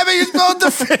damn it! You're supposed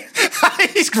to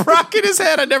fix. He's rocking his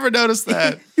head. I never noticed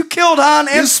that. You killed Han.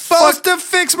 You're supposed to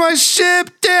fix my ship.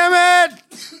 Damn it!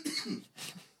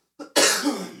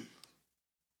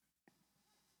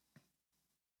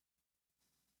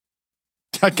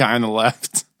 That guy on the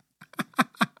left.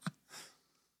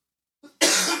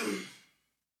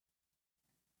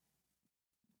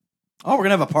 Oh, we're gonna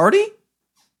have a party.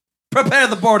 Prepare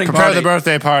the boarding Prepare party. the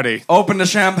birthday party. Open the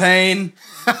champagne.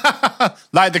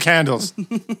 Light the candles.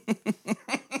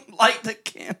 Light the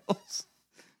candles.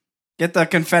 Get the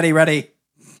confetti ready.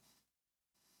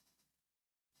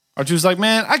 R2's like,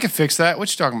 man, I can fix that.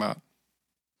 What you talking about?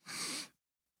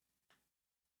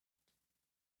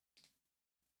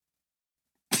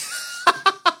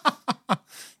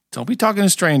 Don't be talking to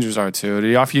strangers, R2. Did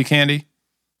he offer you candy?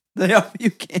 They offer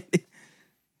you candy.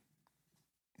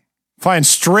 Flying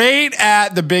straight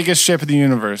at the biggest ship in the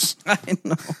universe. I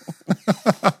know.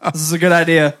 This is a good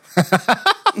idea.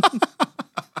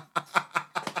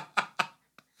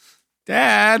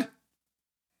 Dad,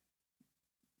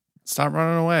 stop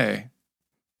running away.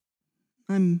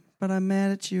 But I'm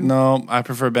mad at you. No, I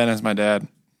prefer Ben as my dad.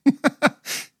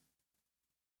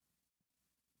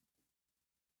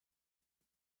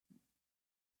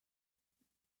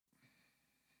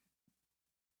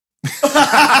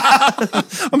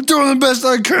 I'm doing the best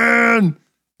I can.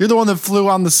 You're the one that flew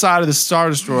on the side of the Star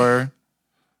Destroyer.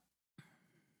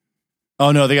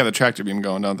 Oh no, they got the tractor beam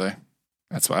going, don't they?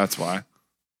 That's why.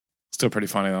 Still pretty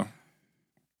funny though.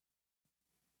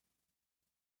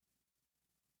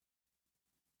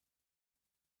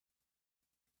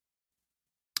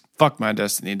 Fuck my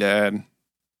destiny, Dad. I'm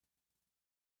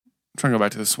trying to go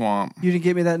back to the swamp. You didn't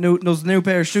get me those new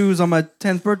pair of shoes on my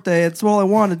 10th birthday. It's all I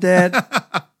wanted, Dad.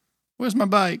 Where's my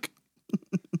bike?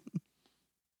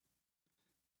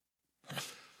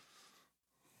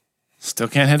 Still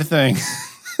can't hit a thing.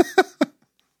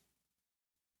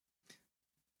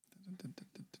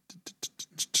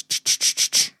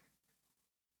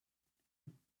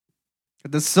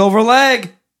 The silver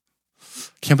leg.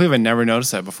 Can't believe I never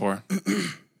noticed that before.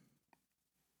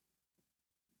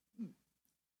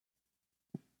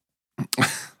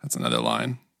 That's another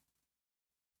line.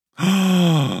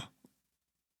 Oh,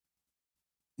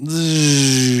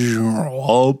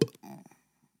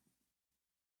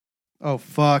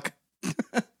 fuck.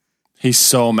 He's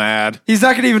so mad. He's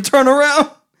not going to even turn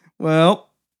around. Well.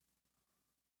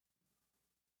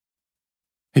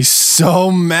 He's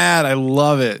so mad. I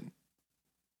love it.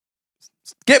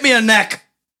 Get me a neck.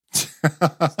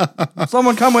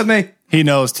 Someone come with me. He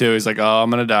knows too. He's like, oh, I'm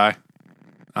going to die.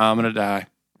 I'm going to die.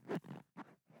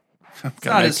 It's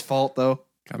not his fault, though.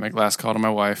 Gotta make last call to my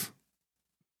wife.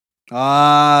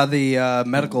 The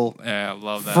medical Yeah, I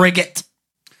love that. frigate.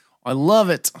 I love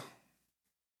it.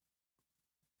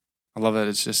 I love that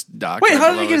it's just Doc. Wait, I how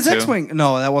did he love get it, his too. X-Wing?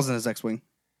 No, that wasn't his X-Wing.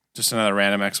 Just another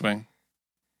random X-Wing.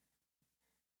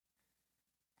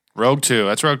 Rogue 2.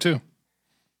 That's Rogue 2.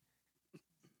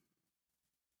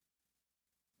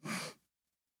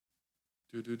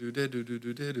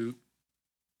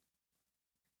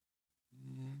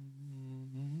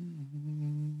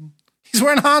 He's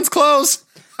wearing Han's clothes.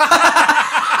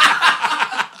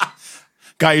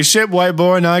 Got your ship, white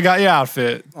boy. Now I got your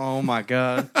outfit. Oh, my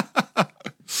God.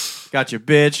 Got your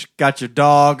bitch. Got your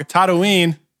dog.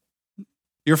 Tatooine.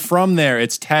 You're from there.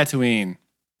 It's Tatooine.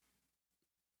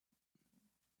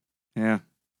 Yeah.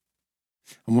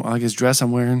 I like his dress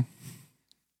I'm wearing.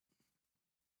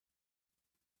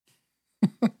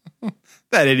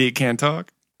 That idiot can't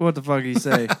talk. What the fuck did he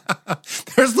say?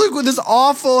 There's Luke with his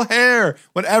awful hair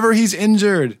whenever he's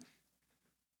injured.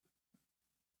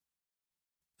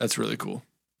 That's really cool.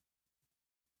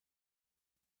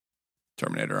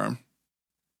 Terminator arm.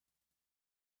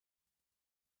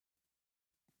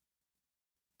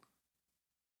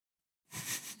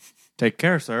 Take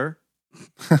care, sir.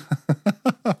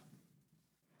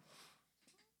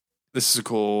 This is a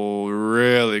cool,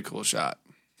 really cool shot.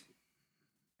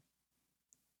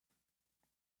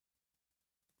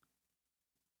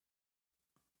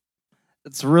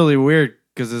 It's really weird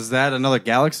because is that another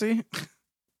galaxy?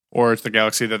 Or it's the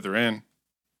galaxy that they're in.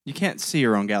 You can't see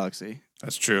your own galaxy.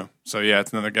 That's true. So yeah,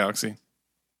 it's another galaxy.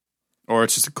 Or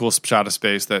it's just a cool shot of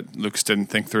space that Lucas didn't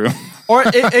think through. Or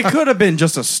it could have been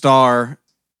just a star.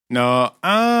 No,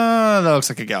 that looks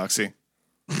like a galaxy.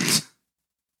 That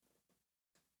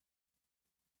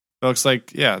looks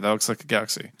like a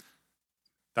galaxy.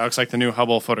 That looks like the new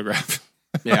Hubble photograph.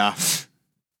 Yeah.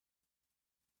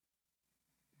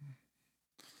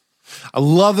 I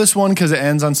love this one because it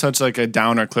ends on such like a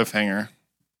downer cliffhanger.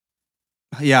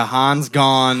 Yeah, Han's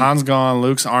gone. Han's gone.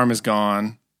 Luke's arm is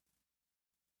gone.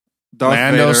 Darth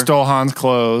Lando Vader. stole Han's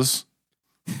clothes.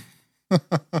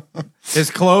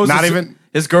 His clothes. Not even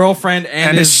his girlfriend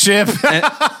and his ship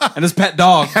and his pet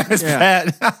dog. his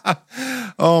pet.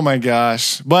 Oh my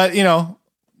gosh! But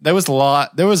there was a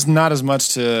lot. There was not as much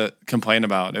to complain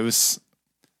about. This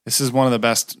is one of the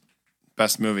best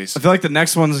movies. I feel like the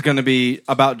next one's going to be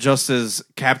about just as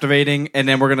captivating, and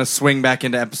then we're going to swing back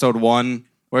into episode 1,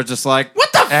 where it's just like,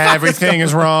 what the fuck? Everything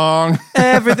is wrong.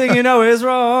 Everything you know is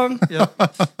wrong.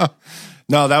 Yep.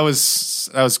 No, that was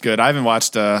good. I haven't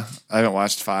watched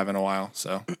 5 in a while,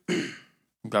 so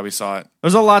I'm glad we saw it.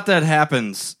 There's a lot that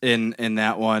happens in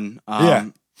that one.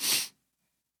 But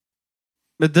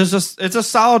it's a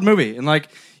solid movie, and like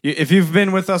if you've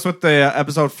been with us with the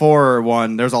episode 4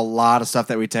 one, there's a lot of stuff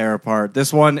that we tear apart.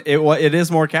 This one, it is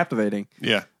more captivating.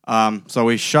 Yeah. So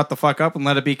we shut the fuck up and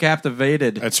let it be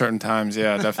captivated At certain times,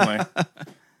 yeah, definitely.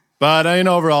 But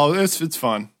overall, it's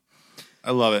fun. I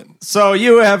love it. So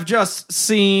you have just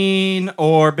seen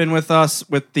or been with us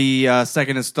with the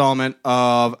second installment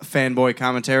of Fanboy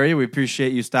Commentary. We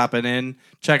appreciate you stopping in,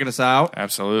 checking us out.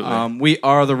 Absolutely. We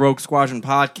are the Rogue Squadron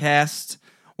Podcast.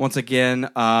 Once again,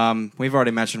 we've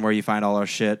already mentioned where you find all our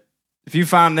shit. If you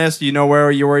found this, you know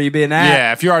where you've been at.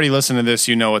 Yeah, if you're already listening to this,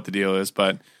 you know what the deal is.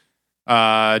 But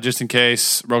just in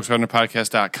case,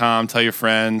 roguesquadronpodcast.com. Tell your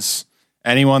friends,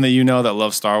 anyone that you know that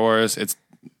loves Star Wars. It's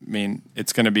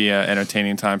going to be an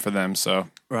entertaining time for them. So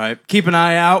right, keep an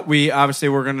eye out. We're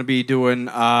going to be doing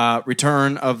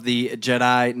Return of the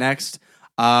Jedi next,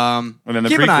 and then the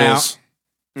keep prequels. An eye out.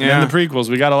 And then the prequels.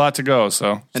 We got a lot to go.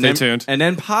 So stay tuned. And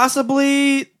then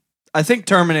possibly, I think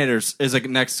Terminators is a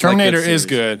next. Terminator is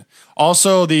good.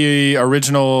 Also, the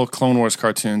original Clone Wars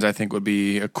cartoons I think would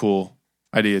be a cool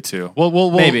idea too.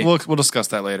 We'll discuss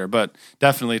that later, but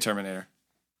definitely Terminator.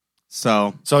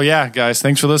 So yeah, guys,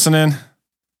 thanks for listening.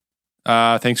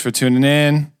 Thanks for tuning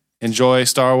in. Enjoy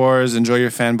Star Wars. Enjoy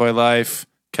your fanboy life.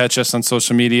 Catch us on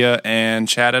social media and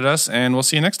chat at us, and we'll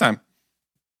see you next time.